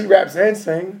Sid. She raps and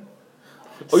sings.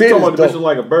 Oh, you talking about the bitch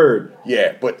like a bird?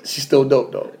 Yeah, but she's still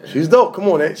dope though. She's dope. Come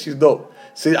on, she's dope.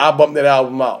 See, I bumped that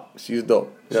album out. She's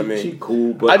dope. You know what I mean? She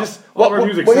cool, but I just. But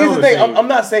here's the thing. I'm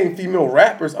not saying female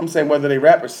rappers. I'm saying whether they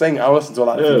rap or sing. I listen to a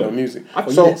lot of female music.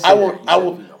 So I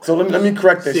will. So let me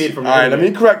correct that shit. All right, let me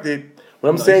correct it. What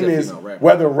I'm saying is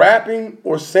whether rapping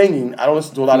or singing, I don't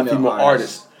listen to a lot of female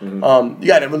artists. You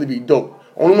got to really be dope.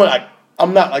 Only one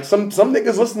I'm not like some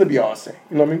niggas listen to Beyonce.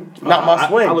 You know what I mean? Not my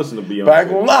swing. I listen to Beyonce. But I ain't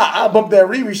gonna lie, I bump that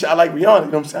Riri shit. I like Rihanna. You know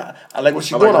what I'm saying? I like what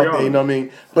she's doing out there. You know what I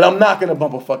mean? But I'm not gonna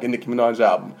bump a fucking Nicki Minaj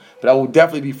album. But I will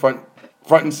definitely be front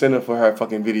and center for her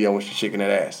fucking video when she's shaking that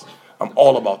ass. I'm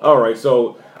all about that. All right,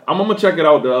 so I'm gonna check it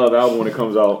out the album when it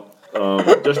comes out,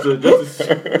 just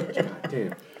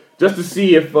to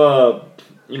see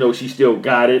if she still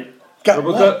got it.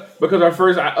 Because her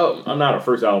first, not her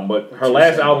first album, but her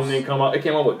last album didn't come out. It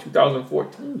came out with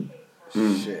 2014.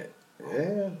 Shit.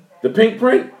 Yeah. The Pink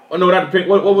Print? Oh no, not the Pink.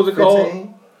 What was it 15?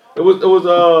 called? It was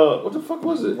what the fuck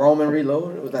was it? Roman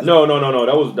Reloaded? Was that No.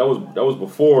 That was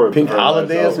before Pink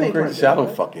Holiday or last some crazy shit. I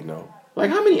don't fucking know.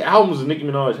 Like how many albums does Nicki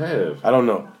Minaj have? I don't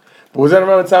know. But was that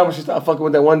around the time when she started fucking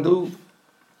with that one dude?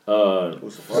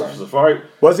 Safari.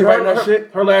 Was he writing that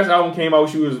shit? Her last album came out.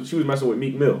 She was messing with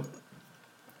Meek Mill.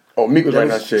 Oh, Meek was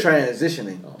writing that shit.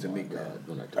 Transitioning to Meek.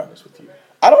 I'm not doing this with you.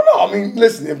 I don't know. I mean,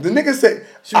 listen. If the nigga said,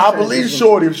 I believe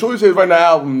Shorty. If Shorty says right now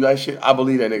album, that shit, I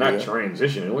believe that nigga. Not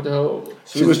transitioning. What the hell?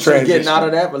 She was getting out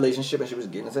of that relationship and she was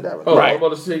getting into that relationship. Oh, right. I was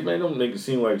about to say, man, them niggas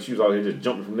seem like she was out here just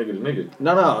jumping from nigga to nigga.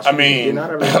 No. I mean,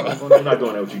 I'm not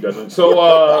doing that with you guys.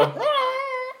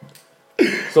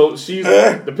 So she's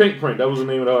the Pink Print. That was the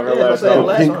name of her last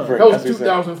album. Pink Print. That was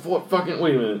 2004. Fucking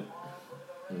wait a minute.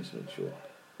 Let me make sure.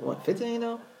 What, 15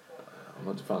 though? I'm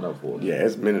about to find out for you. Yeah,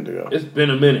 it's a minute ago. It's been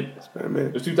a minute.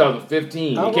 It's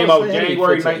 2015. It came out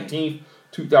January 19th,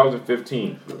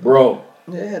 2015. Bro.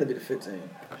 Yeah, it had to be the 15.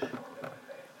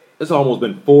 It's almost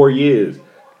been 4 years.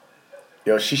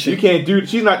 Yo, she You can't do.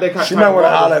 She's not that kind. She might want to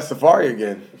holler at Safari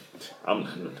again. I'm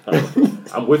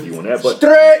with you on that, but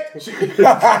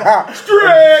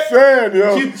Saying,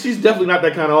 yo. She's definitely not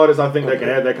that kind of artist. I think that can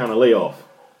have that kind of layoff.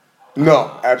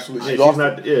 No, absolutely. She's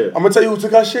not. Yeah. I'm gonna tell you who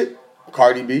took her shit.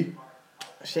 Cardi B.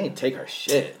 She ain't take her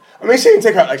shit. I mean, she didn't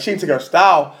take her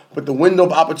style, but the window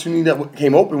of opportunity that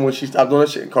came open when she stopped doing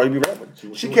that shit and Cardi B rapping.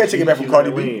 She can't take it back from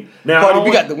Cardi B. Now, Cardi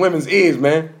B got the women's ears,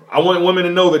 man. I want women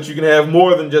to know that you can have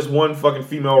more than just one fucking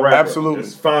female rapper. Absolutely.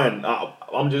 It's fine.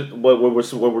 I'm just I'm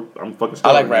fucking.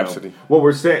 I like Rhapsody. Now. What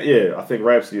we're saying, yeah, I think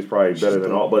Rhapsody is probably better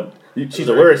than all. But she's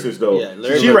a lyricist though.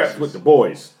 Yeah, she raps with the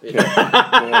boys.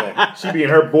 Yeah. She be in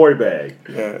her boy bag.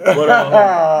 Yeah.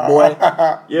 But boy.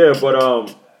 Yeah,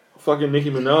 but fucking Nicki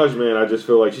Minaj, man, I just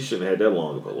feel like she shouldn't have had that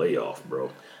long of a layoff,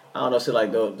 bro. I don't know. See,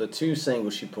 like the two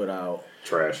singles she put out.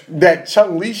 Trash. That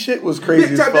Chung Lee shit was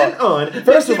crazy bitch, as fuck. On.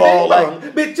 First of all, like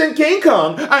bitch and King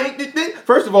Kong.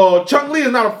 First of all, Chung Lee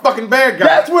is not a fucking bad guy.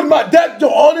 That's what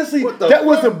honestly, that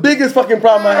was the biggest fucking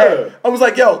problem I had. I was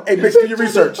like, yo, hey bitch, do your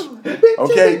research.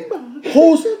 Okay?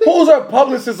 Who's our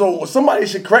publicist or somebody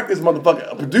should correct this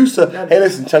motherfucker? A producer. Hey,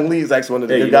 listen, Chung Lee is actually one of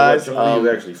the good guys. Chung Lee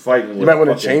is actually fighting with you might want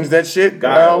to change that shit.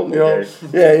 Guy, you know?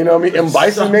 Yeah, you know what I mean? M.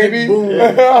 Bison maybe? Boom.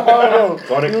 I don't know.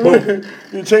 Sonic boom.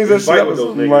 You change that shit up with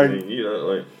something like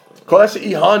call that shit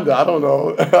E Honda. I don't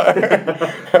know.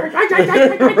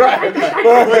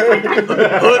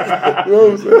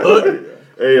 Right.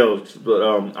 Hey yo, but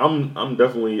I'm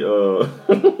definitely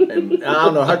and I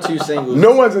don't know, her two singles.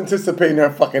 No one's anticipating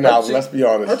her fucking album. Let's be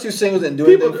honest. Her two singles didn't do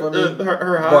anything for me.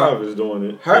 Her Hive is doing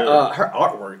it. Her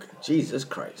artwork. Jesus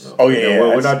Christ. Oh yeah.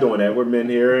 Well, we're not doing that. We're men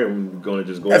here, and we're gonna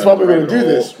just go. That's why we're gonna do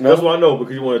this. No? That's why I know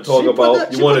because you want to talk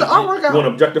about you want to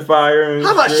objectify her. And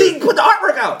how about she put the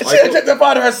artwork out? She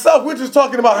objectified herself. We're just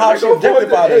talking about how she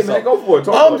objectified herself. Hey man, go for it.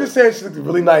 I'm just saying she looked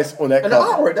really nice on that cover. And the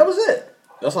artwork. That was it.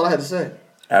 That's all I had to say.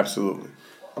 Absolutely.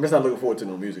 I'm just not looking forward to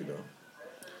no music though.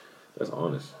 That's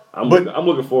honest. I'm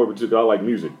looking forward to. I like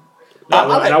music.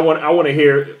 I want to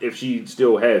hear if she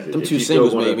still has it. Them two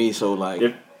singles made me so like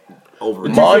over. The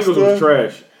two singles was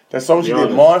trash. That song she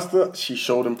did, Monster, she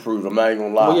showed improved. I'm not even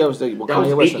gonna lie. Well, yeah,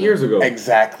 that was 8 years ago.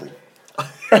 Exactly.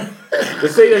 To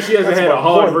say that she hasn't had a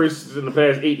hard verse in the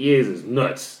past 8 years is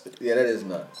nuts. Yeah, that is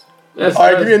nuts. All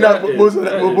right, give me another. What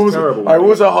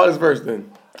was her hardest verse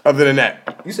then? Other than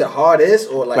that, you said hardest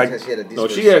or like she had a decent. No,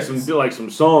 she had some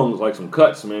songs, like some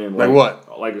cuts, man. Like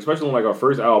what? Like especially on like our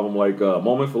first album, like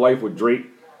Moment for Life with Drake.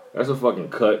 That's a fucking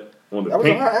cut on the That was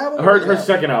Pink. on her album? Her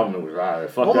second album was alright.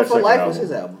 Fuck Moment that for second Life album. was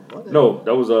his album. Wasn't it? No,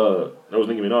 that was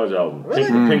Nicki Minaj's album. Really?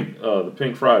 The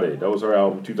Pink Friday. That was her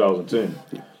album,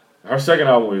 2010. Her second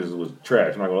album was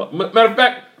trash. I'm not gonna lie. Matter of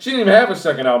fact, she didn't even have a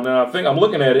second album. Now I think I'm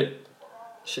looking at it.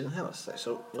 She didn't have a second.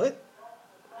 So what?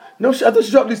 No, I thought she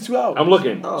dropped these 2 albums. I'm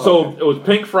looking. Oh, so okay. it was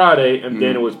Pink Friday, and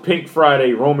then it was Pink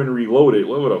Friday Roman Reloaded.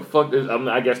 What the fuck is?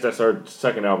 I guess that's her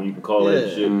second album. You can call it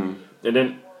shit. And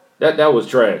then that was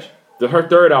trash. Her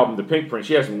third album, The Pink Print,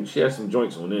 she had some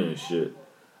joints on there and shit.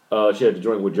 She had the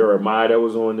joint with Jeremiah that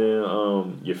was on there.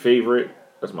 Your Favorite.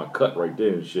 That's my cut right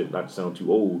there and shit. Not to sound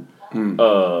too old.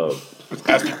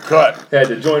 That's the cut. Had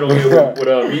the joint on here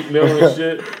with Meek Mill and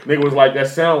shit. Nigga was like, that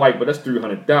sound like, but that's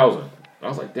 300,000. I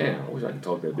was like, damn, I wish I could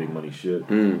talk that big money shit.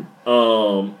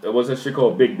 What's that shit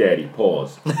called? Big Daddy.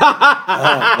 Pause.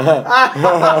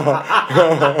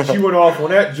 She went off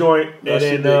on that joint, No, and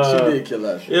she then did kill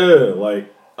that shit. yeah,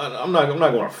 like I'm not going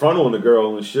to front on the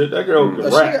girl and shit. That girl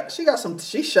can rap. She got some.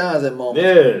 She shines at moments.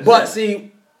 Yeah, But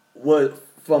see, what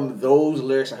from those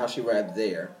lyrics and how she rapped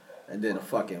there, and then the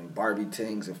fucking Barbie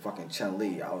Tings and fucking Chun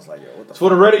Li, I was like, yo, what the? It's for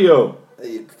the radio.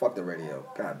 Hey, fuck the radio.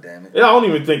 God damn it. Yeah, I don't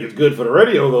even think it's good for the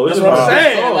radio though. This is what I'm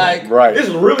saying. Like, right. This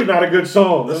is really not a good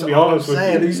song. Let's be honest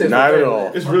with you. Not at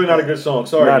all. It's really not a good song.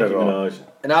 Sorry, Not Nicki at all. Minaj.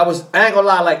 And I ain't gonna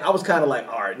lie, like I was kind of like,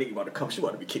 all right, nigga about to come. She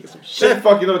about to be kicking some shit. Shit,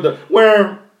 fuck you know the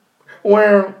where.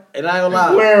 And I ain't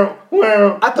gonna lie.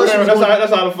 Well, I thought she was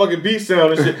that's how the fucking beat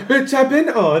sound and shit. Bitch, I been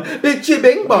on. Bitch, you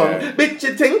bing bong. Bitch,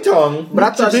 you ting tong. But I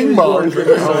thought she was going for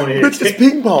Bitch, it's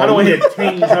ping pong. I don't want to hear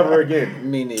tings ever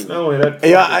again. Me neither. I don't want to hear that.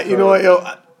 Yeah, you know what, yo?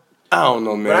 I don't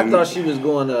know, man. But I thought she was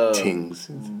going to Tings.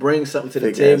 bring something to the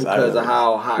Big table ass because of island.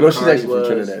 how hot You know, she's Cardi actually was.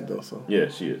 from Trinidad, though, so. Yeah,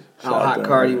 she is. How Shout out hot to her,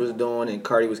 Cardi man. was doing, and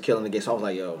Cardi was killing the game. So I was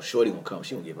like, yo, Shorty gonna come.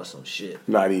 She gonna give us some shit.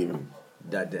 Not even.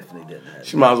 That definitely didn't happen.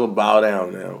 She might as well bow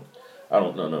down now. I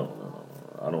don't. No.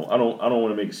 I don't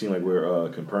want to make it seem like we're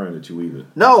comparing the two either.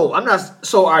 No, I'm not.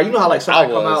 So, all right, you know how like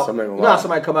somebody come out. I'm not gonna You know how lie.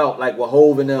 somebody come out like with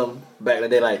Hove and them back in the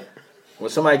day, like when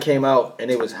somebody came out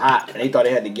and it was hot and they thought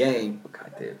they had the game.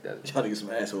 God damn, y'all niggas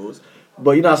some assholes.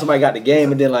 But you know how somebody got the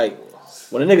game and then like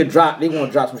when a nigga drop, they want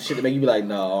to drop some shit to make you be like,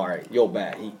 no, all right, yo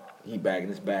bag, he bagging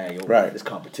this bag, yo, Right. this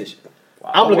competition.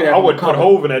 I wouldn't put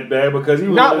Hove in that bag because he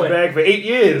was Not in his with- bag for 8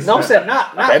 years. No, I'm saying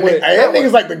not That with.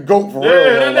 nigga's like the GOAT for real.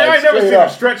 Yeah, though, I like, ain't never straight seen up.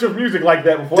 a stretch of music like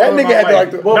that before. That nigga had to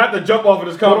like the- not to jump off of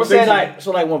this But I'm saying conversation. like,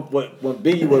 so like when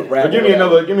Biggie would rap. But give me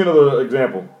another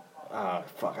example. Ah,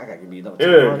 fuck, I gotta give you another.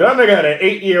 Yeah, that nigga had an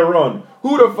 8-year run.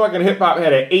 Who the fucking hip hop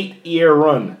had an 8-year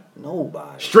run?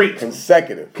 Nobody. Straight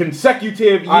consecutive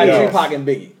years. All right, Tupac and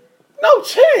Biggie. No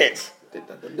chance.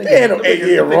 They had no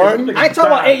 8-year run. I ain't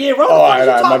talking about 8-year run. Oh, What the fuck alright,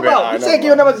 you my talking bad. about? Alright, You no, said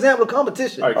give another example of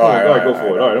competition. All right, cool. All right, go for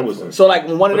it. All right, I'm listening. So like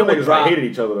when one of them would niggas drop, hated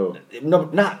each other though. No,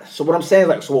 not. So what I'm saying is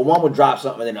like, so when one would drop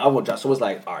something and then the other would drop. So it's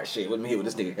like, all right, shit. Let me hear what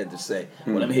this nigga had to say.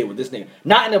 Well, let me hear what this nigga.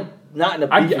 Not in a.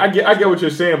 I get what you're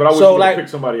saying, but I wish So, you like- pick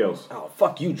somebody else. Oh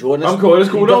fuck you, Jordan. I'm cool. It's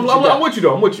cool. You No, done what you I'm got. with you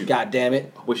though. I'm with you. God damn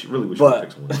it. I wish you pick someone.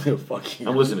 But fuck you.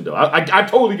 I'm listening though. I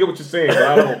totally get what you're saying, but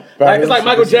I don't. Like, it's like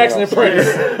Michael Jackson and Prince.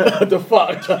 What the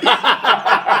fuck?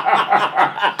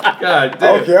 God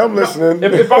damn. Okay, I'm listening.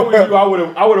 If I was you,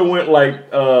 I would have went like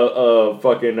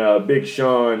fucking Big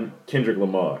Sean, Kendrick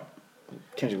Lamar.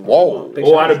 Kendrick Whoa. Big Or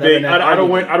Sean's never in that I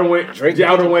don't argument. went Drake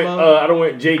I don't and went Kendrick Lamar? I don't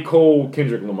went J. Cole,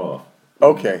 Kendrick Lamar.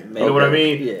 Okay. You know what I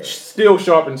mean? Yeah. Still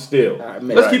sharp and still. Right,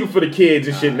 Let's right. keep it for the kids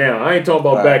and shit now. I ain't talking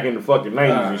about back in the fucking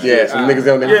 90s and shit. Yeah, some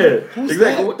niggas on Yeah, there. exactly.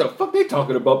 that? What the fuck they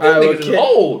talking about? All That right, niggas well, is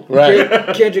old.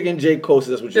 Right. Kendrick and J. Cole, so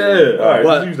that's what you Yeah, all right, But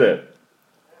let's use that.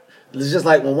 it's just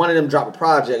like when one of them drop a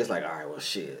project, it's like, all right, well,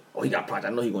 shit. Oh, he got a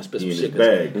project. I know he gonna spit some He in shit. his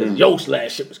bag. Because Yo's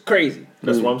last shit was crazy.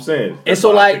 That's what I'm saying. And so,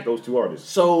 That's why I like- picked those two artists.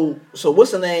 So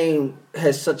what's her name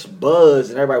has such buzz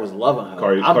and everybody was loving her.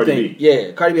 Cardi B.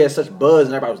 Yeah, Cardi B has such buzz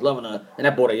and everybody was loving her. And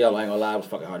that boy that yellow, I ain't gonna lie, was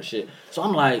fucking hard as shit. So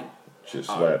I'm like, Shit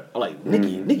slap. I'm like,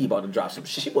 Nicki about to drop some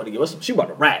shit. She about to give us some. She about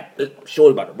to rap.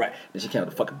 Shorty about to rap. Then she came with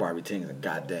the fucking Barbie Tings and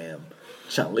goddamn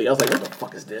Chun Li. I was like, what the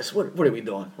fuck is this? What are we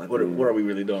doing? Like, what are we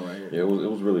really doing right here? Yeah, it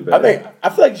was really bad. I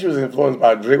feel like she was influenced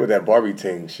by Drake with that Barbie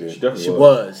ting shit. She definitely She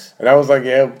was. And I was like,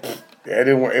 yeah, it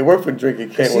didn't work. It worked for Drake.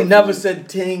 It can't She work. never for said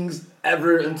Tings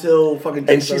ever until fucking.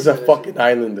 And she's a fucking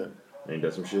islander. Ain't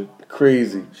that some shit?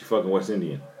 Crazy. She fucking West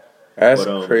Indian. That's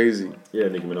But, crazy. Yeah,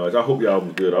 Nicki Minaj. I hope your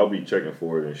album's good. I'll be checking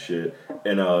for it and shit.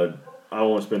 And I don't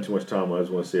want to spend too much time on it. I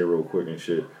just want to say it real quick and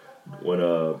shit. When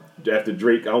after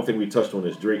Drake, I don't think we touched on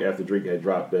this. After Drake had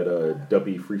dropped that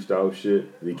Duppy freestyle shit,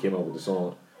 he came out with the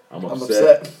song. I'm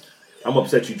upset. I'm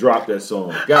upset you dropped that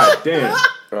song. God damn.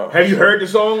 Have you heard the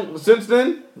song since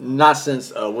then? Not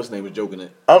since what's his name was joking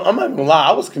it. I'm not gonna lie.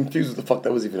 I was confused what the fuck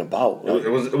that was even about. It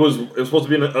was supposed to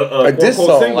be a diss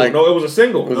song, single. like- No, it was a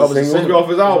single. It was a supposed to be off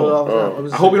his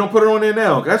album. I hope he don't put it on there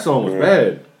now. That song was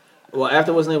bad. Well,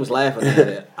 after what's his name was laughing at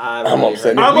it, I'm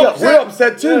upset. We're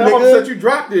upset too, Yeah, nigga. I'm upset you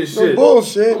dropped this No shit.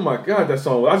 bullshit. Oh my god, that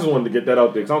song. I just wanted to get that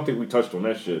out there because I don't think we touched on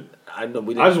that shit. I know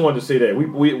we I just wanted to say that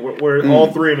we're all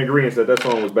three in agreement that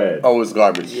song was bad. Oh, it's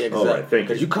garbage. Yeah, All right, thank you.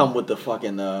 because you come with the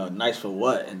fucking nice for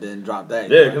what and then drop that.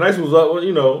 Yeah, because Nice was up.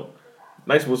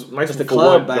 Nice the for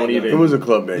club what banger. don't even. It was a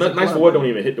club bang. Nice for what don't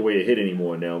even hit the way it hit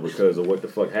anymore now because of what the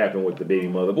fuck happened with the baby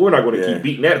mother. But we're not going to keep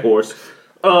beating that horse.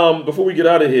 Before we get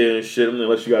out of here and shit,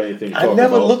 unless you got anything to talk about. I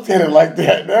never looked at it like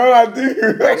that. Now I do.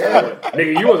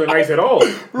 Nigga, you wasn't nice at all.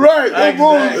 Right, no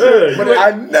bullshit. But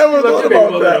I never thought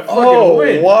about that. Oh,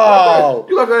 win. wow.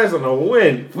 You got that as on a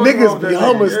win. Fuck Niggas off be that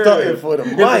hummer nigga. stunting for the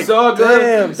mic. If it's all good,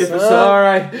 Damn, if it's son.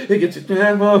 alright, it gets you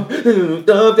down.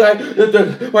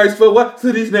 Nice for what?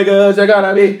 To these niggas, I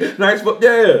gotta be nice for,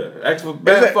 ask for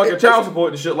bad fucking child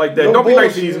support and shit like that. No Don't be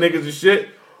nice to these bullshit. niggas and shit.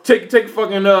 Take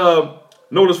fucking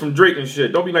notice from Drake and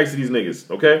shit. Don't be nice to these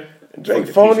niggas, okay? Drake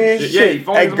phony and shit. Yeah, he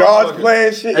phony as At a God's motherfucker.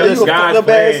 plan shit. At Yo, this you a God's fucked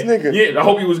up ass plan. nigga. Yeah, I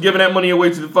hope he was giving that money away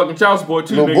to the fucking child support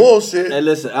too, No nigga. bullshit. Hey,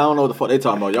 listen, I don't know what the fuck they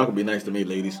talking about. Y'all can be nice to me,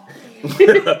 ladies.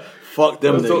 Fuck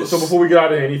them So niggas. before we get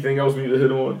out of here, anything else we need to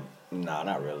hit on? Nah,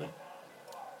 not really.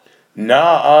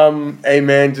 Nah, hey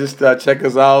man, just check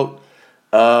us out.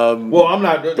 Well, we're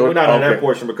not in that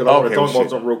portion because I want to talk about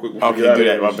something real quick before we get out of do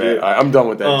here. that. My and bad. shit. All right, I'm done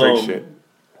with that Drake shit.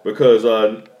 Because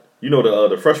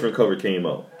the freshman cover came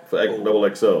out for Double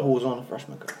XL. Who was on the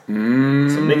freshman cover?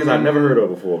 Some niggas I never heard of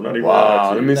before. I'm not even Wow,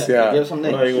 gonna let me see. Give some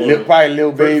names. Probably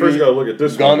Lil Baby. First, you gotta look at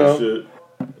this Gunna. one. Shit.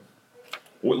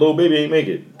 Lil Baby ain't make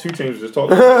it. 2 Chainz was just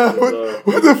talking. About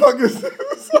what the fuck is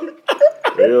this?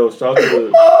 Yo, shout out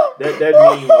to that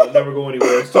meme will never go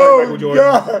anywhere. Sorry, Michael Jordan.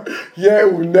 God. Yeah,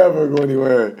 it will never go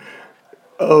anywhere.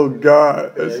 Oh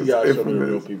God, Yeah, this you is gotta show me the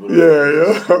real infamous. people.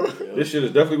 Yeah. This shit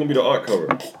is definitely gonna be the art cover.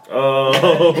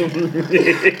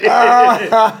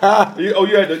 You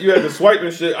had the swipe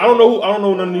and shit. I don't know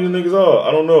who none of these niggas are.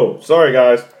 I don't know. Sorry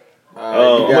guys.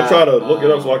 I'm gonna try to look it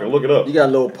up so I can look it up. You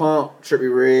got Lil Pump,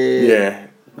 Trippie Redd. Yeah.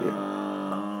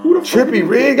 Who the fuck Trippie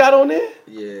Redd got on there?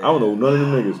 Yeah. I don't know none of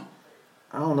them niggas.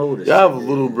 I don't know who this Y'all have shit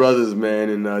little is. brothers, man,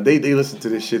 and they listen to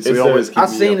this shit, so It they says- always keep I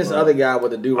me seen up, this bro. other guy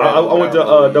with the dude. I went to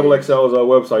Double XL's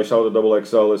website. Shout out to Double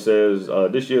XL. It says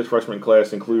this year's freshman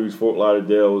class includes Fort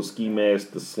Lauderdale, Ski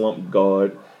Mask, the Slump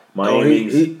God,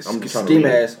 Miami's. I'm just trying to Ski read it.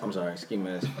 Mask. I'm sorry, Ski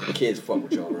Mask. The kids fuck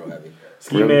with y'all real heavy.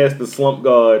 Ski Mask, the Slump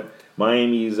God,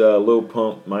 Miami's Lil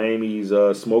Pump, Miami's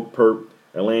Smoke Perp,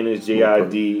 Atlanta's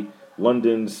JID,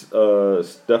 London's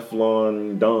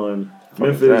Stefflon Don,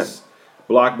 Memphis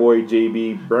Block Boy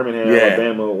JB, Birmingham,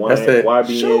 Alabama, That's it.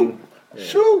 YBN.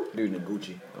 Shoot. Dude in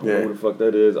Gucci. I don't know who the fuck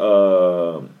that is.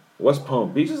 West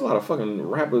Palm Beach. There's a lot of fucking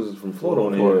rappers from Florida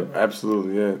on here.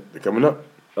 Absolutely, yeah. They're coming up.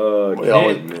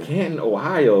 always been. Canton,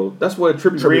 Ohio. That's where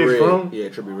Trippie Redd's from. Yeah,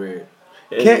 Trippie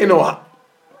Redd. Canton, Ohio.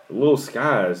 Little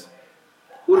Skies.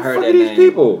 Who the I heard fuck that are these name.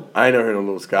 people? I ain't never heard of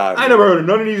Little Skies. I ain't never heard of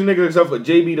none of these niggas except for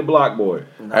JB the Block Boy.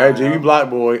 I heard JB Block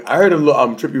Boy. I heard of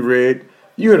Trippie Redd.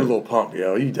 You heard a Little Pump,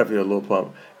 yo. You definitely heard a Little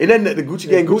Pump. Ain't that the Gucci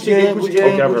Gang? Gucci Gang?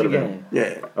 Okay, I've heard of him.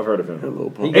 Yeah. I've heard of him.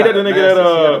 Little Pump. Ain't that the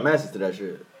nigga that masters to that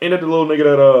shit. Ain't that the little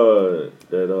nigga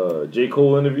that J.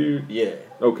 Cole interviewed? Yeah.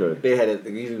 Okay. They had it.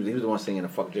 He was the one singing the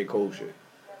fuck J. Cole shit.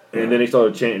 And then they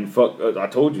started chanting "fuck." I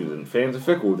told you, and fans are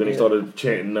fickle. Then they started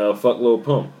chanting "fuck Lil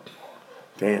Pump."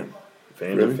 Damn.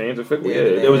 Fans are fickle. Yeah,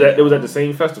 Yeah, it was at the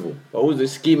same festival. What was the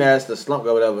Ski Mask, the Slump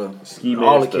God, whatever? Ski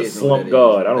All Mask, the kids know Slump what that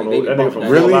God. is. I don't know. They be That nigga bumping from that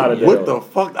Fort Really? Lauderdale. What the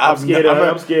fuck? I'm scared.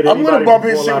 I'm scared. I'm gonna anybody bump from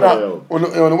his Fort shit Lauderdale.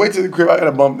 out. On the way to the crib, I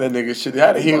gotta bump that nigga shit. I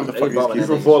had to hear what the fuck He bumping he's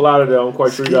He's from Fort Lauderdale. I'm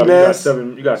quite sure Ski you Mask?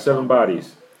 got 7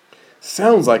 bodies.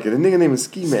 Sounds like it. The nigga name is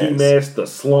Ski Mask. Ski Mask, the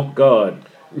Slump God.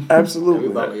 Absolutely.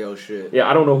 We bumping your shit. Yeah,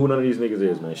 I don't know who none of these niggas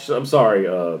is, man. I'm sorry,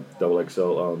 Double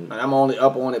XL. And I'm only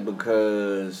up on it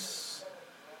because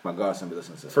my godson be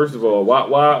listening to it. First of all,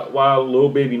 why Lil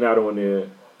Baby not on there?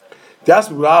 That's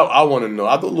what I want to know.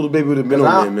 I thought Little Baby would have been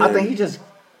on there, man. I think he just.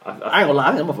 I ain't gonna lie.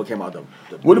 I think that motherfucker came out the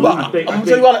What about? I'm gonna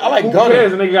tell you what. I like who Gunna.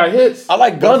 cares? The nigga got hits. I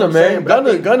like Gunna, That's what I'm man. saying, but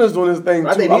I think- Gunna's doing his thing too.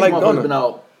 I think I these like motherfuckers been Gunna.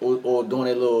 out or doing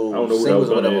their I don't little know who singles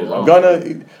that or whatever. is. long.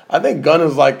 Gunna, I think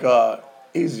Gunna's like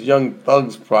he's Young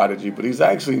Thug's prodigy, but he's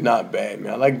actually not bad,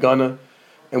 man. I like Gunna.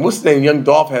 And what's his name? Young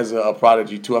Dolph has a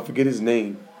prodigy too. I forget his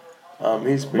name.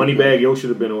 He's pretty good. Moneybag Yo should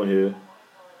have been on here.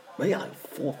 But he got like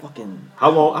 4 fucking.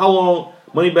 How long?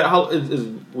 Moneybag. How is?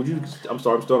 Would you? I'm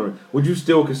sorry, I'm stuttering. Would you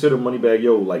still consider Moneybag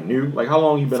Yo like new? Like how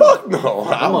long you been? Fuck no.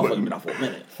 That I motherfucker wouldn't. been out for a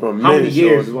minute. For a How many minute, years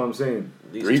shorty. is what I'm saying?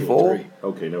 3, 4.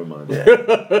 Okay, never mind. Yeah.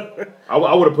 I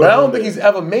would have put. But I don't think he's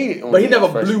ever made it. But he never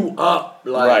blew up.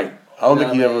 Like, right. I don't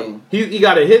think he ever. He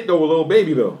got a hit though with Lil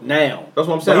Baby though. Now. That's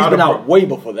what I'm saying. But he's been out way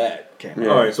before that. Yeah.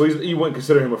 All right, so you wouldn't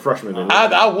consider him a freshman then?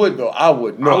 I would though. I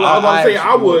would. No,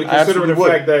 I would, considering the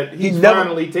fact that he's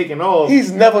finally taken off.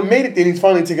 He's never made it. Then he's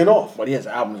finally taken off. But he has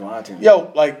albums on iTunes.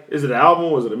 Yo, like, is it an album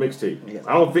or is it a mixtape?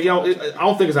 I don't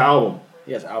think it's an album.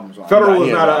 He has albums on. Federal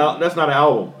is that's not an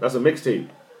album. That's a mixtape.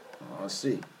 Let's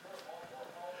see.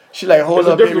 She like, hold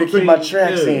up, baby, keep my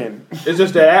tracks in. It's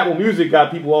just that Apple Music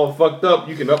got people all fucked up.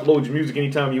 You can upload your music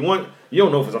anytime you want. You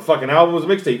don't know if it's a fucking album or it's a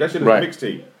mixtape. That shit is a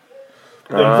mixtape.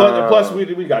 And plus, we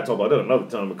got to talk about that another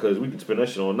time because we can spend that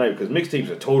shit all night because mixtapes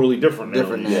are totally different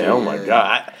now. Yeah, oh my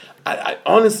God. I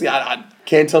honestly, I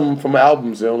can't tell them from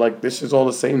albums, yo. Like, this is all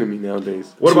the same to me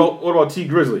nowadays. What about T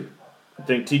Grizzly? I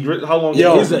think T Grizzly, how long?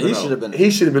 Yo, he should have been.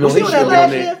 He should have been on. Was he on that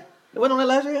last year? It wasn't on that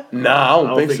last year? Nah, I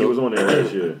don't think so. He was on there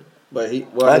last year. But if he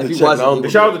wasn't,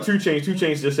 shout out to 2 Chainz. 2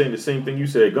 Chainz just saying the same thing you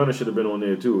said. Gunna should have been on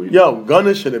there too. Yo,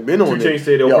 Gunna should have been on there. 2 Chainz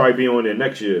said they'll probably be on there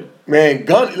next year. Man,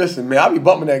 Gunna, listen, man, I be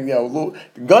bumping that. Yo,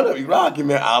 Gunna be rocking,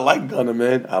 man. I like Gunna,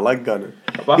 man. I like Gunna.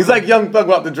 He's like Young Thug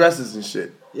without the dresses and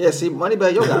shit. Yeah, see,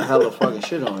 Moneybagg Yo got hella fucking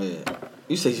shit on here.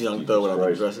 You say he's Young Thug without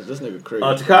the dresses. This nigga crazy.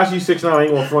 Tekashi 6ix9ine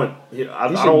ain't on front. I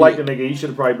don't like the nigga. He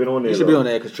should have probably been on there. He should be on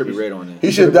there because Trippie Redd on there.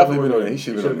 He should have definitely been on there. He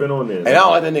should have been on there. And I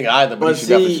don't like that nigga either. But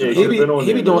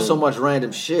he be doing so much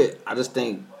random shit. I just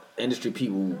think industry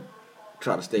people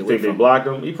try to stay away from him. They blocked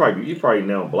him? He probably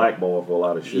now blackballed for a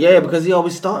lot of shit. Yeah, because he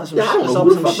always starting some shit. I don't know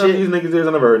who the fuck these niggas is.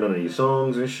 I never heard none of these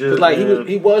songs and shit. Like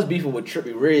he was beefing with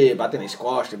Trippie Redd, but I think they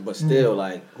squashed it. But still,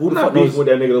 like who the fuck beefing with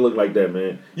that nigga that look like that,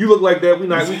 man? You look like that. We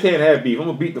can't have beef. I'm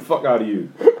gonna beat the fuck out of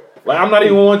you. Like I'm not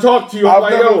even want to talk to you. I'm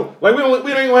like, yo, like we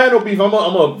ain't gonna have no beef. I'm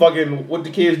a fucking what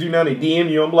the kids do now. They DM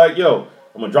you. I'm like, yo,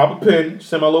 I'm gonna drop a pin,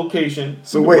 send my location.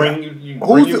 So wait,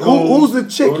 who's the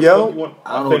chick, yo?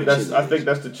 I think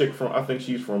that's the chick from. I think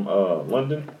she's from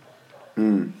London.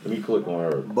 Let me click on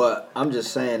her. But I'm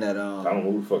just saying that I don't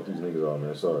know who the fuck these niggas are,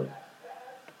 man. Sorry.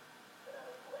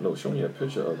 No, show me a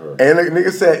picture of her. And the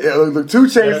nigga said, the 2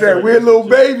 Chainz said, we're Lil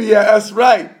Baby. Yeah, that's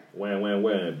right. When,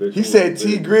 bitch. He said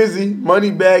T Grizzly,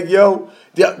 Moneybagg Yo.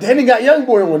 Then he got Young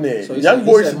Boy on there. So Young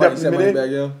Boy should definitely be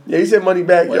there. Yeah, he said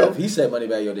Moneybagg Yo. If he said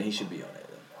Moneybagg Yo, then he should be on there.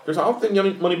 Because I don't think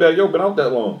Moneybagg Yo been out that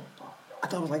long. I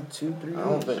thought it was like 2-3 years. I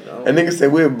don't think. And nigga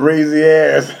said we're brazy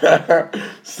ass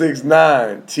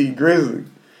 6ix9ine T Grizzly.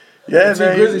 Yeah, T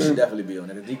Grizzly should definitely be on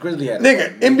there. T Grizzly had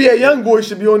nigga NBA Young Boy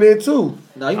should be on there too.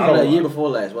 No, he was on that year before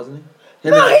last, wasn't he?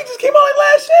 No, he just came out like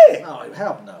last year. No,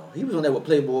 hell no. He was on there with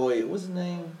Playboy. What's his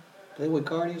name? Playboy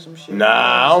Cardi or some shit. Nah,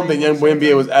 I don't think Young Boy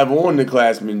NBA was ever on the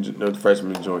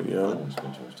freshman joint, yo. I don't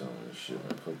spend too much time on this shit,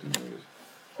 man. Fuck these niggas.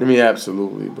 I mean,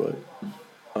 absolutely, but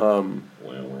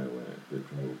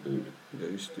Yeah,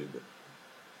 you stupid.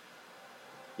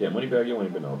 Yeah, Moneybagg Yo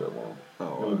ain't been out that long.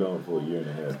 Only been out for a year and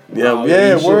a half.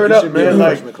 Yeah, word up, man.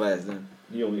 Like freshman class then.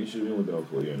 He only been out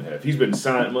for a year and a half. He's been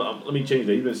signed. Let me change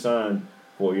that. He's been signed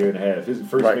for a year and a half. His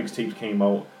first mixtapes came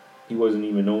out. He wasn't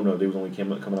even known of. They was only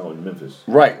coming out in Memphis.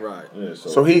 Right. Yeah,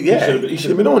 so he should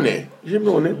have been on there. He should have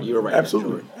been on there. You were right.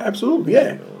 Absolutely.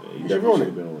 Yeah. He definitely should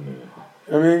have been on there.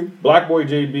 I mean, Black Boy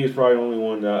JB is probably the only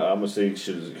one that I'm gonna say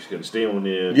should stay on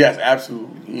there. Yes,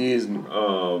 absolutely. He is.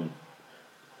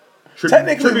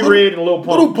 Trippie Redd and Lil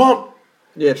Pump. Lil Pump.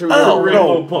 Yeah, Trippie Redd and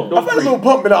Lil Pump. I feel like Lil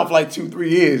Pump been out for like 2-3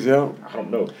 years, yo. I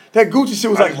don't know. That Gucci shit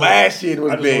was like last year. It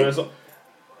was big.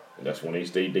 That's when they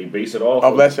base it off.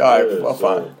 Oh, bless you. All right,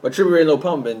 fine. But Trippie Redd and Lil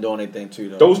Pump been doing their thing too,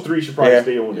 though. Those three should probably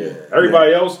stay on there.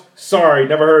 Everybody else, sorry,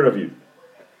 never heard of you.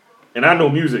 And I know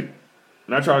music.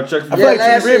 And I try to check. I feel like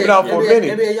Trippie Redd been out for a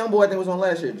minute. NBA Young Boy, I think, was on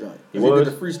last year's joint. He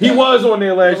was on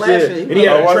there last year. And he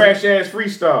had a trash ass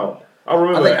freestyle. I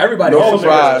remember. I think everybody all of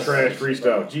them had a trash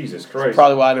freestyle. Jesus Christ. That's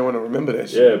probably why I didn't want to remember that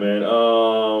shit. Yeah, man.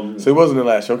 So it wasn't the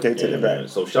last show. Okay, take it back. Man.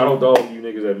 So shout out to all of you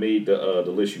niggas that made the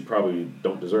list. You probably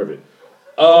don't deserve it.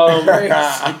 Yeah,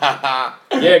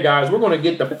 guys, we're gonna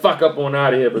get the fuck up on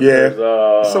out of here because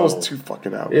it's almost 2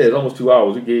 fucking hours. Yeah, it's almost 2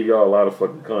 hours. We gave y'all a lot of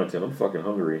fucking content. I'm fucking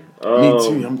hungry. Me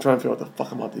too. I'm trying to figure out what the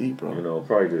fuck I'm about to eat, bro. You know,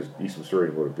 probably just eat some cereal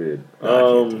and go to bed. I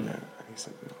can't do that. I need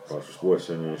something else. Watch sports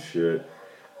center and shit.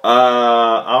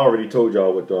 I already told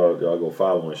y'all what y'all go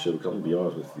follow and shit. Because I'm gonna be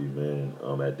honest with you, man.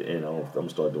 At the end, I'm gonna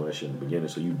start doing that shit in the beginning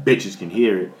so you bitches can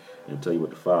hear it and tell you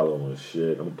what to follow and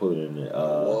shit. I'm gonna put it in there.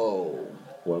 Whoa.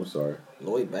 Well, I'm sorry.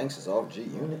 Lloyd Banks is off G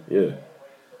Unit. Yeah.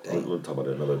 We'll talk about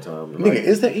that another time. Nigga,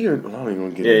 is that even? I don't even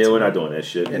want to get into it. Yeah, we're not doing that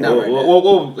shit. Yeah,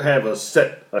 we'll have a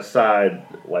set aside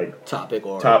like topic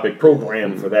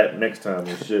program for that next time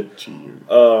and shit.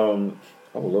 I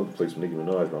would love to play some Nicki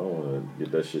Minaj, but I don't want to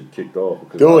get that shit kicked off.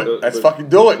 Because do it. Let's fucking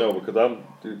do it. No,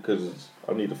 because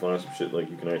I need to find some shit like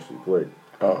you can actually play.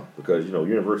 Oh. Because,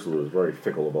 Universal is very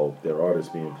fickle about their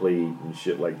artists being played and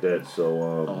shit like that.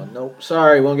 So, nope.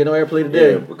 Sorry, won't get no airplay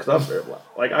today. Yeah, because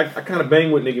I kind of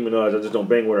bang with Nicki Minaj. I just don't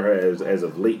bang with her as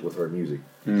of late with her music.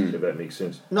 If that makes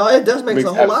sense. No, it does make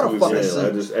a whole lot of fucking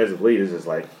sense. Just as of late, it's just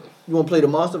like. You want to play the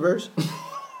Monsterverse?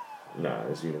 Nah,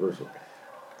 it's Universal.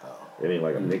 It ain't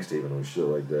like a mixtape and no shit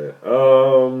like that.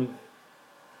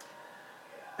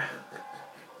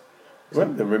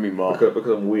 What the Remy Ma? Because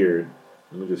I'm weird.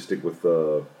 Let me just stick with.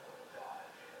 No,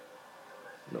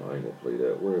 I ain't gonna play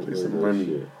that. Where is that shit? I'm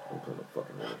playing the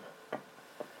fucking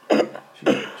Remy.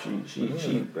 She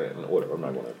whatever. I'm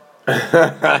not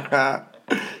gonna.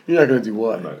 You're not gonna do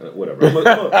what? I'm not gonna, whatever. I'm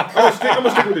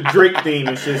gonna stick with the Drake theme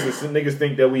and shit. Since niggas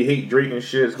think that we hate Drake and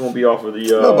shit, it's gonna be off of the.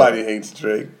 Nobody hates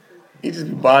Drake. He just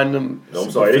be buying them. No,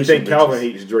 I'm sorry. They think Calvin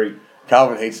hates Drake.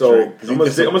 Calvin hates Drake. I'm gonna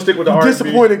stick with the R&B.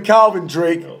 Disappointed Calvin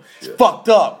Drake. Oh, shit. It's fucked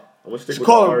up. I'm gonna stick just with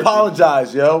call the him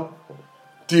apologize, yo.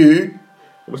 Dude. I'm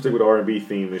gonna stick with the R&B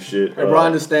theme and shit. Hey, bro, I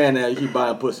understand that. You keep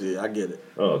buying pussy. I get it.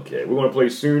 Okay. We're gonna play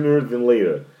Sooner Than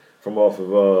Later from off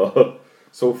of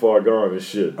So Far Gone and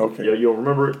shit. Okay. Yeah, you don't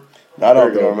remember it? I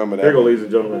don't think I remember that. Here you go, ladies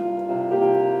and gentlemen.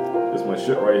 This is my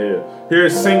shit right here.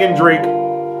 Here's Singing Drake.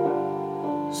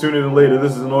 Sooner Than Later.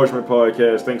 This is an Orangeman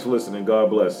podcast. Thanks for listening. God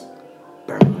bless.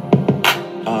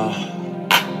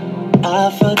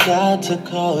 I forgot to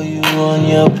call you on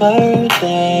your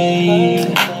birthday.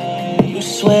 You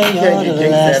swear you're the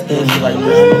last thing like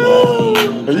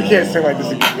this. But you can't sing like this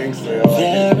and get gangster, yo.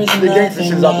 The gangster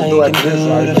shit's out the door after this,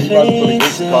 right? You about to put the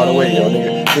gangster card away, yo,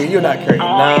 nigga. Nigga, you're not carrying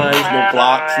nines, no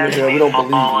blocks, nigga. We don't believe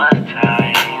you.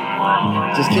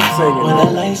 Just keep singing. When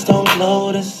the lights don't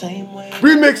glow the same way.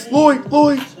 Remix,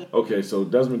 Lloyd. Okay, so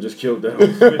Desmond just killed that. He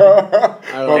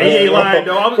ain't lying,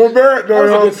 though. That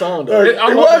was a good song, though. It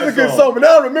was a good song, but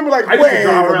now I remember like, I used to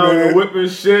drive around the whip and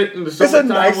shit. And the it's a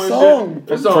nice song.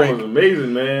 That song was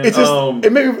amazing, man. It's just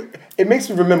it makes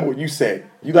me remember what you said.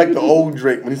 You like the old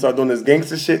Drake when he started doing this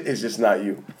gangster shit. It's just not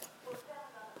you.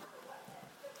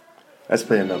 Let's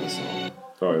play another song.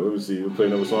 All right, let me see. We'll play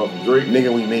another song from Drake.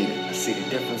 Nigga, we made it. Let's see the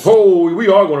difference. Oh, we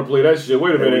are going to play that shit.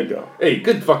 Wait a minute. We go. Hey,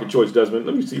 good fucking choice, Desmond.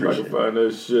 Let me see if I can find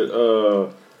that shit.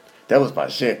 That was my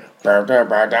shit. We gonna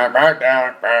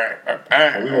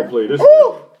play this.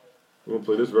 We're gonna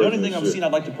play this version. The only thing I've seen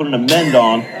I'd like to put an amend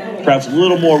on, perhaps a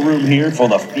little more room here for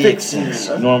the fixins.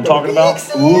 You know what I'm talking about?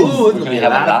 Ooh, it's gonna be a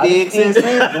lot of fixins.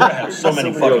 We're gonna have so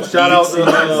many fucking shout out to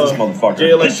this motherfucker.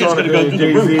 This shit's gonna go through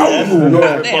the roof.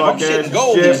 Damn, I'm shitting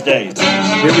gold these days.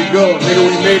 Here we go. Nigga,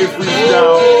 we made it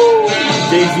freestyle.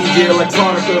 Jay-Z, J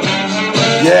Electronica.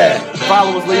 Yeah.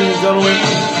 Follow us, ladies and gentlemen.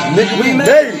 Nigga, we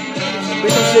made it. We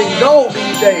some shit gold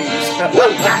these days.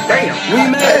 Goddamn. We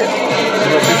made it.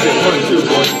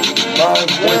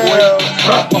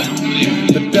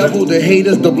 The devil, the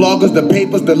haters, the bloggers, the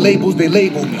papers, the labels, they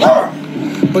label me.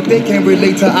 But they can't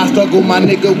relate to our struggle, my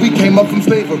nigga. We came up from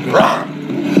slavery.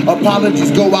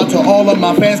 Apologies go out to all of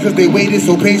my fans cause they waited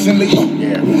so patiently.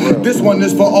 This one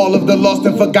is for all of the lost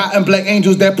and forgotten black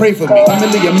angels that pray for me. A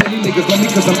million niggas love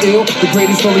me cause I'm ill. The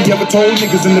greatest story ever told,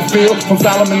 niggas in the field. From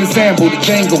Solomon to Sambo to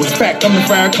Django, it's fact. I'm the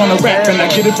Farrakhan of rap and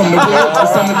I get it from the real. The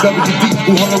son of WD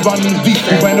who hung around in the deep,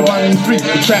 who ran around in the street.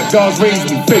 The trap gods raised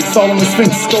me, face all on the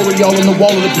Sphinx, story all on the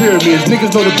wall of the pyramids.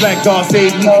 Niggas know the black god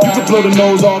saved me. You can blow the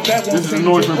nose off that one. This is the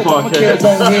Norseman podcast.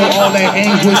 Won't heal all that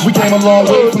anguish. We came a long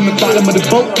way from the bottom of the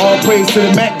boat. All praise to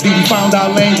the Mac D, we found our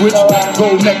language.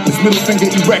 Gold necklace, middle finger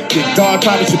erected. God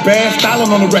private Shabazz,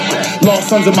 styling on the record. Lost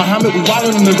sons of Muhammad, we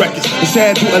wildin' on the records. The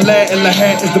Shad to Alad and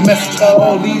Lahad is the message.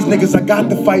 All these niggas, I got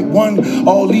to fight one.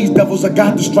 All these devils, I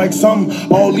got to strike some.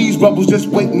 All these rebels just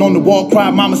waiting on the wall. Cry,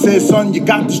 mama said, son, you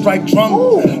got to strike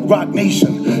drum. Rock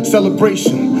nation,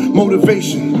 celebration,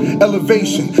 motivation,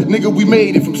 elevation. Nigga, we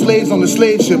made it from slaves on the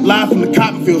slave ship, live from the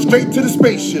cotton field, straight to the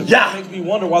spaceship. Yeah. It makes me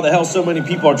wonder why the hell so many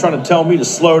people are trying to tell me to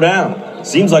slow down.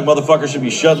 Seems like motherfuckers should be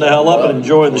shutting the hell up and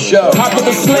enjoying the show. Hop of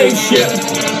the slave ship.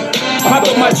 Pop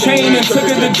up my chain and took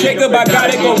it to Jacob. I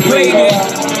got it, go blade it.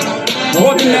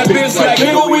 Walking that bitch like,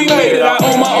 nigga, we made it. I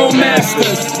own my own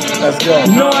masters. Let's go.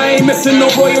 No, I ain't missing no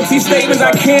royalty statements.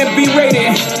 I can't be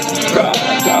rated.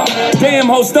 Damn. them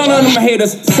hoes, stun on them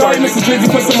haters. Sorry, Mr. Drizzy,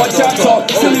 for so much y'all talk.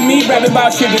 Silly me rapping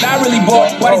about shit that I really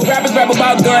bought. Why these rappers rap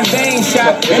about guns they ain't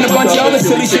shot, and a bunch of other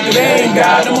silly shit that they ain't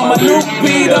got. I'm on my Luke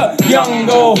Peter, young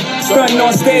go, stunting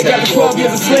on stage after 12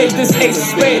 years of slave. This ace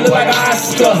of spade look like an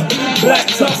Oscar. Black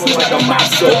tux look like a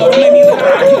monster. Don't make me look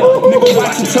like it. Nigga,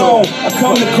 watch your tone. I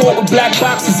come to court with black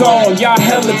boxes on. Y'all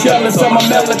hella jealous of my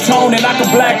melatonin. I can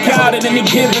black out at any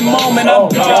given moment. I'm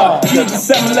God. Keep the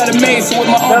 7-letter maze, so with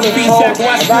my own feet shack,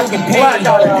 watch me get paid.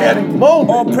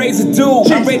 All praise is due.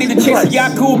 I'm ready to chase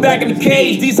Yaku back in the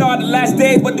cage. These are the last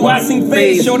days, but do I sing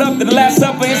phase? Showed up to the last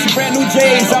supper in some brand new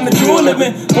J's. I'm the true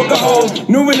living, book a hole.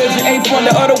 New religion ain't from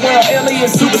the other world. Alien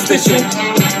superstition.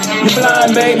 You're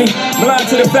blind, baby. Blind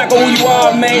to the fact of who you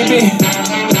are, maybe.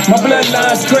 My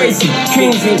bloodline's crazy.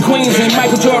 Kings and queens and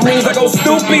Michael Jordan rings. I go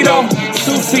stupido,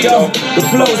 sucio. The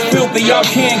flow's filthy. Y'all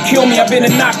can't kill me. I've been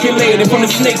inoculated from the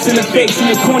snakes in the face and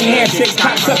your corny handshakes.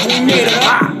 Cops up, we made it.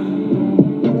 Ah!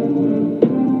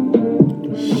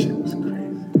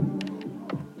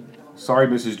 Sorry,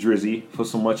 Mrs. Drizzy, for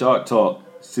so much art talk.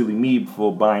 Silly me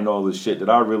for buying all this shit that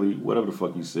I really, whatever the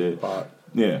fuck you said.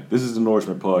 Yeah, this is the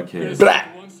Nourishment Podcast. Black.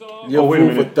 Yo, wait a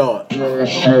minute. For thought.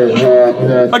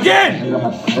 Again! Oh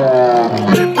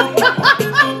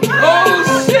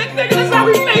shit, nigga, that's how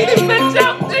we made this bitch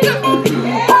up, nigga.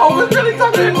 Oh, we're really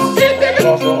talking that shit, nigga.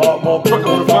 Also, motherfucker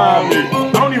wanna find me. I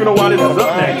don't even know why this is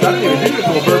up next. I didn't even do this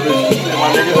on purpose. My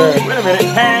nigga. Wait a minute.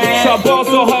 So I ball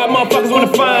so hard, motherfuckers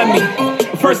wanna find me.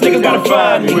 First niggas gotta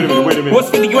find me. Wait a minute. What's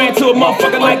 50 grand to a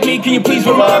motherfucker like me? Can you please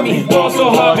remind me? Ball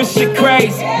so hard, this shit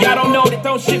crazy. Y'all don't know that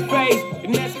don't shit phase.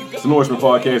 It's the Nourishment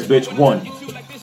Podcast, bitch. 1.